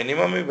हमने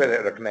मिनिमम ही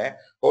रखना है।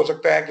 हो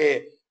सकता है कि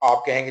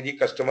आप कहेंगे जी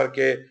कस्टमर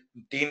के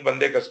 3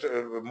 बंदे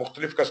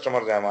मुख्तलिफ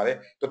कस्टमर्स हैं हमारे,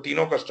 तो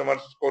तीनों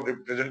कस्टमर्स को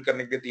रिप्रेजेंट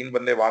करने के 3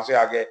 बंदे वहां से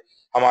आ गए।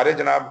 हमारे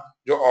जनाब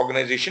जो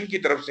ऑर्गेनाइजेशन की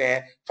तरफ से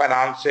हैं,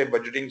 फाइनेंस से,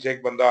 बजटिंग से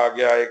एक बंदा आ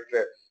गया, एक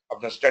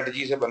अपना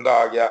स्ट्रेटजी से बंदा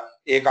आ गया,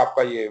 एक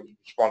आपका ये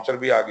स्पॉन्सर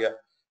भी आ गया।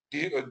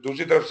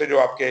 दूसरी तरफ से जो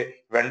आपके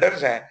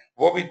वेंडर्स हैं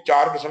वो भी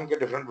 4 किस्म के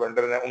डिफरेंट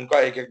वेंडर्स हैं, उनका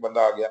एक एक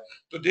बंदा आ गया।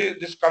 तो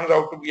this comes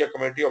out to be a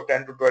committee of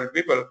 10 to 12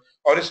 people,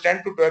 और इस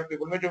 10 to 12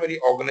 पीपल में जो मेरी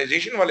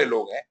ऑर्गेनाइजेशन वाले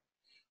लोग हैं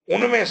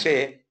उनमें से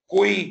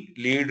कोई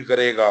लीड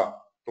करेगा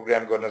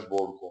प्रोग्राम गवर्नेंस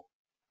बोर्ड को,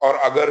 और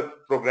अगर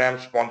प्रोग्राम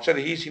स्पॉन्सर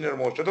ही सीनियर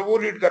मोस्ट है तो वो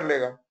लीड कर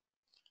लेगा।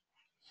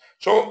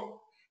 सो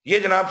ये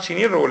जनाब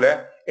सीनियर रोल है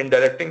इन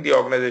directing the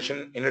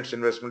organisation in its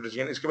investment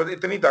decision. इसके बाद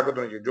इतनी ताकत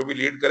होनी चाहिए जो भी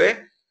लीड करे,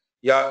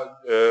 या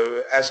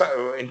ऐसा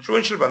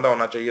इन्फ्लुएंशियल बंदा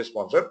होना चाहिए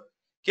स्पॉन्सर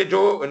कि जो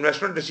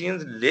इन्वेस्टमेंट डिसीजन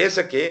ले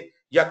सके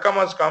या कम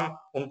अज कम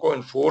उनको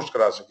इन्फोर्स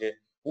करा सके,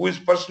 who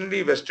is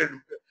personally wasted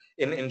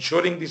in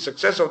ensuring the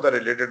success of the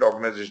related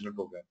organisational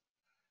programme,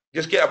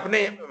 जिसके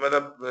अपने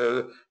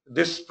मतलब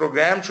this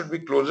programme should be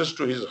closest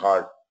to his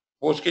heart,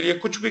 वो उसके लिए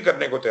कुछ भी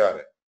करने को तैयार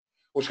है,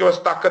 उसके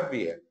पास ताकत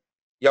भी है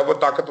या वो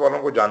ताकत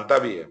वालों को जानता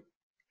भी है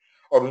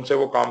और उनसे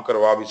वो काम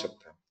करवा भी सकता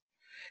है।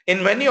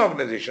 In many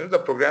organizations, the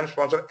program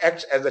sponsor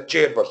acts as the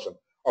chairperson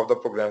of the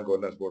program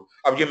governance board.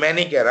 अब ये मैं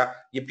नहीं कह रहा,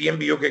 ये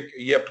PMBO के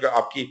ये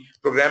आपकी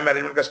प्रोग्राम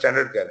मैनेजमेंट का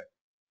स्टैंडर्ड कह रहा है।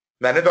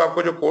 मैंने तो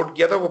आपको जो कोट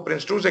किया था वो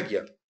प्रिंस 2 से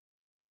किया।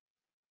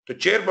 तो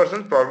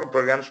चेयरपर्सन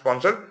प्रोग्राम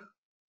स्पॉन्सर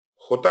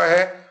होता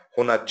है,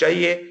 होना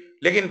चाहिए,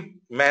 लेकिन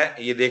मैं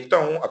ये देखता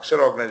हूं अक्सर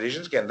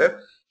ऑर्गेनाइजेशंस के अंदर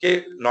कि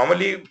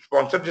नॉर्मली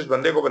स्पॉन्सर जिस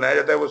बंदे को बनाया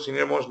जाता है वो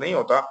सीनियर मोस्ट नहीं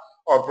होता,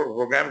 और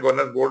प्रोग्राम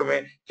गवर्नेंस बोर्ड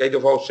में कई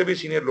दफा उससे भी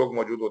सीनियर लोग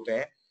मौजूद होते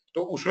हैं,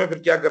 तो उसमें फिर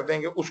क्या करते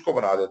हैं कि उसको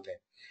बना देते हैं।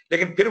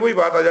 लेकिन फिर वही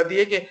बात आ जाती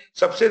है कि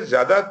सबसे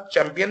ज्यादा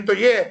चैंपियन तो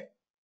ये है,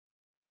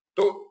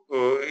 तो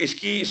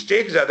इसकी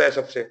स्टेक ज्यादा है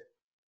सबसे,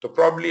 तो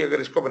प्रॉब्ली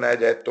अगर इसको बनाया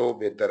जाए तो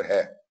बेहतर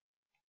है।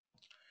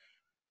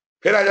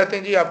 फिर आ जाते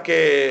हैं जी आपके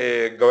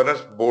गवर्नेंस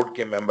बोर्ड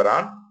के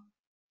मेंबरान।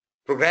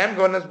 Programme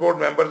governance board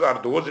members are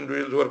those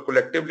individuals who are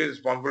collectively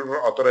responsible for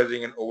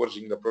authorising and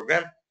overseeing the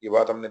programme. ये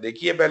बात हमने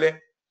देखी है पहले।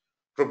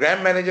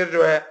 प्रोग्राम मैनेजर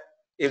जो है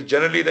is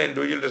generally the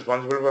individual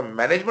responsible for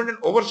management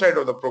and oversight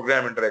of the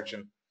program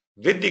interaction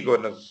with the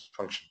governance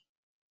function.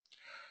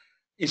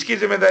 इसकी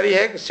जिम्मेदारी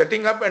है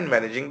setting up and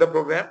managing the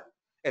program,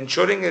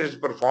 ensuring it is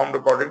performed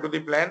according to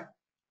the plan,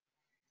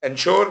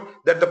 ensure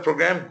that the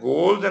program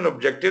goals and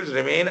objectives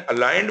remain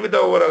aligned with the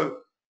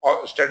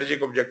overall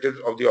strategic objectives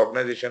of the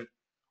organization.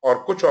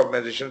 और कुछ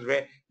organizations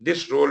में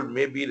this role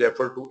may be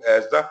referred to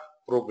as the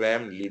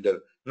program leader.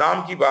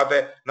 नाम की बात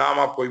है, नाम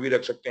आप कोई भी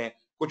रख सकते हैं,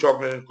 कुछ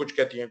ऑर्गेनाइजेशन कुछ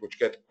कहती हैं,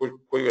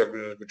 कोई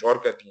ऑर्गेनाइजेशन कुछ और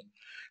कहती हैं,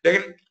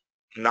 लेकिन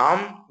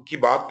नाम की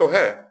बात तो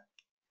है,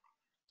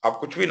 आप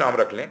कुछ भी नाम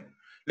रख लें,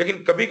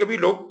 लेकिन कभी कभी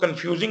लोग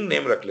कंफ्यूजिंग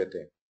नेम रख लेते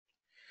हैं।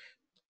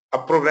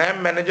 अब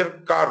प्रोग्राम मैनेजर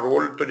का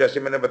रोल तो जैसे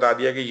मैंने बता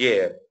दिया कि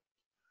ये है।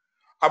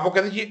 अब वो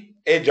कहते हैं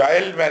जी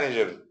agile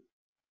manager,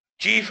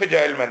 chief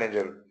agile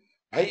manager,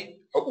 भाई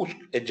उस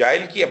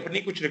एजाइल की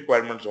अपनी कुछ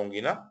रिक्वायरमेंट्स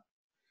होंगी ना,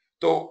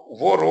 तो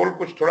वो रोल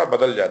कुछ थोड़ा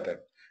बदल जाता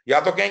है। या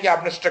तो कहें कि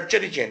आपने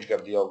स्ट्रक्चर ही चेंज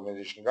कर दिया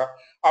ऑर्गेनाइजेशन का,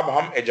 अब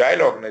हम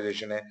एजाइल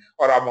ऑर्गेनाइजेशन है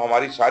और अब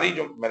हमारी सारी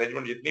जो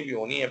मैनेजमेंट जितनी भी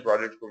होनी है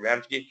प्रोजेक्ट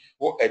प्रोग्राम्स की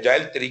वो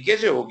एजाइल तरीके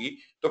से होगी,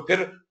 तो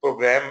फिर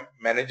प्रोग्राम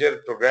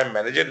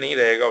मैनेजर नहीं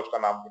रहेगा, उसका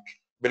नाम कुछ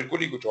बिल्कुल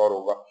ही कुछ और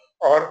होगा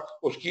और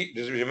उसकी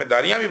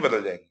जिम्मेदारियां भी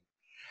बदल जाएंगी।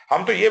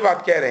 हम तो ये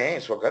बात कह रहे हैं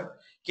इस वक्त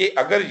कि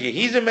अगर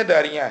यही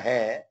जिम्मेदारियां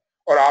हैं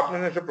और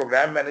आपने उसे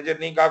प्रोग्राम मैनेजर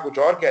नहीं कहा, कुछ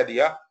और कह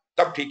दिया,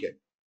 तब ठीक है।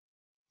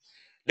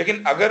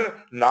 लेकिन अगर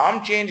नाम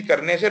चेंज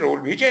करने से रोल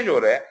भी चेंज हो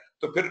रहा है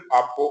तो फिर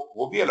आपको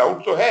वो भी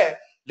अलाउड तो है,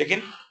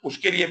 लेकिन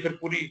उसके लिए फिर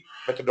पूरी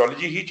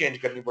मेथोडोलॉजी ही चेंज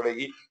करनी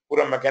पड़ेगी,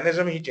 पूरा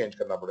मैकेनिज्म ही चेंज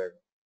करना पड़ेगा।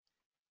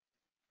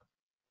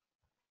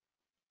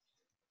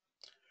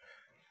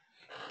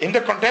 In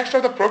the context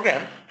of the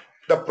program,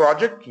 the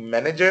project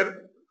manager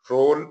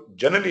role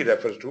generally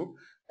refers to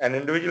an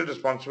individual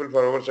responsible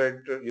for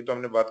oversight, ये तो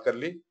हमने बात कर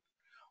ली,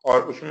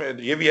 और उसमें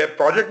ये भी है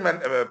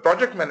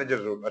प्रोजेक्ट मैनेजर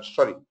रोल, अच्छा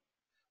सॉरी,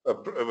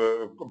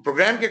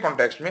 प्रोग्राम के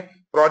कॉन्टेक्स्ट में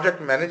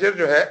प्रोजेक्ट मैनेजर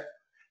जो है,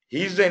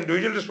 he is the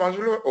individual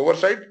responsible for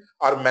oversight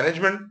or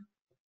management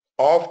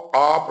of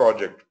a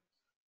project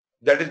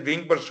that is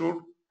being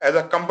pursued as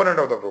a component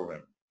of the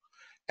program.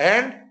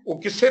 And वो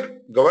किससे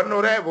govern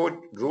हो रहा है, वो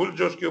रूल्स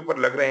जो उसके ऊपर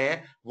लग रहे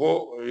हैं,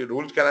 वो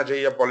रूल्स कहना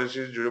चाहिए या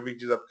पॉलिसीज, जो भी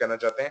चीज आप कहना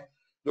चाहते हैं,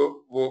 जो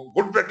वो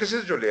गुड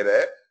प्रैक्टिसेस जो ले रहा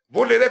है,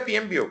 वो ले रहा है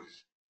पीएमबीओ।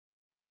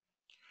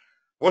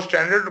 वो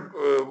स्टैंडर्ड,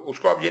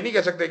 उसको आप ये नहीं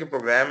कह सकते कि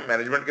प्रोग्राम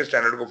मैनेजमेंट के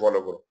स्टैंडर्ड को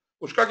फॉलो करो।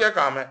 उसका क्या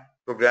काम है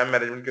प्रोग्राम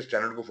मैनेजमेंट के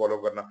स्टैंडर्ड को फॉलो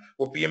करना,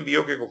 वो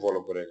पीएमबीओ के को फॉलो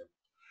करेगा।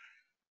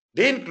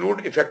 They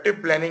include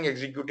effective planning,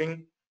 executing,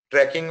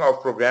 tracking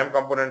of programme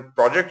component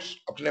projects,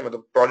 अपने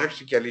मतलब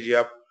प्रोजेक्ट्स कह लीजिए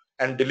आप,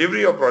 and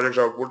delivery of project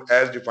output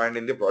as defined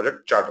in the project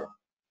charter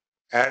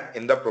and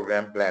in the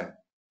program plan.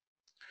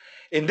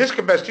 In this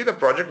capacity, the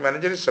project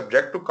manager is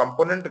subject to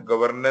component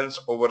governance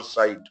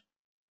oversight.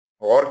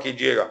 और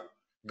कीजिएगा,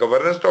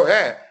 governance तो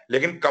है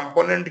लेकिन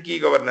कंपोनेंट की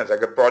governance,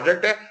 अगर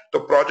project है तो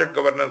project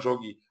governance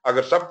होगी,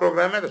 अगर सब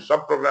प्रोग्राम है तो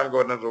सब प्रोग्राम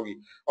गवर्नेंस होगी।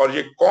 और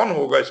ये कौन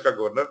होगा इसका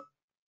गवर्नर,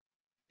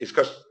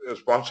 इसका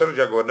स्पॉन्सर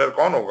या गवर्नर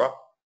कौन होगा?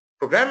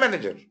 Programme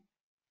manager.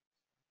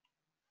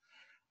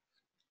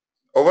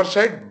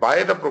 Oversight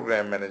by the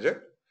program manager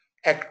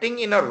acting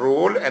in a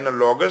role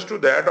analogous to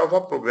that of a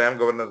program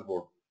governance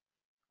board.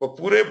 वो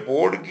पूरे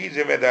बोर्ड की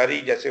जिम्मेदारी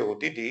जैसे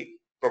होती थी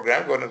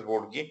प्रोग्राम गवर्नेंस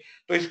बोर्ड की,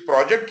 तो इस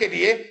प्रोजेक्ट के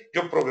लिए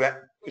जो प्रोग्राम,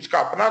 इसका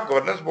अपना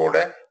गवर्नेंस बोर्ड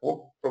है, वो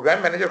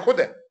प्रोग्राम मैनेजर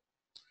खुद है।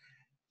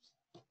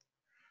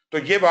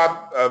 तो ये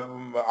बात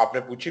आपने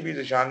पूछी भी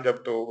जिशान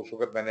जब, तो उस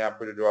वक्त मैंने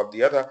आपको जो जवाब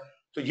दिया था,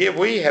 तो ये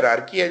वही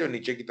हायरार्की है जो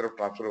नीचे की तरफ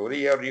ट्रांसफर हो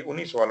रही है और ये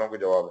उन्हीं सवालों के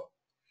जवाब है।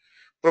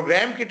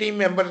 प्रोग्राम की टीम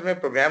मेंबर्स में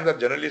programmes are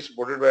generally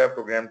supported by a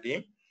programme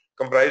team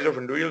comprised of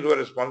individuals who are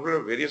responsible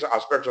for various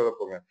aspects of the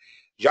programme.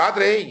 याद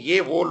रहे ये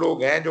वो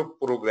लोग हैं जो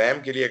प्रोग्राम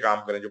के लिए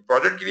काम करें, जो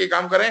प्रोजेक्ट के लिए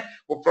काम करें,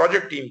 वो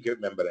प्रोजेक्ट टीम के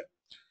मेंबर हैं।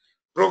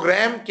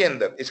 प्रोग्राम के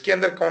अंदर, इसके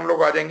अंदर कौन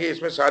लोग आ जाएंगे?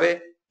 इसमें सारे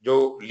जो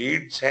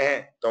लीड्स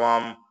हैं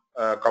तमाम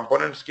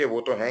कंपोनेंट्स के,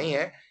 वो तो हैं ही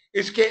हैं।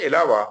 इसके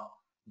अलावा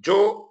जो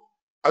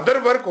अदर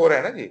वर्क हो रहा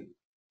है ना जी,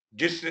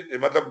 जिस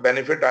मतलब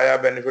बेनिफिट आया,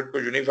 बेनिफिट को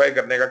यूनिफाई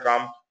करने का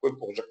काम कोई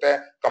हो सकता है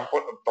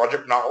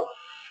प्रोजेक्ट ना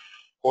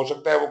हो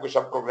सकता है वो कोई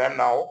सब प्रोग्राम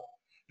ना हो,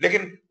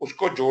 लेकिन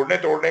उसको जोड़ने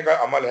तोड़ने का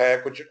अमल है,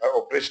 कुछ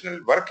ऑपरेशनल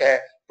वर्क है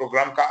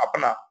प्रोग्राम का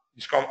अपना,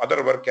 जिसको हम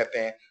अदर वर्क कहते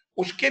हैं,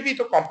 उसके भी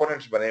तो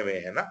कंपोनेंट्स बने हुए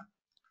हैं ना।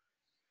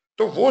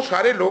 तो वो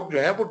सारे लोग जो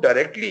हैं वो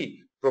डायरेक्टली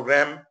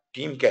प्रोग्राम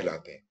टीम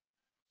कहलाते हैं।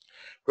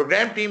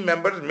 Programme team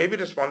members may be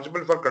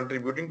responsible for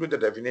contributing to the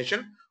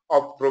definition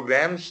of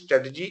program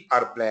strategy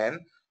or plan,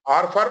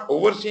 or for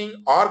overseeing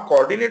or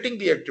coordinating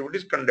the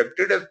activities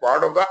conducted as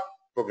part of the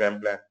program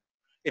plan,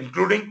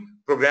 including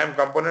program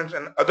components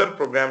and other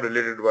program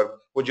related work.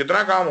 वो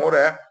जितना काम हो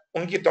रहा है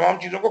उनकी तमाम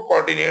चीजों को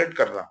कोऑर्डिनेट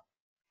करना,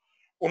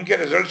 उनके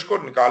रिजल्ट्स को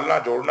निकालना,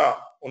 जोड़ना,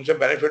 उनसे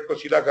बेनिफिट को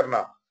सीधा करना,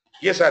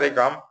 ये सारे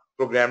काम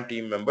प्रोग्राम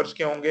टीम मेंबर्स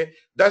के होंगे.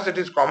 Thus it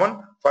is common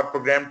for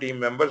program team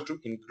members to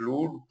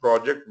include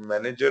project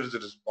managers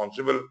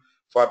responsible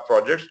for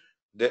projects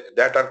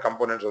that are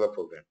components of the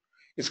program.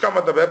 इसका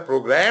मतलब है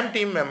प्रोग्राम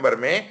टीम मेंबर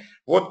में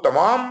वो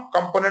तमाम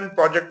component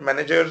project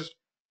managers,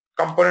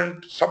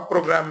 component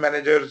sub-program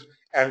managers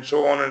and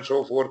so on and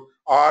so forth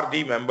are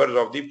the members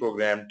of the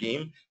program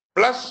team,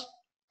 plus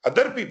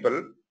other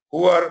people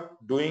who are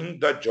doing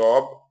the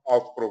job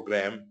of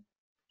program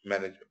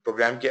manager.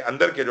 Programme के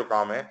अंदर के जो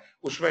काम है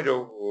उसमें जो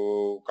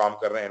काम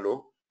कर रहे हैं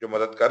लोग, जो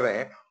मदद कर रहे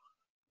हैं,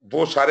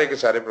 वो सारे के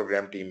सारे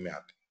प्रोग्राम टीम में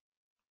आते हैं.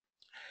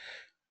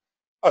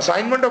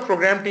 Assignment of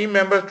program team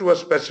members to a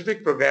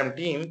specific program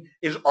team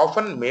is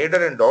often made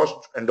or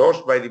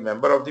endorsed by the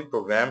member of the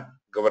program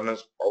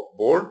governance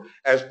board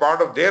as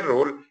part of their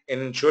role in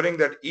ensuring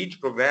that each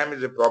program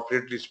is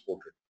appropriately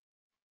supported.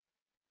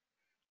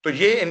 तो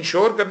ये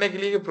ensure करने के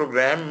लिए कि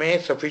programme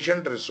में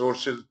sufficient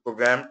resources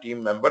programme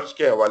team members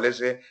के हवाले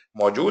से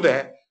मौजूद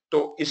हैं,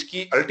 तो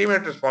इसकी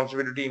अल्टीमेट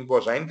रिस्पांसिबिलिटी इनको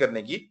असाइन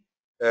करने की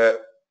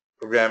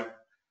प्रोग्राम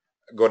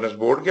गवर्नेंस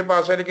बोर्ड के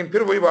पास है. लेकिन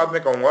फिर वही बात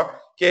मैं कहूंगा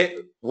कि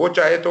वो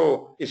चाहे तो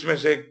इसमें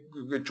से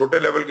छोटे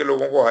लेवल के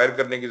लोगों को हायर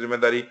करने की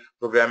जिम्मेदारी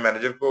प्रोग्राम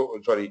मैनेजर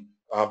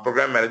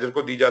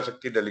को दी जा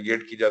सकती है,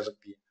 डेलीगेट की जा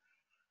सकती है.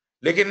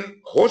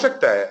 लेकिन हो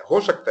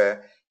सकता है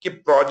कि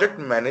प्रोजेक्ट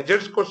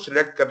मैनेजर्स को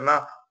सिलेक्ट करना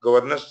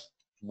गवर्नेंस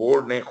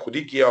बोर्ड ने खुद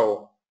ही किया हो,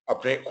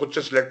 अपने खुद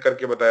से सिलेक्ट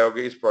करके बताया हो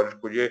कि इस प्रोजेक्ट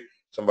को ये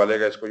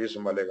संभालेगा, इसको ये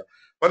संभालेगा.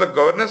 मतलब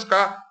गवर्नेंस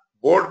का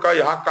बोर्ड का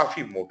यहाँ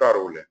काफी मोटा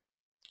रोल है.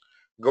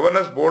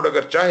 गवर्नेंस बोर्ड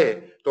अगर चाहे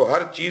तो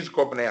हर चीज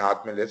को अपने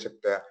हाथ में ले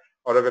सकता है,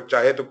 और अगर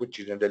चाहे तो कुछ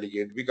चीजें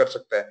डेलीगेट भी कर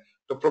सकता है.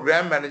 तो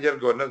प्रोग्राम मैनेजर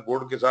गवर्नेंस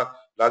बोर्ड के साथ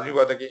लाजमी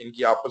बात है कि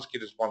इनकी आपस की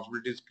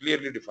रिस्पांसिबिलिटीज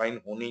क्लियरली डिफाइन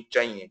होनी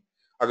चाहिए.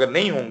 अगर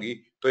नहीं होंगी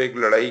तो एक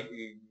लड़ाई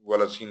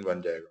वाला सीन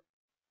बन जाएगा.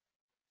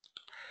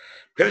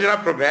 फिर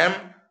जनाब, प्रोग्राम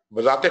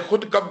बजाते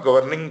खुद कब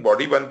गवर्निंग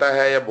बॉडी बनता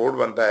है या बोर्ड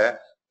बनता है,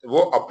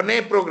 वो अपने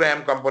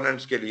प्रोग्राम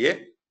कंपोनेंट्स के लिए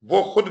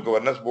वो खुद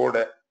गवर्नेंस बोर्ड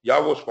है या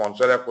वो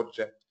स्पॉन्सर है खुद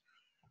से.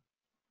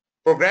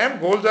 Program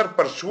goals are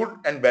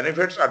pursued and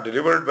benefits are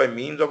delivered by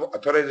means of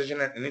authorization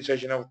and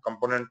initiation of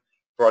component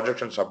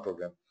projects and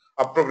sub-program.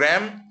 अब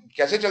प्रोग्राम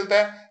कैसे चलता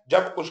है?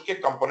 जब उसके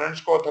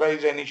कंपोनेंट्स को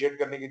ऑथराइज इनिशिएट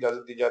करने की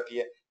इजाजत दी जाती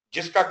है,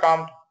 जिसका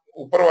काम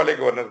ऊपर वाले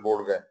गवर्नेंस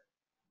बोर्ड का है,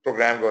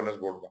 प्रोग्राम गवर्नेंस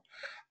बोर्ड का.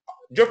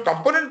 जो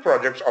कंपोनेंट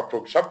प्रोजेक्ट्स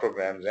और सब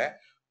प्रोग्राम्स हैं,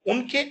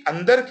 उनके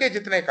अंदर के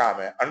जितने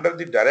काम है under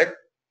the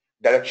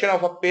direction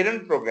of a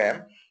parent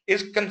programme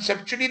is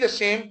conceptually the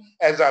same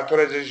as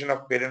authorisation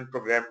of parent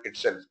programme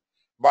itself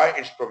by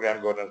its program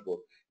governance board.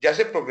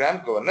 जैसे प्रोग्राम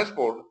गवर्नेंस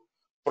बोर्ड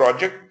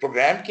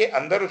प्रोग्राम के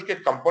अंदर उसके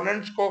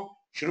कंपोनेंट्स को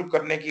शुरू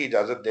करने की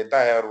इजाजत देता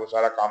है और वो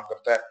सारा काम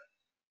करता है,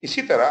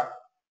 इसी तरह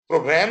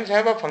programmes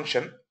have a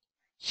function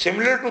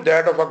similar to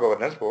that of a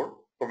governance board.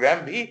 Programme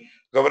भी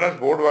गवर्नेंस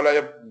बोर्ड वाला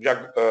या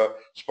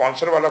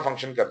स्पॉन्सर वाला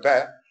फंक्शन करता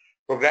है.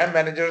 Programme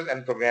managers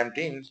and programme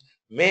teams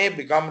may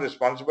become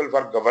responsible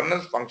for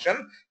governance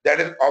function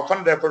that is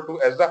often referred to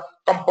as the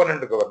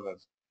component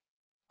governance.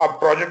 अब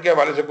project के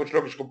हवाले से कुछ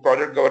लोग इसको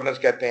प्रोजेक्ट गवर्नेंस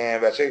कहते हैं,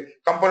 वैसे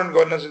component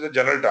governance is a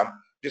general term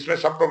जिसमें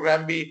सब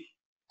प्रोग्राम भी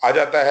आ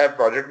जाता है,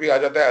 प्रोजेक्ट भी आ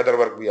जाता है, अदर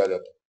वर्क भी आ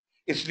जाता है,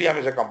 इसलिए हम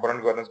इसे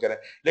कंपोनेंट गवर्नेंस कह रहे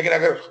हैं. लेकिन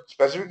अगर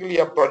स्पेसिफिकली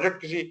आप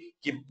प्रोजेक्ट किसी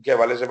के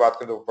हवाले से बात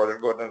करें तो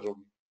प्रोजेक्ट गवर्नेंस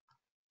होगी.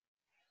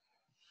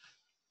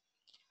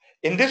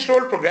 In this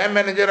role, program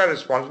managers are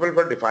responsible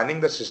for defining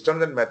the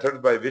systems and methods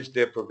by which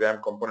their program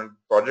component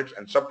projects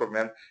and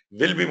sub-programs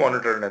will be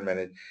monitored and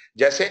managed.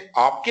 जैसे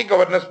आपके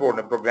गवर्नेंस बोर्ड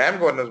ने, प्रोग्राम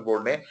गवर्नेंस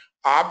बोर्ड ने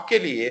आपके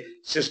लिए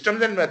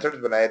systems and methods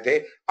बनाए थे,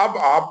 अब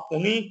आप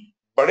उन्हीं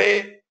बड़े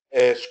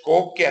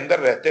स्कोप के अंदर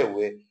रहते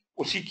हुए,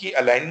 उसी की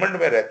अलाइनमेंट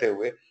में रहते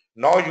हुए,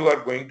 now you are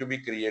going to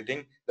be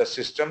creating the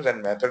systems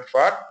and methods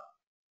for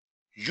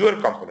your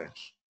components.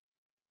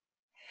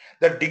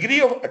 The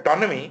degree of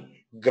autonomy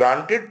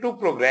granted to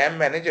program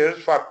managers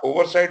for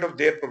oversight of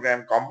their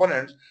program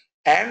components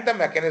and the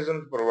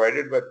mechanisms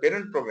provided by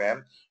parent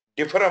program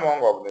differ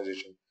among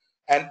organizations,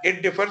 and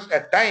it differs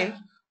at times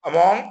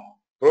among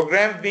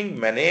programs being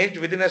managed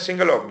within a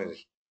single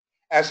organization.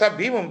 ऐसा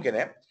भी मुमकिन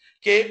है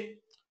कि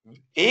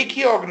एक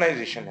ही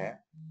organisation है,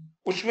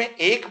 उसमें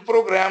एक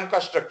programme का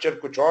स्ट्रक्चर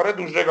कुछ और है,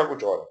 दूसरे का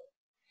कुछ और है.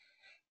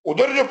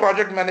 उधर जो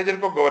प्रोजेक्ट मैनेजर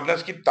को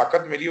गवर्नेंस की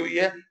ताकत मिली हुई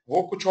है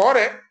वो कुछ और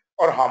है,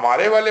 और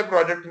हमारे वाले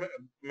प्रोजेक्ट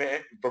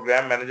में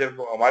प्रोग्राम मैनेजर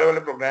को, हमारे वाले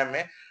प्रोग्राम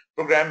में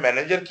प्रोग्राम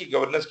मैनेजर की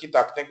गवर्नेंस की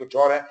ताकतें कुछ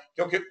और है,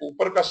 क्योंकि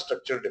ऊपर का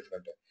स्ट्रक्चर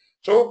डिफरेंट है.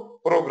 सो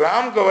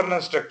programme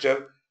governance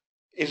structure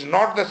is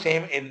not the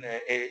same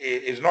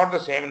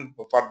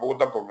for both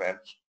the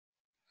programs.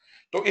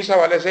 तो इस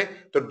हवाले से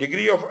तो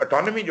डिग्री ऑफ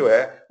ऑटोनॉमी जो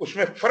है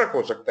उसमें फर्क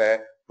हो सकता है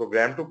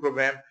प्रोग्राम टू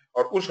प्रोग्राम,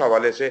 और उस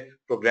हवाले से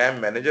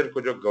प्रोग्राम मैनेजर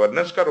को जो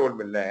गवर्नेंस का रोल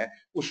मिलना है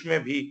उसमें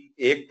भी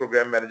एक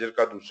प्रोग्राम मैनेजर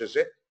का दूसरे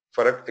से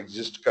फर्क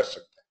एग्जिस्ट कर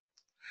सकता है.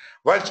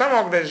 While some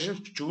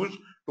organizations choose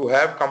to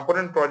have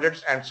component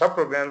projects and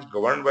sub-programs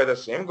governed by the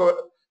same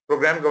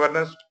program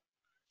governance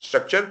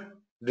structure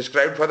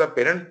described for the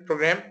parent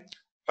program,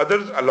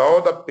 others allow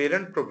the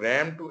parent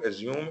program to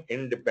assume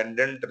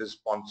independent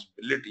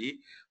responsibility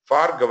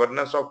for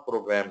governance of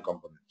program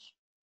components.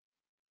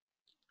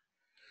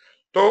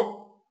 तो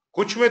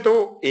कुछ में तो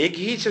एक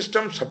ही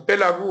system सब पे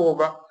लागू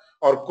होगा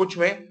और कुछ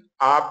में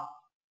आप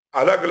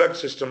अलग अलग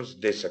सिस्टम्स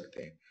दे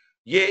सकते हैं।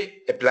 ये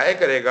अप्लाई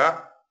करेगा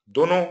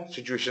दोनों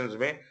सिचुएशंस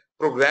में।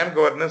 प्रोग्राम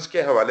गवर्नेंस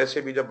के हवाले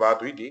से भी जब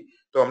बात हुई थी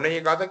तो हमने ये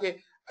कहा था कि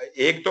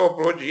एक तो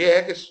अप्रोच ये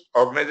है कि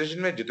ऑर्गेनाइजेशन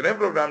में जितने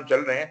प्रोग्राम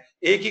चल रहे हैं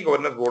एक ही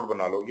गवर्नेंस बोर्ड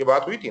बना लो, ये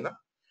बात हुई थी ना,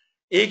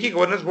 एक ही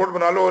गवर्नेंस बोर्ड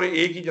बना लो और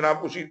एक ही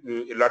जनाब उसी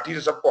लाठी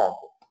से सबको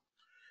आंको।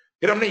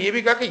 फिर हमने ये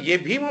भी कहा कि ये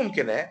भी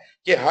मुमकिन है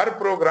कि हर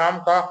प्रोग्राम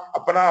का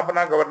अपना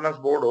अपना गवर्नेंस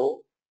बोर्ड हो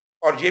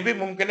और ये भी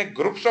मुमकिन है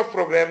ग्रुप्स ऑफ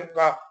प्रोग्राम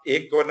का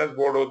एक गवर्नेंस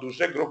बोर्ड हो,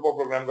 दूसरे ग्रुप ऑफ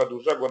प्रोग्राम का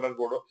दूसरा गवर्नेंस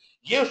बोर्ड हो।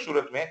 ये उस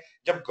सूरत में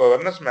जब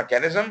गवर्नेंस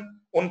मैकेनिज्म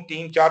उन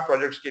 3-4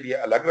 प्रोजेक्ट्स के लिए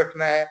अलग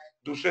रखना है,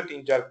 दूसरे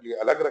 3-4 के लिए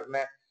अलग रखना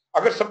है।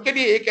 अगर सबके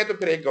लिए एक है तो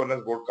फिर एक गवर्नेंस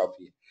बोर्ड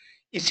काफी है।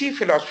 इसी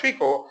फिलॉसफी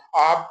को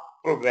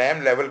आप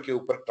प्रोग्राम लेवल के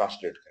ऊपर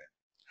ट्रांसलेट करें।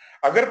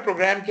 अगर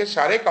प्रोग्राम के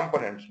सारे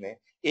कंपोनेंट्स ने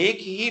एक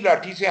ही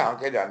लाठी से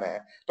आंके जाना है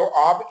तो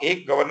आप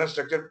एक गवर्नेंस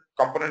स्ट्रक्चर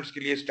कंपोनेंट्स के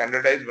लिए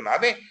स्टैंडर्डाइज बना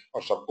दें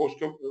और सबको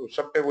उसके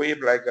सब पे वही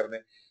अप्लाई कर दें।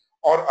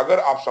 और अगर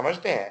आप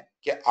समझते हैं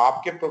कि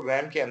आपके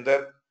प्रोग्राम के अंदर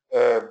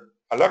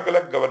अलग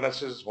अलग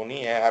गवर्नेंसेस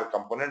होनी है हर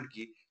कंपोनेंट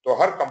की,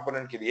 तो हर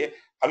कंपोनेंट के लिए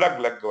अलग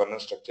अलग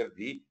गवर्नेंस स्ट्रक्चर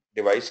भी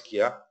डिवाइस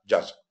किया जा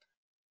सकता है।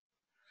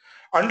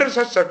 Under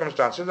such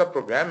circumstances, a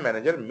program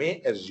manager may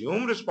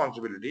assume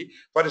responsibility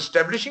for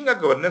establishing a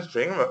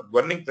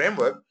governing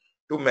framework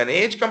to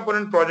manage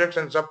component projects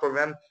and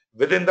sub-programs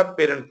within the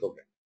parent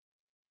program.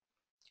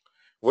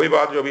 वही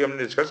बात जो अभी हमने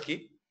डिस्कस की,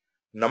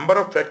 number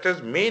of factors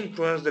may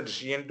influence the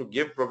decision to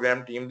give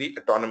program team the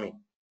autonomy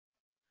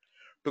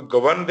to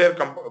govern their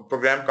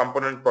program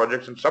component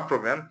projects and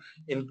sub-programs,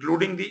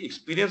 including the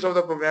experience of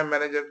the program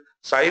manager,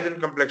 size and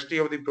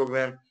complexity of the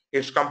program,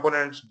 its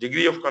components,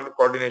 degree of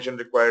coordination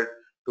required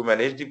to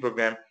manage the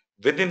program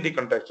within the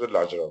context of the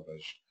larger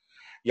organization.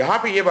 यहाँ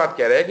पे ये बात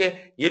कह रहा है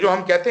कि ये जो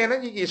हम कहते हैं ना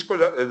कि इसको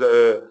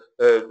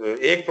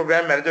एक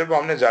प्रोग्राम मैनेजर को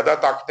हमने ज्यादा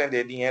ताकतें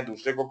दे दी हैं,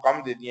 दूसरे को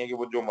कम दे दी हैं कि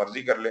वो जो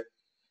मर्जी कर ले।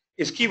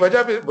 इसकी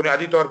वजह पे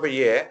बुनियादी तौर पे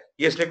ये है,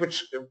 ये इसने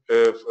कुछ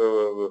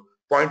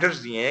पॉइंटर्स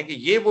दिए हैं कि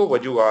ये वो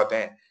वजूहात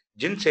हैं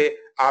जिनसे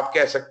आप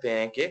कह सकते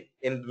हैं कि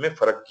इनमें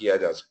फर्क किया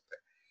जा सकता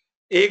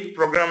है। एक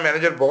प्रोग्राम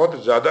मैनेजर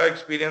बहुत ज्यादा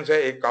एक्सपीरियंस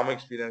है, एक कम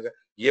एक्सपीरियंस है,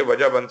 ये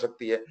वजह बन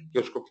सकती है कि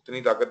उसको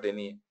कितनी ताकत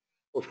देनी है,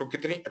 उसको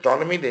कितनी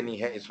ऑटोनॉमी देनी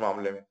है। इस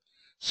मामले में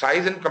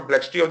size and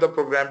complexity of the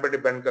programme पे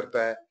डिपेंड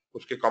करता है,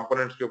 उसके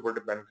कंपोनेंट्स के ऊपर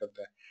डिपेंड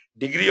करता है,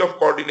 डिग्री ऑफ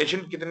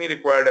कोऑर्डिनेशन कितनी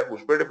रिक्वायर्ड है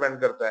उस पर डिपेंड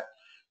करता है।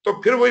 तो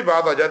फिर वही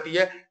बात आ जाती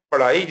है,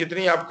 पढ़ाई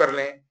जितनी आप कर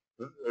लें,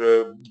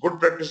 गुड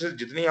प्रैक्टिसेस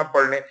जितनी आप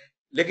पढ़ लें,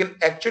 लेकिन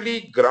एक्चुअली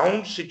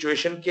ग्राउंड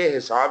सिचुएशन के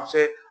हिसाब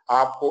से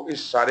आपको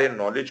इस सारे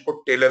नॉलेज को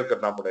टेलर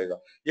करना पड़ेगा।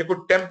 ये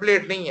कोई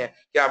टेम्पलेट नहीं है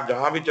कि आप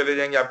जहां भी चले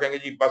जाएंगे आप कहेंगे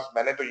जी बस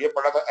मैंने तो ये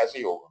पढ़ा था ऐसे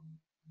ही होगा।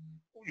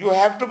 You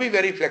have to be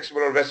very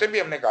flexible. और वैसे भी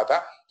हमने कहा था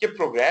कि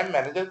प्रोग्राम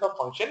मैनेजर का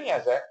फंक्शन ही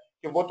ऐसा है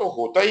कि वो तो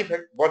होता ही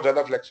बहुत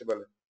ज्यादा फ्लेक्सिबल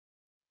है।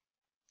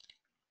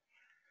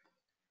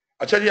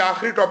 अच्छा जी,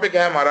 आखिरी टॉपिक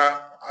है हमारा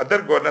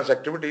अदर गवर्नेंस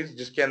एक्टिविटीज,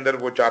 जिसके अंदर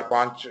वो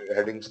 4-5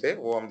 हेडिंग्स थे,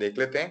 वो हम देख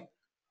लेते हैं।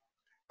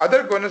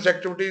 अदर गवर्नेंस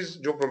एक्टिविटीज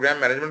जो प्रोग्राम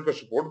मैनेजमेंट को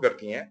सपोर्ट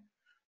करती हैं,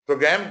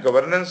 programme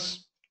governance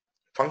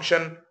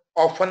function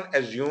often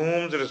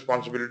assumes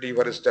responsibility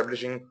for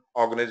establishing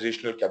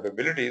organizational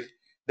capabilities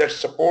that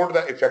support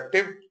the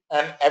effective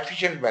and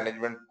efficient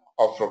management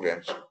of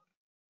programs.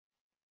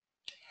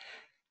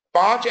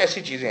 5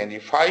 ऐसी चीजें हैं जी,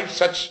 5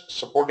 such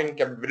supporting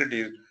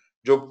capabilities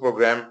जो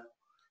प्रोग्राम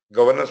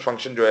गवर्नेंस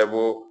फंक्शन जो है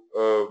वो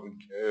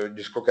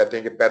जिसको कहते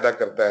हैं कि पैदा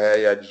करता है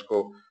या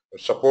जिसको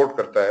सपोर्ट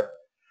करता है।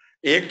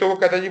 एक तो वो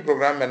कहता है जी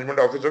प्रोग्राम मैनेजमेंट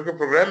ऑफिस हो, कि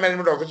प्रोग्राम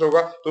मैनेजमेंट ऑफिस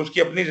होगा तो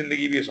उसकी अपनी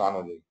जिंदगी भी आसान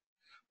हो जाएगी।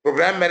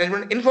 प्रोग्राम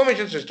मैनेजमेंट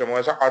इंफॉर्मेशन सिस्टम हो,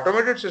 ऐसा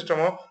ऑटोमेटेड सिस्टम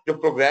हो जो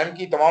प्रोग्राम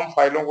की तमाम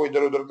फाइलों को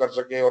इधर उधर कर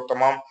सके और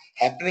तमाम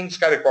हैपनिंग्स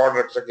का रिकॉर्ड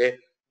रख सके,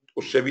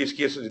 उससे भी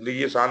इसकी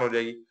जिंदगी आसान हो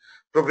जाएगी।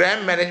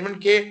 प्रोग्राम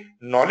मैनेजमेंट के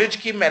नॉलेज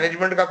की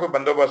मैनेजमेंट का कोई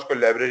बंदोबस्त, कोई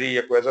लाइब्रेरी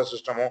या कोई ऐसा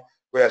सिस्टम हो,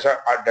 कोई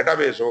ऐसा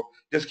डेटाबेस हो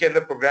जिसके अंदर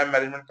प्रोग्राम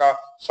मैनेजमेंट का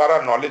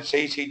सारा नॉलेज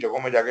सही सही जगहों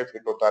में जाके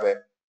फिट होता रहे,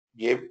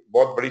 ये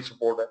बहुत बड़ी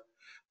सपोर्ट है।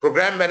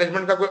 प्रोग्राम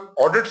मैनेजमेंट का कोई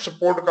ऑडिट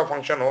सपोर्ट का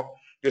फंक्शन हो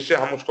जिससे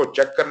हम उसको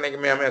चेक करने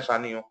में हमें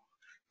आसानी हो।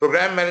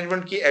 प्रोग्राम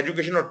मैनेजमेंट की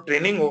एजुकेशन और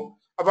ट्रेनिंग हो।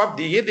 अब आप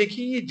ये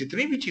देखिए, ये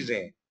जितनी भी चीजें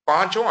हैं,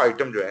 5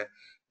 आइटम जो है,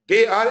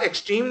 they are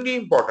extremely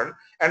important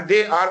and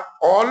they are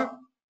all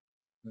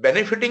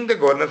benefiting the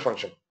governance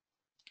function.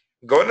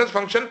 Governance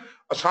function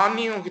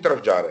आसानियों की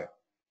तरफ जा रहा है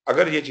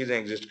अगर ये चीजें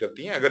एग्जिस्ट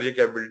करती हैं, अगर ये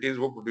कैपेबिलिटीज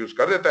वो प्रोड्यूस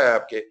कर देता है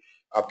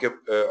आपके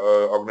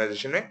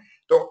ऑर्गेनाइजेशन में,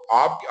 तो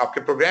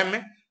आपके प्रोग्राम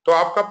में, तो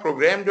आपका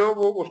प्रोग्राम जो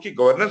वो उसकी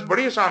गवर्नेंस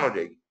बड़ी आसान हो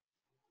जाएगी।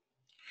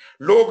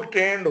 लोग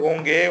ट्रेंड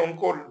होंगे,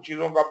 उनको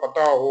चीजों का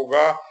पता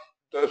होगा,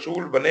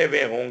 असूल बने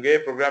हुए होंगे,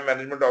 प्रोग्राम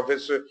मैनेजमेंट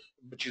ऑफिस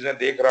चीजें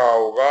देख रहा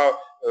होगा,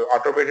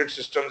 ऑटोमेटेड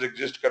सिस्टम्स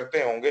एग्जिस्ट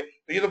करते होंगे,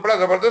 तो ये तो बड़ा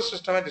जबरदस्त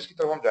सिस्टम है जिसकी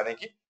तरफ हम जाने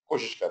की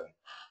कोशिश कर रहे हैं।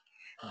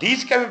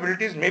 These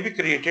capabilities may be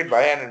created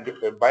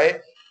by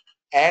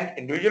an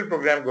individual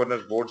program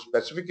governance board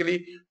specifically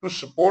to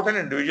support an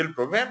individual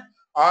program,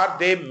 or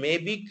they may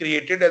be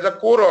created as a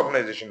core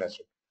organization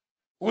asset.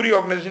 पूरी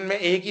ऑर्गेनाइजेशन में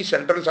एक ही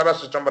सेंट्रल सारा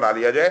सिस्टम बना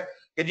लिया जाए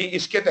कि जी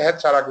इसके तहत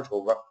सारा कुछ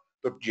होगा,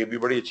 तो ये भी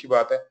बड़ी अच्छी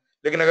बात है।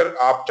 लेकिन अगर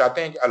आप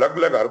चाहते हैं कि अलग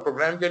अलग हर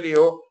प्रोग्राम के लिए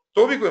हो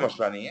तो भी कोई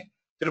मसला नहीं है।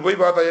 फिर वही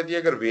बात आ जाती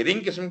है, अगर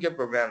वेरिंग किस्म के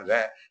प्रोग्राम्स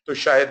हैं तो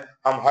शायद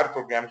हम हर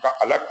प्रोग्राम का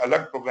अलग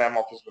अलग प्रोग्राम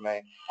ऑफिस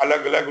बनाएं,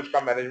 अलग अलग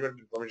उसका मैनेजमेंट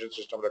इंफॉर्मेशन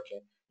सिस्टम रखें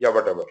या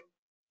व्हाटएवर।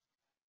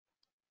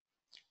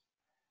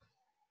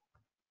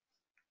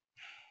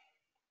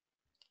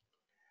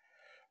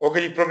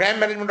 ओके जी, प्रोग्राम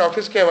मैनेजमेंट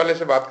ऑफिस के हवाले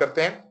से बात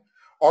करते हैं।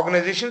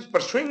 Organisations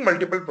pursuing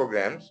multiple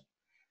programmes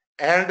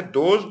and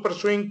those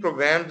pursuing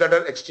programs that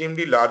are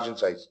extremely large in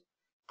size,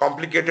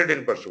 complicated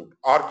in pursuit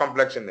or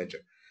complex in nature.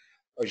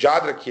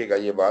 याद रखिएगा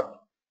ये बात,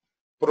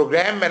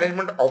 program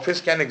management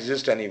office can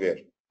exist anywhere.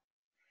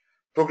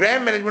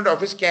 Program management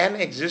office can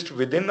exist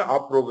within a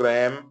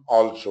program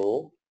also,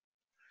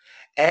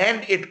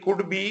 and it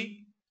could be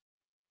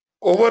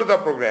over the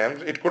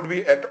programs, it could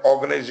be at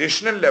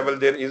organizational level.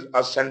 There is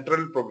a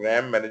central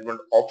program management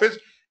office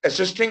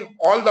assisting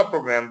all the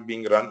programs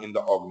being run in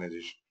the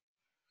organization.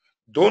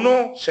 दोनों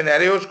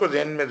scenarios को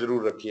ध्यान में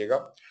जरूर रखिएगा।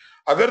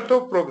 अगर तो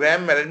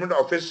programme management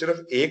office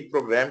सिर्फ एक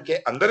प्रोग्राम के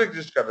अंदर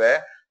एग्जिस्ट कर रहा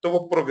है तो वो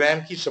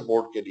प्रोग्राम की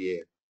सपोर्ट के लिए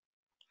है,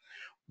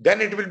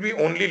 then it will be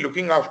only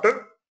looking after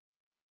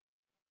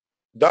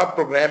the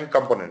programme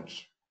components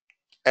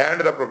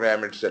and the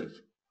programme itself,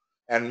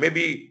 and may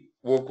be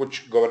वो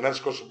कुछ गवर्नेंस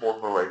को सपोर्ट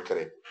प्रोवाइड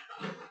करे।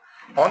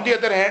 ऑन द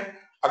अदर हैंड,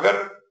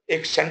 अगर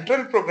एक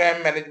सेंट्रल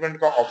प्रोग्राम मैनेजमेंट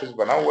का ऑफिस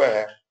बना हुआ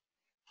है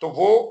तो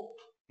वो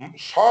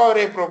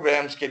सारे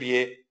प्रोग्राम्स के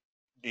लिए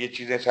ये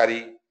चीजें सारी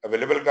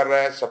अवेलेबल कर रहा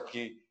है,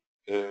 सबकी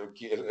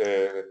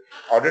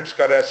ऑडिट्स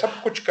कर रहा है,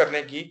 सब कुछ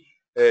करने की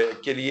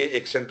के लिए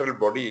एक सेंट्रल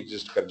बॉडी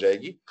एग्जिस्ट कर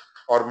जाएगी।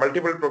 और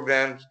multiple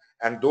programmes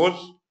and those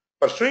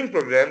pursuing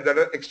programmes that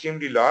are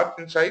extremely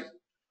large in size,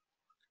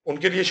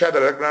 उनके लिए शायद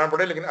अलग बनाना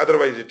पड़े, लेकिन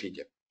अदरवाइज ये ठीक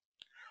है।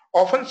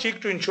 Often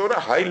seek to ensure a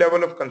high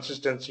level of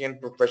consistency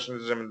and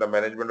professionalism in the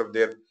management of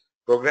their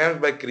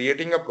programs by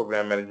creating a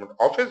program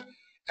management office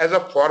as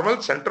a formal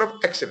center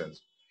of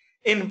excellence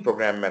in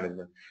program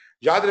management.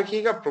 याद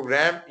रखिएगा,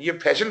 programme ये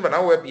fashion बना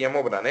हुआ है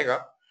PMO बनाने का,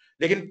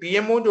 लेकिन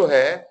PMO जो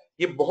है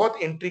ये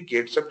बहुत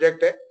इंट्रिकेट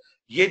सब्जेक्ट है।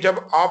 ये जब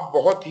आप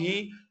बहुत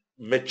ही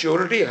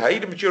मेच्योरिटी, हाई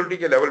मेच्योरिटी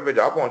के लेवल पे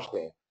जा पहुंचते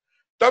हैं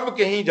तब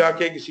कहीं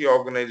जाके किसी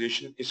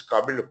ऑर्गेनाइजेशन इस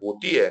काबिल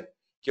होती है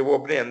कि वो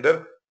अपने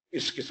अंदर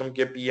इस किस्म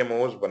के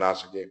पीएमओज बना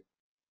सके,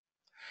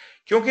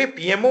 क्योंकि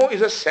PMO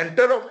is a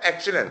centre of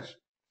excellence.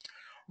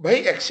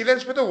 भाई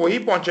एक्सीलेंस पे तो वही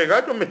पहुंचेगा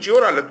जो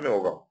मैच्योर हालत में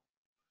होगा,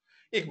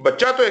 एक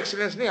बच्चा तो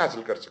एक्सीलेंस नहीं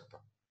हासिल कर सकता।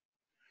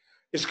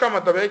 इसका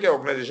मतलब है कि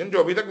ऑर्गेनाइजेशन जो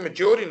अभी तक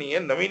मैच्योर ही नहीं है,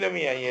 नवी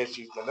नवी आई है इस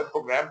चीज के अंदर,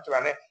 प्रोग्राम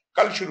चलाने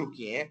कल शुरू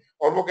किए हैं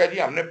और वो कह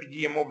दिए हमने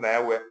पीजीएमओ बनाया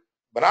हुआ है,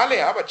 बना लें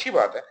आप, अच्छी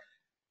बात है,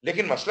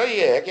 लेकिन मसला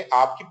ये है कि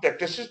आपकी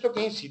प्रैक्टिसेस तो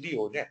कहीं सीधी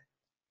हो जाए।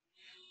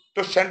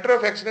 तो सेंटर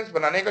ऑफ एक्सीलेंस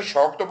बनाने का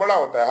शौक तो बड़ा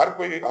होता है, हर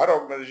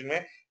ऑर्गेनाइजेशन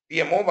में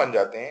पीएमओ बन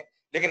जाते हैं,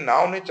 लेकिन ना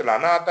उन्हें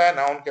चलाना आता है,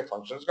 ना उनके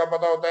फंक्शंस का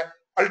पता होता है,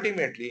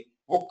 अल्टीमेटली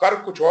वो कर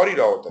कुछ और ही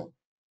रहा होता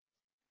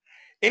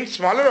है। In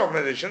smaller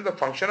organisation the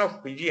function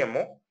of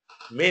पीजीएमओ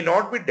may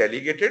not be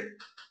delegated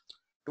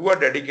to a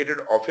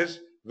dedicated office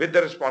with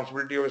the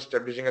responsibility of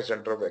establishing a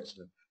center of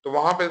excellence. तो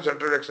वहां पे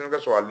सेंटर ऑफ एक्सीलेंस का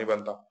सवाल नहीं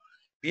बनता।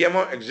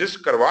 पीएमओ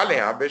एग्जिस्ट करवा लें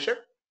आप बेशक,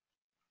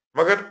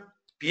 मगर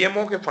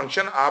पीएमओ के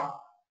फंक्शन आप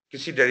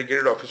किसी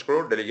डेडिकेटेड ऑफिस को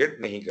डेलीगेट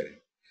नहीं करें।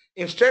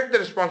 Instead,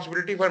 the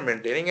responsibility for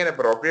maintaining an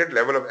appropriate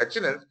level of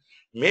excellence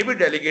may be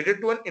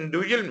delegated to an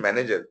individual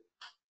manager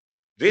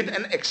with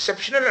an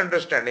exceptional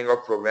understanding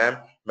of program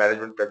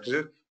management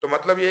practices. तो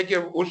मतलब ये है कि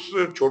उस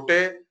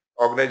छोटे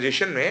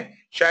ऑर्गेनाइजेशन में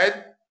शायद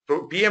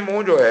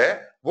पीएमओ जो है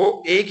वो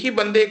एक ही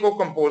बंदे को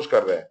कंपोज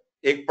कर रहा है,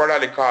 एक पढ़ा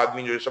लिखा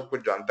आदमी जो सब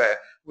कुछ जानता है,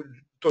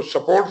 तो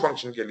सपोर्ट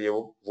फंक्शन के लिए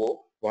वो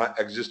वहां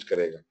एग्जिस्ट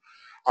करेगा।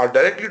 और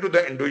directly to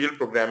the individual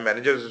programme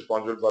manager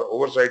responsible for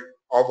oversight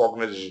of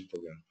organisation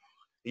programme.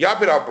 या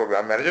फिर आप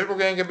प्रोग्राम मैनेजर को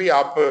कहेंगे भाई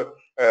आप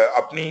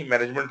अपनी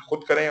मैनेजमेंट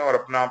खुद करें और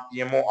अपना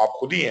पीएमओ आप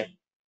खुद ही हैं।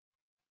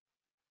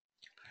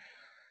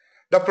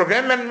 The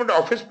Program Management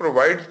Office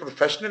provides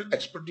professional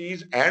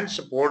expertise and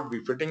support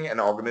befitting an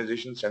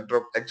organization center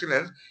of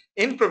excellence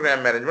in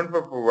program management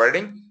by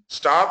providing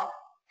staff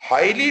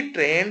highly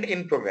trained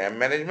in program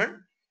management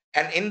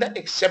and in the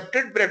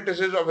accepted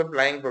practices of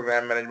applying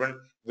program management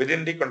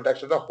within the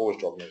context of the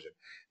host organization.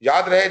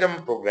 याद रहे, जब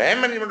हम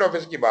programme management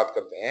office की बात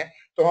करते हैं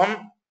तो हम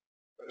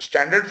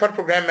स्टैंडर्ड फॉर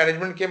प्रोग्राम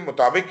मैनेजमेंट के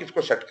मुताबिक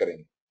इसको सेट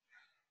करेंगे।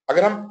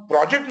 अगर हम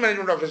प्रोजेक्ट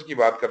मैनेजमेंट ऑफिस की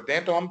बात करते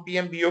हैं तो हम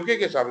पीएमबीओके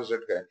के हिसाब से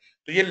सेट करें,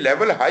 तो ये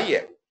लेवल हाई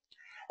है।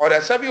 और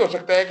ऐसा भी हो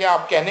सकता है कि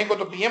आप कहने को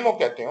तो पीएमओ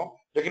कहते हो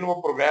लेकिन वो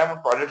प्रोग्राम और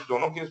प्रोजेक्ट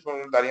दोनों की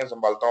जिम्मेदारियां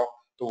संभालता हो,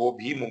 तो वो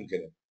भी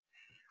मुमकिन है।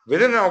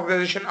 Within an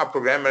organization, a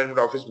program management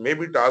office may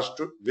be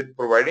tasked with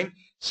providing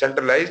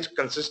centralized,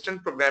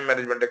 consistent program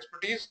management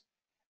expertise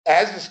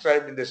as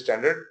described in the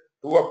standard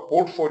to a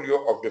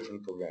portfolio of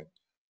different programs.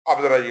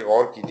 अब जरा ये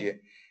गौर कीजिए,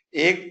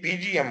 एक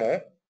पीजीएमओ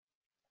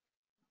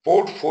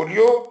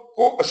पोर्टफोलियो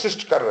को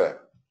असिस्ट कर रहा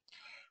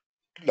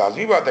है।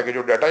 लाजमी बात है कि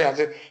जो डाटा यहाँ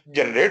से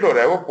जनरेट हो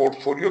रहा है वो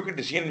पोर्टफोलियो की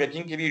डिसीजन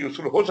मेकिंग के लिए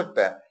यूजफुल हो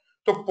सकता है,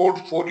 तो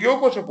पोर्टफोलियो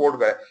को सपोर्ट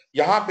करे।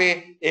 यहाँ पे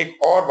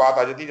एक और बात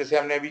आ जाती है, जैसे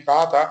हमने अभी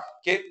कहा था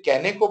कि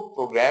कहने को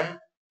programme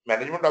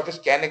management office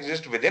can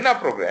exist with in a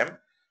programme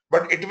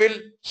but it will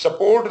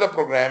support the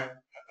programme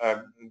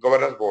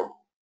governance board.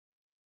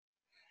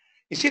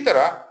 इसी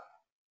तरह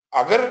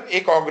अगर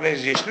एक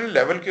ऑर्गेनाइजेशनल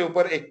लेवल के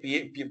ऊपर एक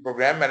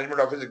प्रोग्राम मैनेजमेंट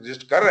ऑफिस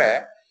एग्जिस्ट कर रहा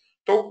है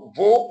तो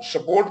वो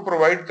सपोर्ट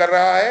प्रोवाइड कर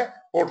रहा है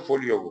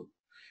पोर्टफोलियो को।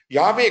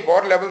 यहाँ पे एक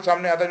और लेवल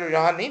सामने आता है जो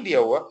यहाँ नहीं दिया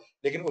हुआ,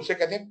 लेकिन उसे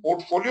कहते हैं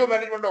portfolio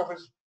management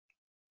office.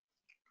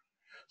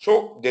 So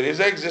there is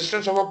the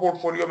existence of a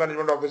portfolio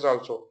management office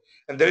also,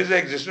 and there is the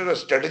existence of a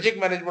strategic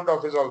management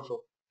office also.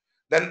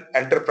 Then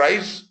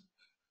enterprise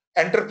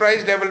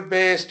level पे,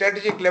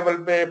 strategic level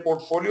पे,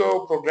 portfolio,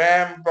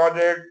 program,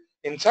 project,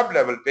 इन सब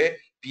level पे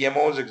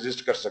PMOs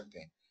exist कर सकते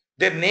हैं।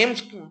 Their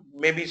names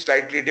may be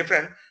slightly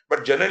different,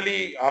 but generally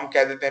हम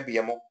कह देते हैं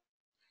PMO।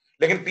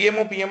 लेकिन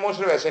PMO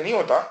सिर्फ ऐसे नहीं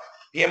होता।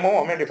 PMO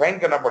हमें डिफाइन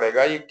करना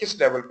पड़ेगा, ये किस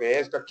लेवल पे है,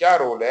 इसका क्या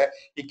रोल है,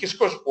 ये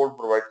किसको सपोर्ट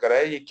प्रोवाइड कर रहा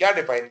है, ये क्या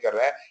डिफाइन कर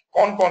रहा है,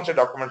 कौन कौन से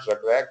डॉक्यूमेंट्स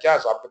रख रहा है, क्या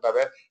हिसाब किताब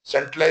है,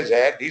 सेंट्रलाइज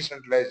है,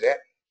 डिसेंट्रलाइज है,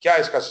 क्या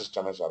इसका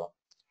सिस्टम है सारा।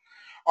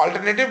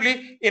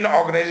 Alternatively, in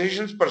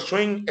organizations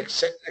pursuing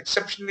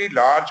exceptionally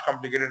large,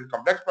 complicated and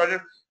complex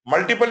projects,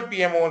 multiple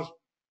PMOs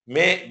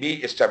may be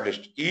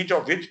established, each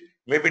of which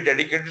may be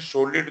dedicated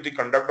solely to the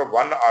conduct of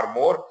one or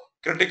more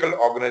critical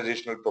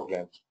organizational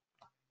programs.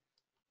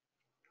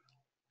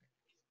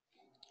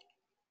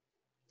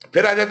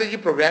 फिर आ जाते हैं जी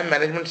programme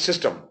management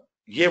system.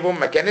 ये वो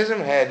mechanism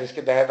है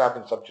जिसके तहत आप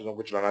इन सब चीजों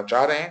को चलाना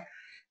चाह रहे हैं।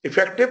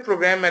 Effective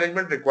programme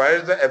management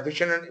requires the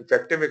efficient and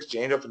effective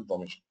exchange of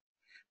information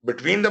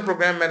between the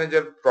programme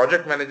manager,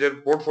 project manager,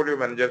 portfolio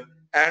manager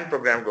and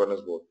programme governance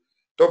board.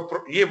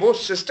 तो ये वो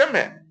सिस्टम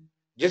है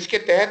जिसके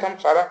तहत हम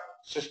सारा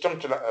सिस्टम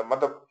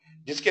मतलब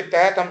जिसके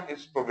तहत हम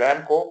इस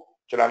प्रोग्राम को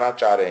चलाना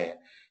चाह रहे हैं।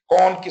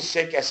 कौन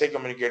किससे कैसे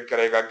कम्युनिकेट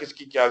करेगा,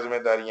 किसकी क्या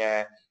जिम्मेदारियां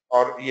हैं,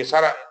 और ये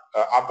सारा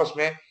आपस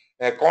में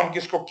कौन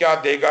किसको क्या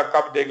देगा,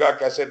 कब देगा,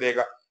 कैसे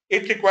देगा।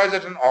 It requires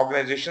that an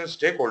organization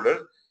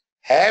stakeholders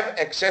have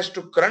access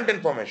to current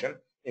information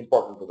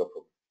important to the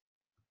program.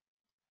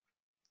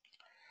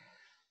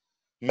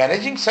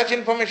 Managing such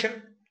information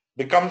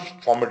becomes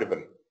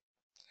formidable,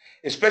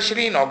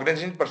 especially in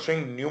organizations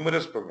pursuing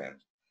numerous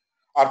programs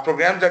or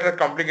programs that are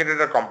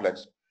complicated or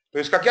complex. तो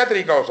इसका क्या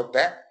तरीका हो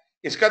सकता है?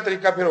 इसका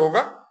तरीका फिर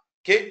होगा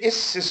कि इस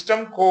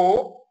सिस्टम को,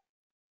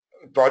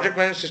 प्रोजेक्ट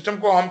मैनेजमेंट सिस्टम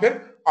को हम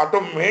फिर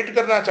ऑटोमेट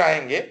करना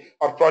चाहेंगे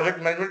और प्रोजेक्ट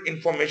मैनेजमेंट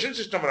इंफॉर्मेशन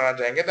सिस्टम बनाना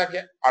चाहेंगे ताकि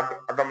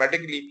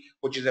ऑटोमेटिकली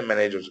वो चीजें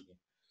मैनेज हो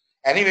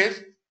सके।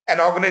 Anyways, an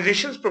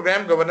organization's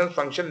program governance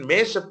function may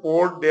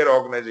support their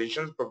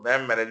organization's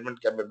program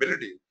management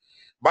capabilities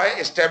by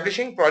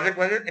establishing project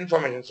management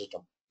information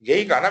system,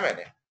 यही कहा ना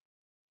मैंने,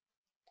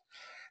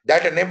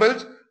 that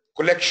enables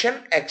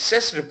collection,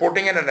 access,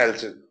 reporting and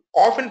analysis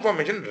of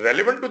information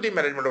relevant to the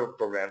management of a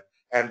program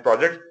and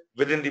project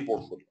within the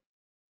portfolio.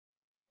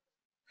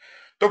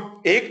 तो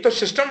एक तो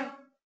system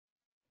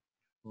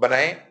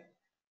बनाएं,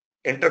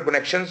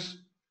 interconnections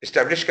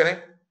establish करें,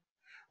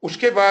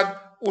 उसके बाद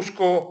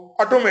उसको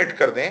ऑटोमेट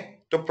कर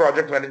दें तो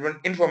प्रोजेक्ट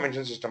मैनेजमेंट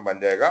इंफॉर्मेशन सिस्टम बन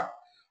जाएगा।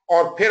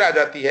 और फिर आ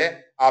जाती है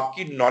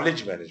आपकी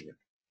नॉलेज मैनेजमेंट,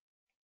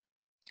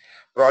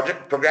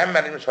 प्रोग्राम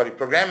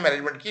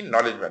मैनेजमेंट की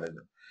knowledge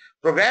management.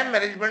 Programme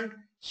management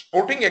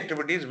supporting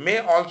activities may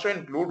also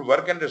include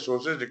work and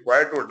resources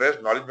required to address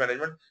knowledge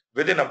management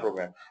within a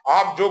program.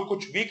 आप जो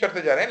कुछ भी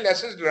करते जा रहे हैं,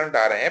 lessons learned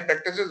आ रहे हैं,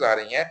 practices आ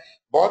रही हैं,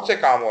 बहुत से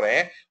काम हो रहे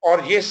हैं,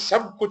 और ये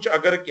सब कुछ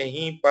अगर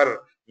कहीं पर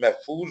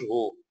महफूज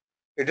हो,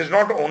 it is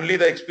not only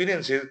the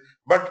experiences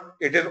but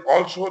it is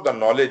also the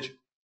knowledge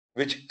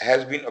which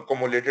has been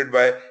accumulated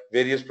by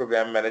various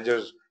program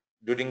managers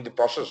during the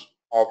process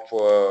of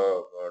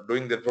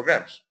doing their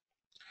programs.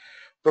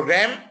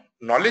 Program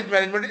knowledge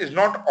management is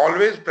not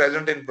always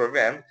present in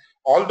programs,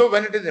 although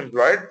when it is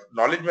employed,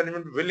 knowledge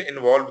management will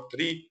involve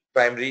three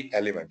primary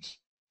elements.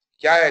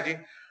 क्या है जी?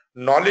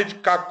 Knowledge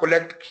का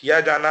collect किया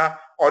जाना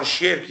और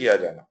share किया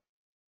जाना.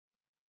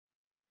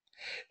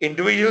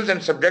 Individuals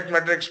and subject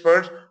matter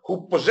experts who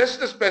possess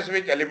the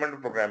specific element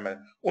of program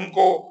management,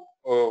 उनको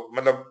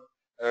मतलब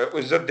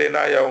इज्जत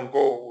देना या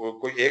उनको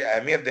कोई एक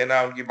अहमियत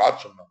देना, उनकी बात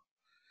सुनना.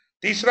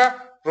 तीसरा,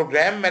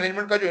 प्रोग्राम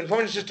मैनेजमेंट का जो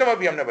इंफॉर्मेशन सिस्टम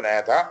अभी हमने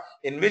बनाया था,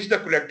 इन which the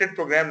collected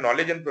programme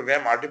knowledge and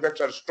programme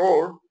artefacts are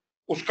stored,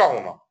 उसका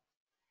होना।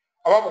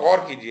 अब आप गौर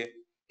कीजिए,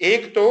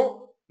 एक तो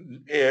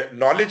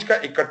नॉलेज का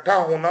इकट्ठा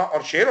होना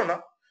और शेयर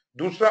होना,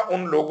 दूसरा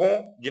उन लोगों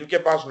जिनके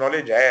पास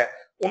नॉलेज है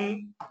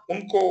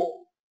उनको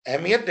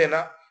अहमियत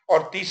देना,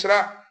 और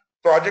तीसरा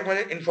प्रोजेक्ट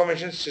मैनेजमेंट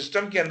इंफॉर्मेशन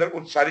सिस्टम के अंदर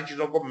उन सारी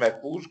चीजों को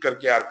महफूज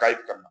करके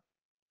आर्काइव करना।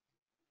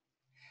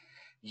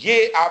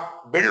 ये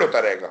आप बिल्ड होता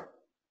रहेगा,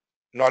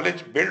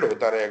 नॉलेज बिल्ड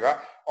होता रहेगा,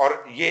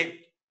 और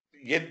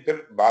ये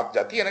फिर बात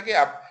जाती है ना कि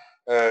आप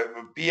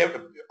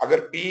अगर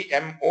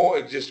PMO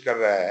एग्जिस्ट कर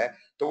रहा है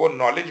तो वो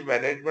नॉलेज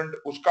मैनेजमेंट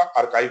उसका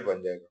आर्काइव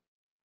बन जाएगा।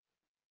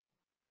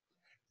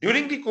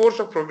 During the course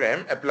of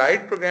program,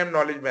 applied program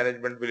knowledge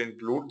management will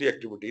include the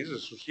activities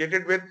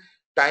associated with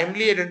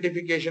timely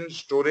identification,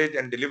 storage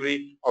and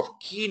delivery of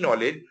key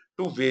knowledge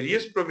to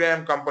various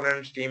program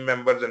components, team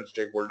members and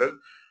stakeholders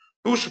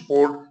to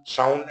support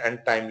sound and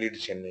timely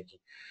decision making.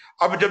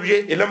 अब जब ये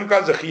इल्म का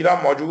जखीरा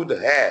मौजूद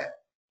है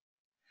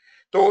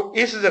तो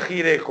इस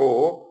जखीरे को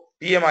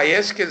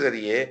PMIS के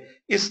जरिए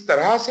इस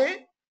तरह से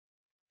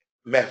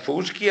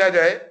महफूज किया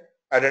जाए,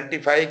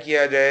 आइडेंटिफाई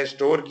किया जाए,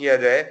 स्टोर किया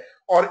जाए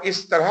और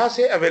इस तरह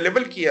से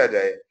अवेलेबल किया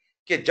जाए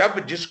कि जब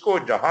जिसको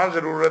जहां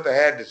जरूरत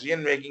है डिसीजन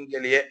मेकिंग के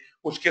लिए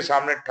उसके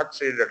सामने ठक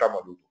से डाटा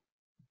मौजूद हो।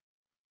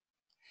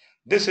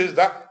 This is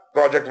the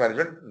project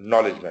management,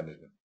 knowledge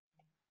management.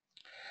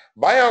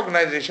 Bye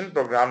organisation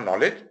programme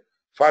knowledge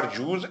for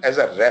use as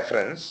a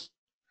reference.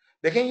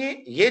 देखें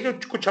ये जो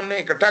कुछ हमने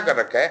इकट्ठा कर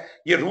रखा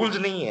है ये रूल्स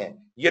नहीं है,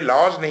 ये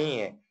लॉज नहीं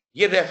है,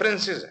 ये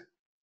रेफरेंसेस है।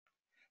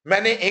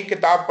 मैंने एक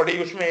किताब पढ़ी,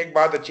 उसमें एक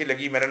बात अच्छी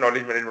लगी, मैंने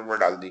नॉलेज मैनेजमेंट में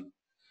डाल दी,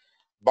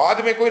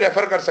 बाद में कोई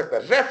रेफर कर सकता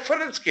है,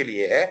 रेफरेंस के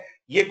लिए है,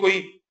 ये कोई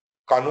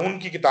कानून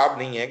की किताब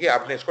नहीं है कि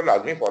आपने इसको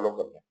लाजमी फॉलो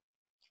करना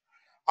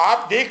है।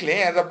 आप देख लें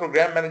एज अ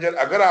प्रोग्राम मैनेजर,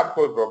 अगर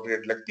आपको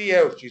अप्रोप्रिएट लगती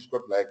है उस चीज को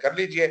अप्लाई कर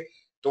लीजिए।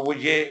 तो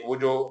वो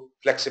जो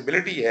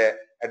फ्लेक्सिबिलिटी है,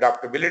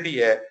 अडेप्टेबिलिटी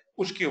है,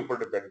 उसके ऊपर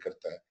डिपेंड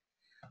करता है।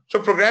 So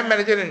program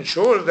manager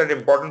ensures that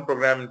important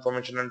program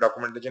information and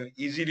documentation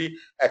easily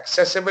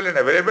accessible and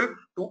available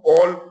to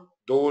all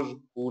those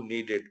who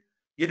need it.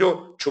 ये जो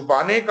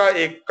छुपाने का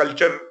एक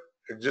कल्चर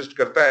एग्जिस्ट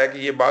करता है कि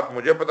ये बात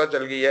मुझे पता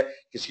चल गई है,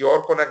 किसी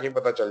और को ना कहीं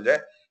पता चल जाए,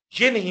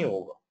 ये नहीं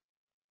होगा।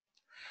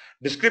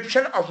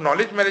 Description of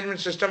knowledge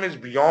management system is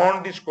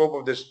beyond the scope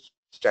of this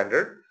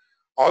standard.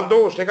 Although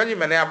उसने कहा जी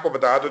मैंने आपको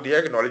बता तो दिया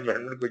कि नॉलेज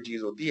मैनेजमेंट कोई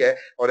चीज होती है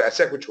और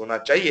ऐसा कुछ होना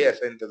चाहिए,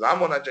 ऐसा इंतजाम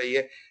होना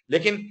चाहिए,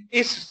 लेकिन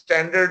इस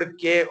स्टैंडर्ड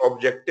के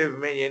ऑब्जेक्टिव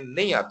में ये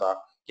नहीं आता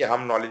कि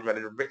हम नॉलेज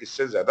मैनेजमेंट में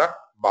इससे ज्यादा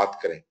बात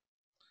करें।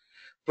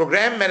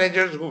 Programme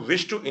managers who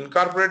wish to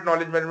incorporate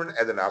knowledge management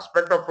as an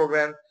aspect of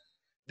programme,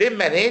 they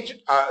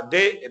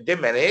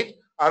manage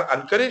are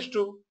encouraged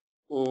to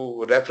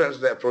reference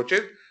the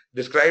approaches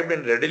described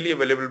in readily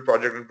available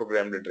project and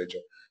program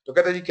literature। तो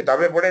कहते हैं जी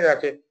किताबें पढ़ें,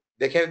 जाके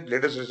देखें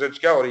लेटेस्ट रिसर्च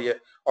क्या हो रही है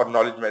और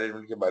नॉलेज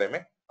मैनेजमेंट के बारे में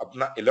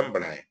अपना इल्म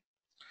बढ़ाएं।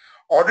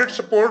 Audit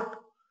support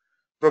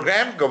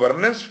programme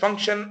governance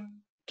function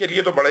के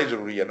लिए तो बड़ा ही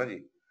जरूरी है ना जी।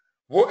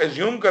 वो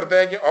एज्यूम करता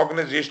है कि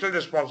organisational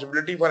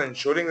responsibility for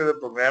ensuring that the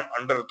programme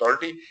under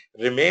authority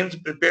remains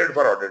prepared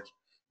for audit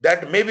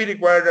that may be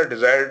required और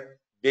desired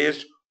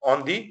based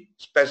on the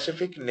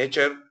specific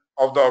nature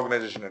of the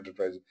organisation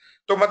enterprise.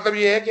 तो मतलब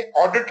ये है कि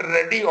ऑडिट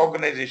रेडी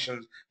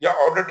ऑर्गेनाइजेशन या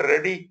ऑडिट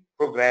रेडी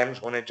प्रोग्राम्स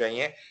होने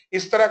चाहिए,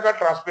 इस तरह का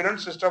ट्रांसपेरेंट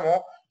सिस्टम हो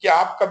कि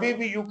आप कभी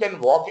भी you can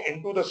walk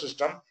into the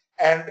system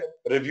and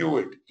review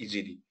it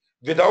easily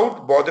without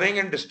bothering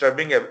and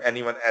disturbing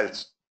anyone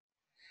else.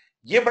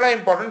 ये बड़ा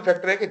इंपॉर्टेंट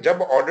फैक्टर है कि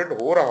जब ऑडिट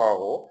हो रहा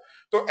हो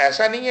तो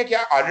ऐसा नहीं है कि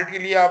ऑडिट के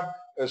लिए आप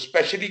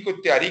स्पेशली कोई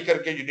तैयारी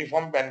करके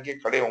यूनिफॉर्म पहन के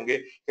खड़े होंगे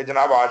कि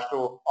जनाब आज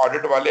तो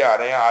ऑडिट वाले आ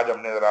रहे हैं, आज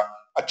हमने जरा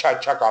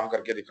अच्छा काम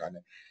करके दिखाना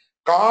है।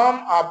 काम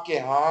आपके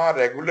यहाँ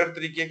रेगुलर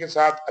तरीके के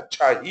साथ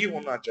अच्छा ही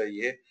होना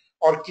चाहिए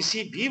और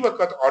किसी भी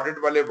वक्त ऑडिट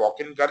वाले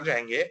वॉक इन कर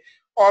जाएंगे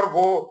और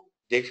वो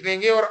देख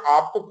लेंगे और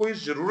आपको कोई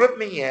जरूरत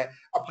नहीं है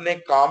अपने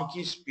काम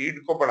की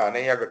स्पीड को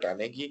बढ़ाने या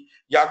घटाने की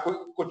या कोई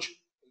कुछ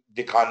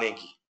दिखाने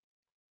की।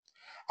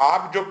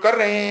 आप जो कर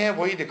रहे हैं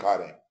वही दिखा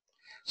रहे हैं।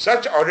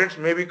 Such audits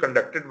may be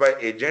conducted by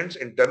agents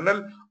internal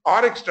or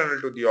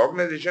external to the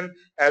organization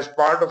as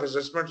part of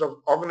assessments of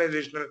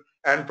organizational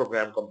and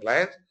program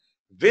compliance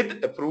with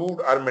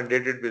approved or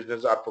mandated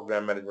business or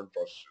program management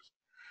processes.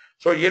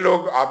 So ये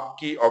लोग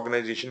आपकी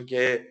organisation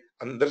के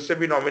अंदर से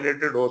भी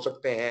nominated हो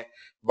सकते हैं,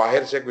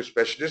 बाहर से कोई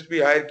स्पेशलिस्ट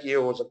भी हायर किए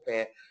हो सकते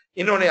हैं।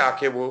 इन्होंने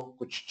आके वो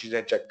कुछ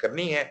चीजें चेक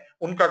करनी है,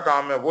 उनका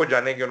काम है वो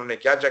जाने कि उन्होंने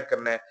क्या चेक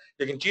करना है,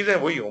 लेकिन चीजें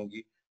वही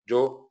होंगी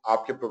जो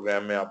आपके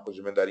प्रोग्राम में आपको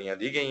जिम्मेदारियां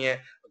दी गई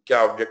हैं,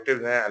 क्या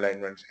ऑब्जेक्टिव्स हैं,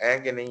 अलाइनमेंट्स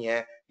हैं कि नहीं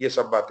है, ये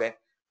सब बातें।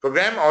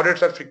 Programme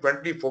audits are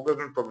frequently focused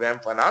on programme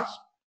finance,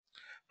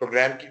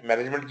 programme की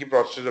मैनेजमेंट की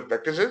प्रोसेसेस और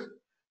प्रैक्टिसेस,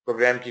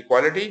 प्रोग्राम की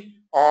क्वालिटी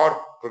और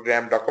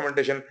प्रोग्राम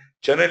डॉक्यूमेंटेशन।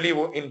 जनरली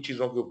वो इन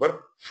चीजों के ऊपर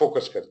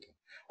फोकस करते हैं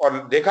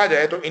और देखा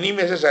जाए तो इन्हीं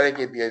में से सारे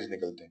KPIs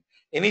निकलते हैं,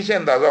 इन्हीं से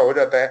अंदाजा हो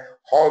जाता है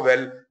how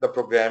well the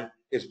programme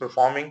is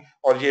performing.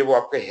 और ये वो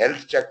आपके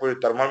हेल्थ चेक, वो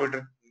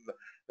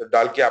थर्मामीटर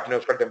डाल के आपने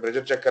उसका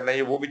टेम्परेचर चेक करना है,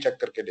 ये वो भी चेक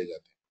करके ले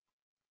जाते हैं।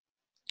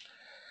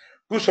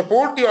 To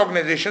support the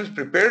organization's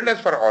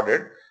preparedness for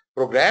audit,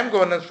 program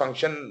governance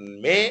function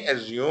may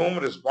assume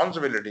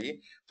responsibility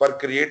for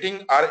creating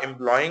or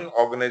employing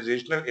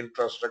organizational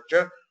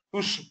infrastructure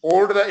to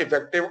support the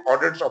effective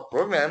audits of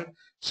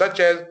programs such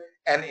as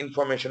an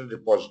information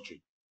repository.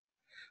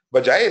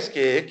 बजाय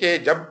इसके कि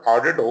जब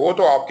audit हो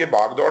तो आपके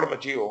भागदौड़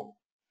मची हो,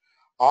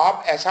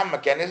 आप ऐसा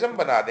मैकेनिज्म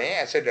बना दें,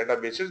 ऐसे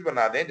डेटाबेसेस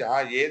बना दें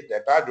जहां ये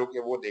डाटा जो कि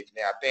वो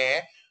देखने आते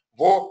हैं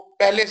वो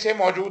पहले से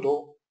मौजूद हो।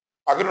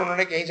 अगर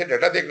उन्होंने कहीं से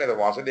डाटा देखना है तो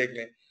वहां से देख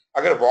लें,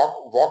 अगर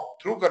वॉक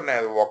थ्रू करना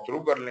है तो वॉक थ्रू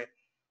कर लें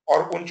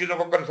और उन चीजों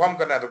को कंफर्म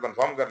करना है तो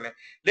कंफर्म कर लें।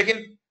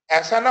 लेकिन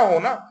ऐसा ना हो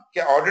ना कि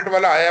ऑडिट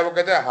वाला आया, वो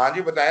कहता है हाँ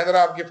जी बताएं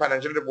जरा आपकी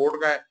फाइनेंशियल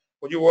रिपोर्ट का है,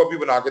 मुझे वो अभी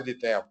बना के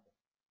देते हैं आपको।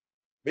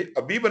 भाई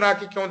अभी बना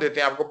के क्यों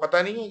देते हैं, आपको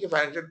पता नहीं है कि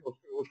फाइनेंशियल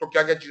उसको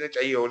क्या क्या चीजें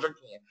चाहिए हो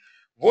सकती हैं।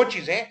 वो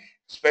चीजें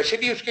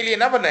स्पेशली उसके लिए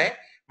ना बनाए,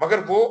 मगर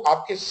वो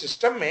आपके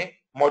सिस्टम में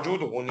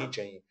मौजूद होनी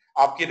चाहिए।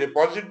 आपकी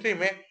रिपोजिटरी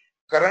में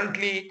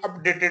करंटली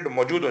अपडेटेड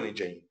मौजूद होनी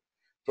चाहिए।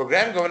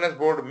 प्रोग्राम गवर्नेंस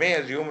बोर्ड में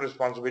assume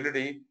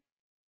responsibility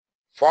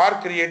for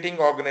creating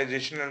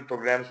organization and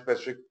program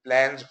specific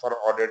plans for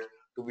audit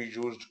to be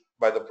used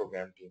by the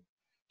program team।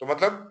 तो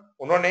मतलब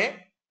उन्होंने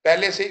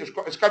पहले से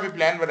उसको इसका भी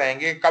प्लान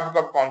बनाएंगे कब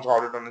कब कौन सा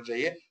ऑडिट होना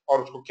चाहिए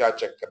और उसको क्या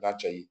चेक करना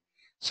चाहिए।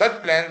 Such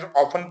plans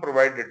often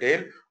provide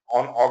detail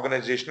on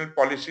organizational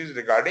policies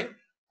regarding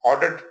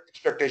audit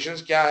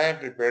expectations क्या है,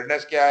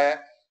 preparedness क्या है,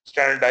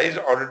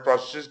 standardized audit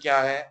processes क्या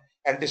है,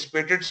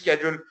 anticipated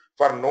schedule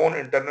for known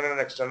internal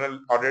and external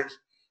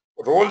audits,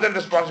 roles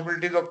and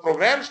responsibilities of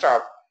program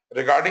staff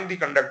regarding the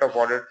conduct of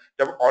audit.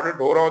 जब audit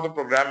हो रहा हो तो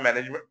प्रोग्राम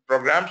मैनेजमेंट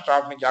प्रोग्राम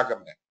स्टाफ ने क्या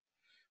करना है,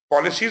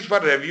 policies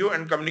for review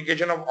and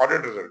communication of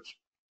audit results.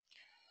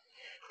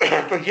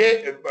 तो ये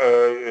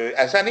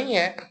ऐसा नहीं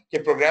है कि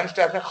प्रोग्राम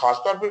स्टाफ ने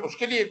खासतौर पे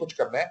उसके लिए कुछ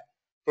करना है।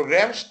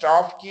 प्रोग्राम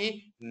स्टाफ की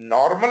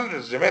नॉर्मल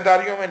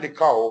जिम्मेदारियों में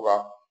लिखा होगा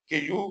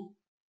कि you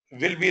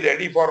will be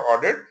ready for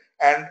audit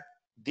and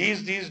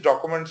these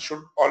documents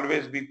should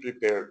always be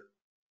prepared.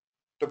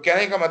 तो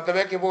कहने का मतलब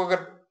है कि वो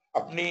अगर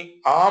अपनी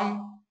आम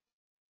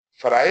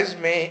फराइज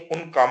में उन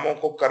कामों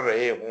को कर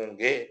रहे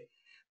होंगे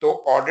तो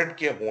ऑडिट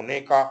के होने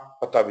का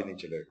पता भी नहीं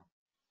चलेगा।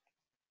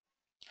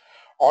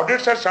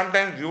 Audits are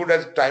sometimes viewed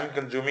as time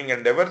consuming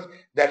endeavors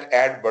that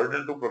add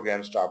burden to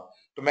program staff।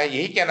 तो मैं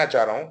यही कहना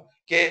चाह रहा हूं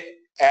कि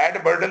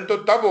एड बर्डन तो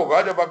तब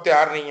होगा जब आप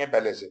तैयार नहीं है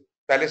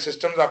पहले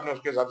सिस्टम्स आपने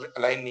उसके हिसाब से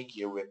अलाइन नहीं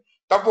किए हुए,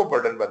 तब वो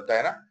बर्डन बनता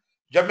है ना।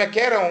 जब मैं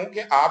कह रहा हूं कि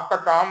आपका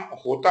काम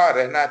होता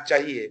रहना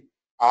चाहिए,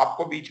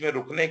 आपको बीच में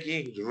रुकने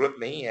की जरूरत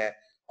नहीं है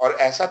और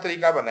ऐसा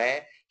तरीका बनाए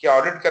कि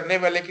ऑडिट करने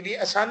वाले के लिए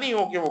आसानी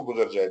हो कि वो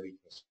गुजर जाए बीच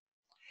में से।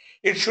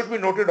 It should be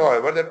noted,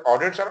 however, that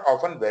audits are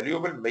often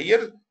valuable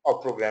measures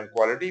of program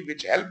quality,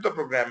 which help the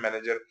program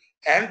manager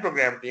and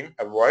program team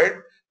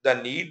avoid the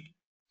need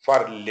for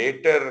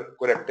later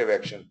corrective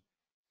action।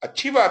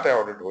 अच्छी बात है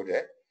ऑडिट हो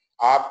जाए,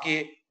 आपकी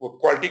वो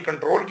क्वालिटी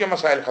कंट्रोल के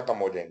मसाइल खत्म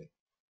हो जाएंगे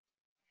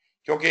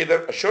क्योंकि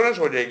इधर अश्योरेंस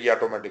हो जाएगी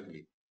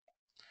automatically.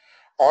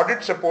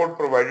 Audit support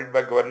provided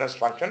by governance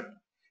function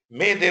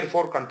may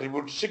therefore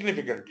contribute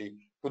significantly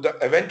to the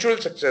eventual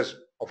success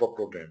of a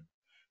program।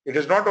 It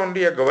is not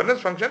only a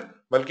governance function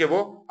बल्कि वो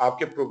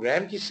आपके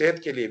प्रोग्राम की सेहत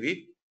के लिए भी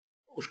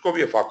उसको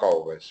भी अफाका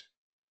होगा इससे।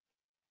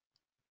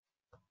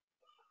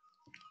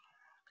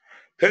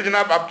 फिर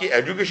जनाब आपकी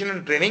एजुकेशन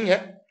एंड ट्रेनिंग है,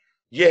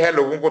 ये है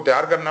लोगों को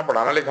तैयार करना,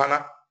 पढ़ाना लिखाना।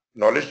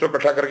 नॉलेज तो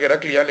इकट्ठा करके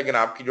रख लिया, लेकिन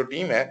आपकी जो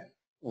टीम है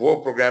वो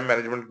प्रोग्राम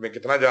मैनेजमेंट में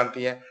कितना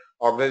जानती है।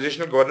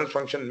 Organizational governance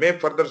function may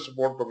further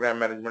support program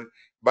management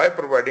by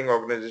providing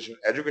organization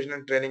education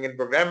and training in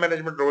program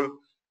management role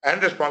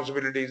and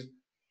responsibilities,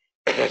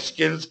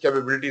 skills,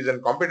 capabilities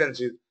and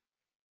competencies.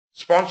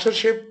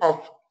 Sponsorship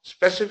of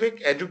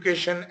specific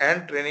education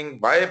and training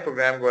by a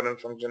program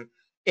governance function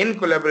in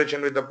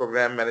collaboration with the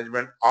program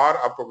management or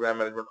a program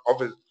management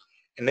office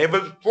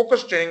enables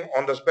focused training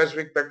on the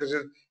specific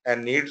practices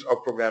and needs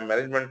of program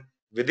management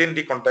within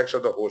the context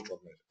of the host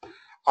organization।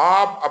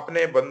 आप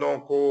अपने बंदों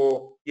को,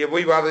 ये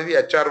वही बात है,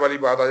 HR वाली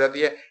बात आ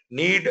जाती है,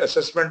 नीड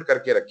असेसमेंट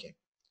करके रखें।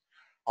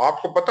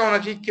 आपको पता होना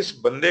चाहिए किस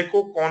बंदे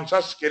को कौन सा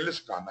स्किल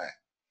सिखाना है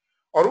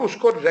और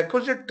उसको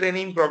रिक्विजिट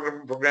ट्रेनिंग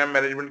प्रोग्राम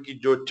मैनेजमेंट की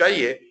जो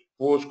चाहिए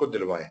वो उसको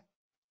दिलवाएं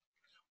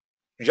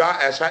या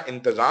ऐसा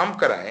इंतजाम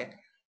कराएं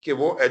कि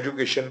वो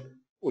एजुकेशन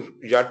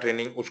या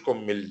ट्रेनिंग उसको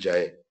मिल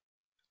जाए।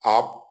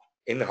 आप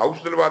इन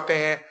हाउस दिलवाते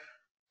हैं,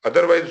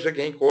 अदरवाइज उसे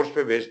कहीं कोर्स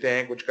पे भेजते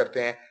हैं, कुछ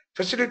करते हैं,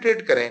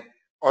 फैसिलिटेट करें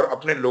और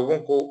अपने लोगों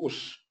को उस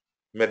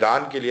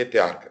मैदान के लिए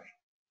तैयार करें।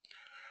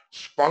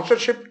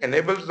 Sponsorship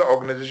enables the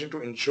organization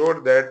to ensure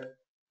that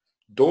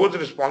those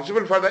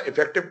responsible for the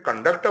effective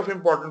conduct of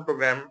important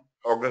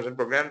organization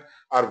programs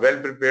are well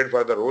prepared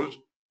for the roles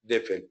they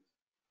fill।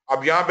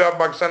 अब यहाँ पे आप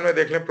पाकिस्तान में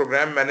देख लें,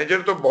 प्रोग्राम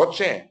मैनेजर तो बहुत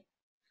से हैं,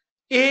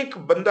 एक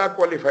बंदा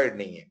क्वालिफाइड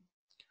नहीं है।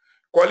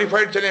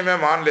 क्वालिफाइड चले मैं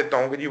मान लेता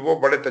हूं कि जी वो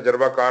बड़े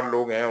तजर्बाकार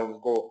लोग हैं,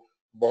 उनको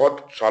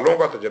बहुत सालों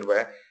का तजर्बा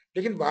है,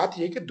 लेकिन बात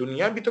यह कि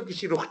दुनिया भी तो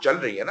किसी रुख चल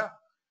रही है ना,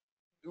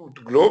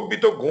 ग्लोब भी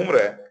तो घूम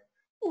रहा है,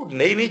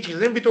 नई नई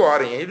चीजें भी तो आ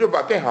रही हैं। ये जो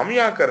बातें हम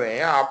यहाँ कर रहे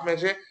हैं, आप में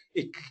से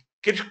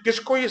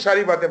किसको ये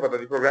सारी बातें पता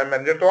थी? प्रोग्राम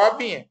मैनेजर तो आप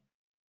भी हैं,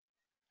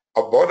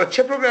 अब बहुत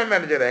अच्छे प्रोग्राम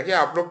मैनेजर हैं कि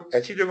आप लोग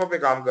ऐसी जगहों पे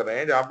काम कर रहे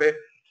हैं जहाँ पे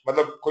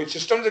मतलब कोई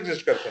सिस्टम्स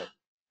एग्जिस्ट करते हैं।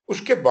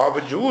 उसके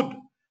बावजूद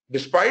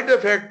despite the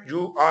fact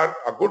you are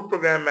a good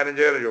program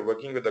manager, you're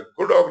working with a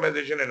good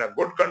organization in a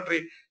good country,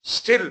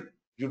 still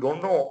you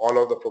don't know all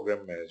of the program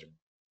management।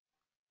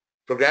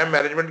 Programme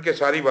management के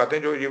सारी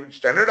बातें जो ये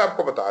standard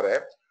आपको बता रहा है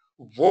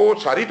वो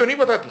सारी तो नहीं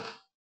पता थी।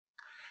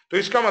 तो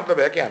इसका मतलब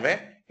है कि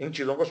हमें इन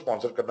चीजों को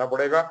स्पॉन्सर करना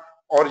पड़ेगा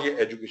और ये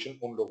एजुकेशन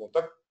उन लोगों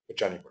तक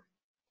पहुंचानी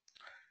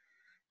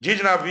पड़ेगी। जी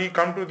जनाब, we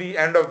come to the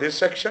end of this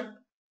section,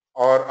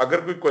 और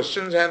अगर कोई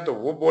क्वेश्चंस हैं तो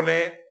वो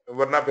बोलें,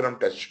 वरना फिर हम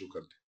टेस्ट शुरू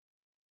करते हैं।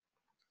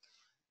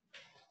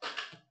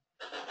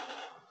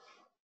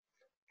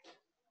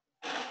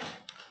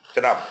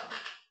 जनाब,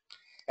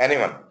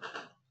 एनीवन?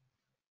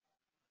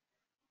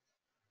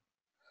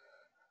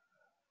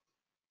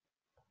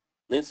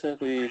 नहीं सर,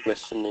 कोई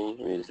क्वेश्चन नहीं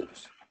है मेरी तरफ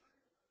से।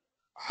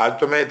 आज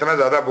तो मैं इतना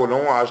ज्यादा बोला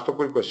हूं, आज तो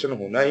कोई क्वेश्चन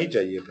होना ही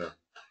चाहिए था।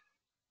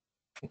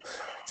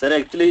 सर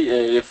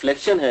एक्चुअली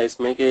रिफ्लेक्शन है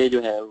इसमें कि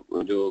जो है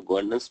जो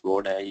गवर्नेंस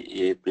बोर्ड है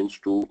ये प्रिंस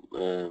 2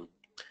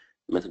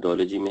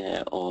 मेथोडोलॉजी में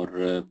है,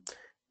 और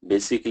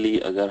बेसिकली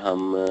अगर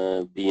हम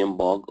पीएम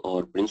बॉग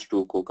और प्रिंस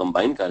 2 को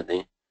कंबाइन कर दें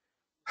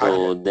हाँ जी,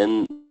 तो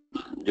देन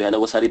जो है ना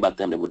वो सारी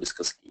बातें हमने वो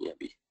डिस्कस की हैं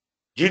अभी।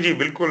 जी जी,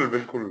 बिल्कुल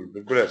बिल्कुल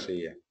बिल्कुल ऐसे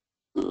ही है।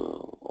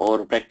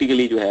 और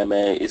प्रैक्टिकली जो है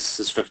मैं इस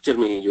स्ट्रक्चर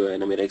में ही जो है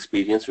ना मेरा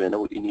एक्सपीरियंस जो है ना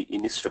वो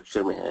इन्हीं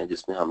स्ट्रक्चर में है,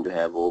 जिसमें हम जो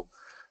है वो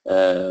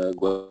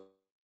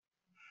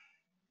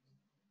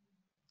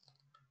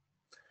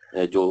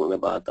जो मैं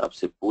बात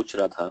आपसे पूछ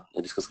रहा था,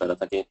 डिस्कस कर रहा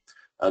था कि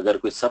अगर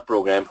कोई सब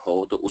प्रोग्राम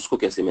हो तो उसको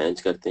कैसे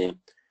मैनेज करते हैं,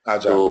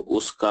 अच्छा, तो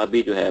उसका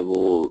भी जो है वो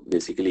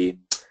बेसिकली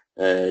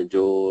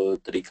जो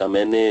तरीका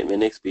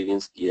मैंने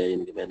एक्सपीरियंस किया है,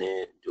 यानी कि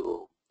मैंने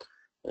जो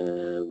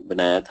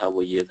बनाया था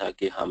वो ये था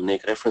कि हमने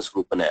एक रेफरेंस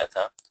ग्रुप बनाया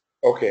था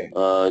ओके,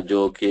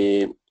 जो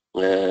कि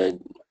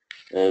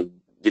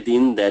विद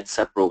इन दैट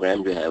सब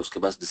प्रोग्राम जो है उसके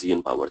पास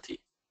डिसीजन पावर थी।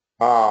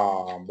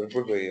 हाँ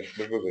बिल्कुल सही है,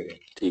 बिल्कुल सही है।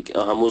 ठीक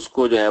है, हम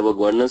उसको जो है वो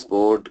गवर्नेंस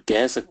बोर्ड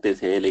कह सकते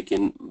थे,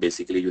 लेकिन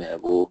बेसिकली जो है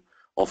वो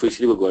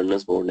ऑफिशियली वो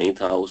गवर्नेंस बोर्ड नहीं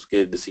था,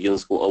 उसके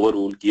डिसीजंस को ओवर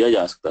रूल किया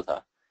जा सकता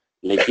था,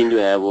 लेकिन जो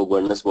है वो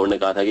गवर्नेंस बोर्ड ने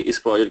कहा था कि इस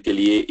प्रोजेक्ट के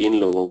लिए इन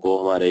लोगों को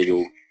हमारे जो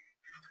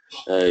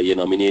ये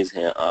नॉमिनीज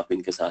हैं आप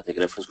इनके साथ एक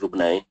रेफरेंस ग्रुप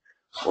बनाएं,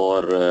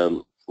 और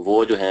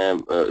वो जो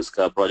है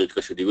इसका प्रोजेक्ट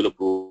का शेड्यूल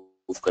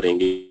अप्रूव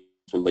करेंगे,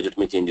 उसमें बजट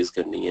में चेंजेस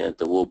करनी है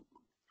तो वो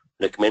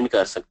रिकमेंड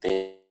कर सकते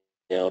हैं,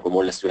 और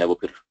मोर लेस जो है वो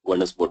फिर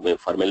गवर्नेंस बोर्ड में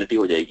फॉर्मेलिटी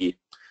हो जाएगी।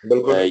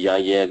 बिल्कुल, या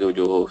ये है कि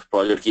जो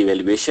प्रोजेक्ट की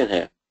वैल्यूएशन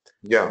है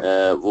या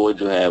वो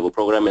जो है वो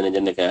प्रोग्राम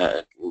मैनेजर ने कहा,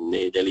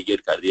 ने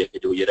डेलीगेट कर दिया कि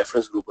जो ये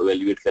रेफरेंस ग्रुप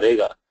वैल्यूएट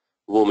करेगा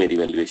वो मेरी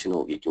वैल्यूएशन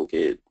होगी,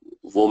 क्योंकि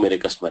वो मेरे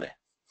कस्टमर है।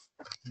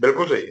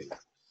 बिल्कुल सही है।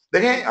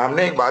 देखें,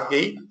 हमने एक बात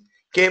कही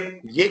कि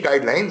ये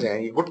गाइडलाइंस हैं,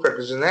 ये गुड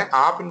प्रैक्टिसेस हैं,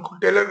 आप इनको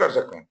टेलर कर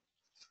सकते हैं।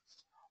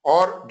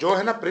 और जो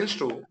है ना प्रिंस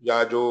 2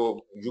 या जो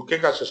यूके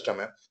का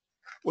सिस्टम है,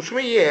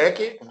 उसमें ये है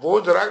कि वो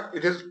जरा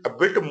it is a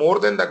bit more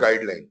than the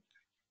guideline.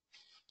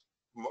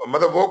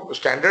 मतलब वो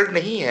स्टैंडर्ड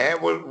नहीं है,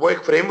 वो एक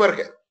फ्रेमवर्क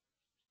है।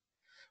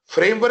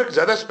 फ्रेमवर्क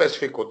ज्यादा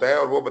स्पेसिफिक होता है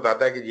और वो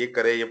बताता है कि ये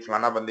करे, ये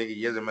फलाना बंदे की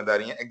ये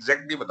जिम्मेदारी है,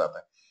 एग्जैक्टली बताता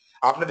है।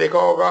 आपने देखा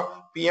होगा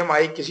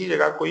पीएमआई किसी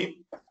जगह कोई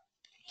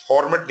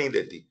फॉर्मेट नहीं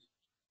देती,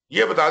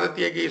 ये बता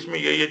देती है कि इसमें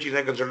ये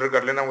चीजें कंसिडर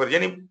कर लेना, मगर ये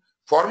नहीं,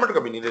 फॉर्मेट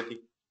कभी नहीं देती।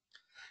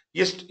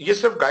 ये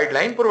सिर्फ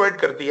गाइडलाइन प्रोवाइड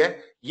करती है,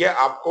 ये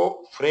आपको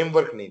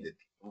फ्रेमवर्क नहीं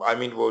देती। आई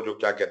मीन वो जो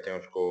क्या कहते हैं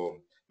उसको,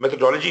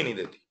 मेथोडोलॉजी नहीं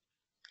देती।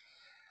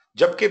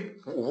 जबकि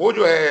वो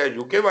जो है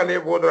यूके वाले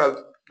वो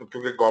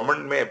क्योंकि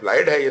गवर्नमेंट में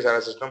अप्लाइड है ये सारा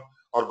सिस्टम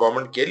और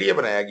गवर्नमेंट के लिए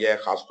बनाया गया है,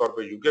 खासतौर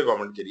पे यूके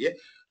गवर्नमेंट के लिए,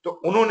 तो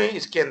उन्होंने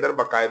इसके अंदर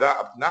बाकायदा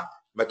अपना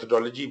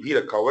मेथोडोलॉजी भी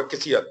रखा हुआ है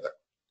किसी हद तक,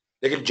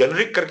 लेकिन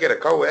जेनरिक करके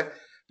रखा हुआ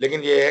है।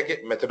 लेकिन ये है कि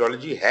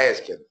मेथोडोलॉजी है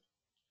इसके अंदर,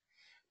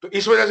 तो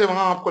इस वजह से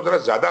वहां आपको जरा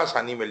ज्यादा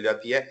आसानी मिल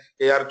जाती है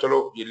कि यार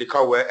चलो ये लिखा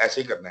हुआ है,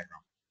 ऐसे ही करना है काम।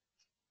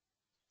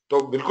 तो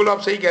बिल्कुल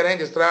आप सही कह रहे हैं,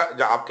 जिस तरह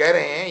जो आप कह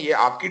रहे हैं ये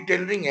आपकी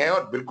टेलरिंग है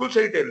और बिल्कुल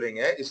सही टेलरिंग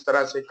है, इस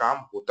तरह से काम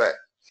होता है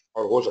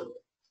और हो सकता है।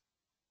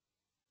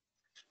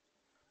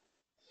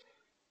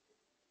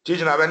 जी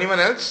जनाब, anyone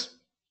else?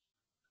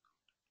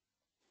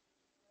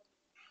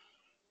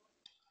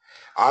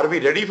 Are we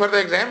ready for the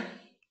exam?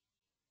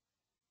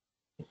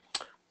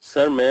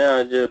 Sir मैं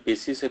आज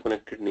पीसी से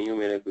कनेक्टेड नहीं हूँ,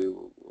 मेरे कोई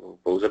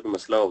ब्राउजर पे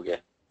मसला हो गया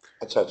है,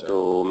 अच्छा अच्छा,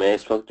 तो मैं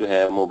इस वक्त जो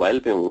है मोबाइल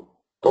पे हूँ,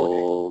 तो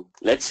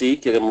ओके, लेट्स सी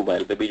कि अगर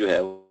मोबाइल पे भी जो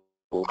है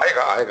वो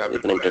आएगा आएगा इतना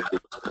बिल्कुल आएगा।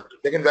 इंटरेक्टिव।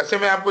 लेकिन वैसे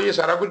मैं आपको ये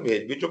सारा कुछ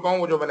भेज भी चुका हूँ,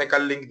 वो जो मैंने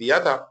कल लिंक दिया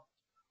था।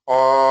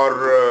 और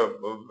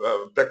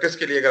प्रैक्टिस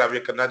के लिए अगर आप ये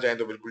करना चाहें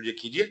तो बिल्कुल ये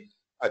कीजिए,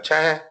 अच्छा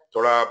है।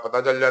 थोड़ा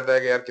पता चल जाता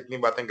है कि यार कितनी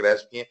बातें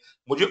ग्रैस्प की हैं।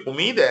 मुझे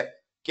उम्मीद है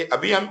कि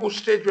अभी हम उस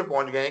स्टेज पे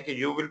पहुंच गए हैं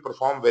कि you will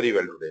perform very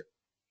well today.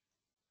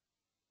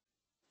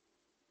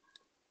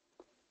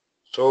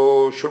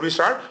 So should we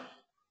start?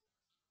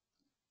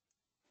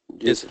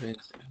 Ji yes sir.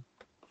 Sir.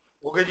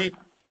 Okay जी,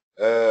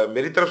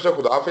 मेरी तरफ से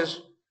खुदा हाफिज,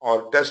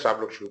 और टेस्ट आप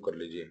लोग शुरू कर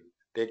लीजिए।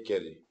 टेक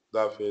केयर जी,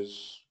 खुदा हाफिज।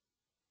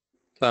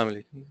 अस्सलाम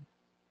वालेकुम।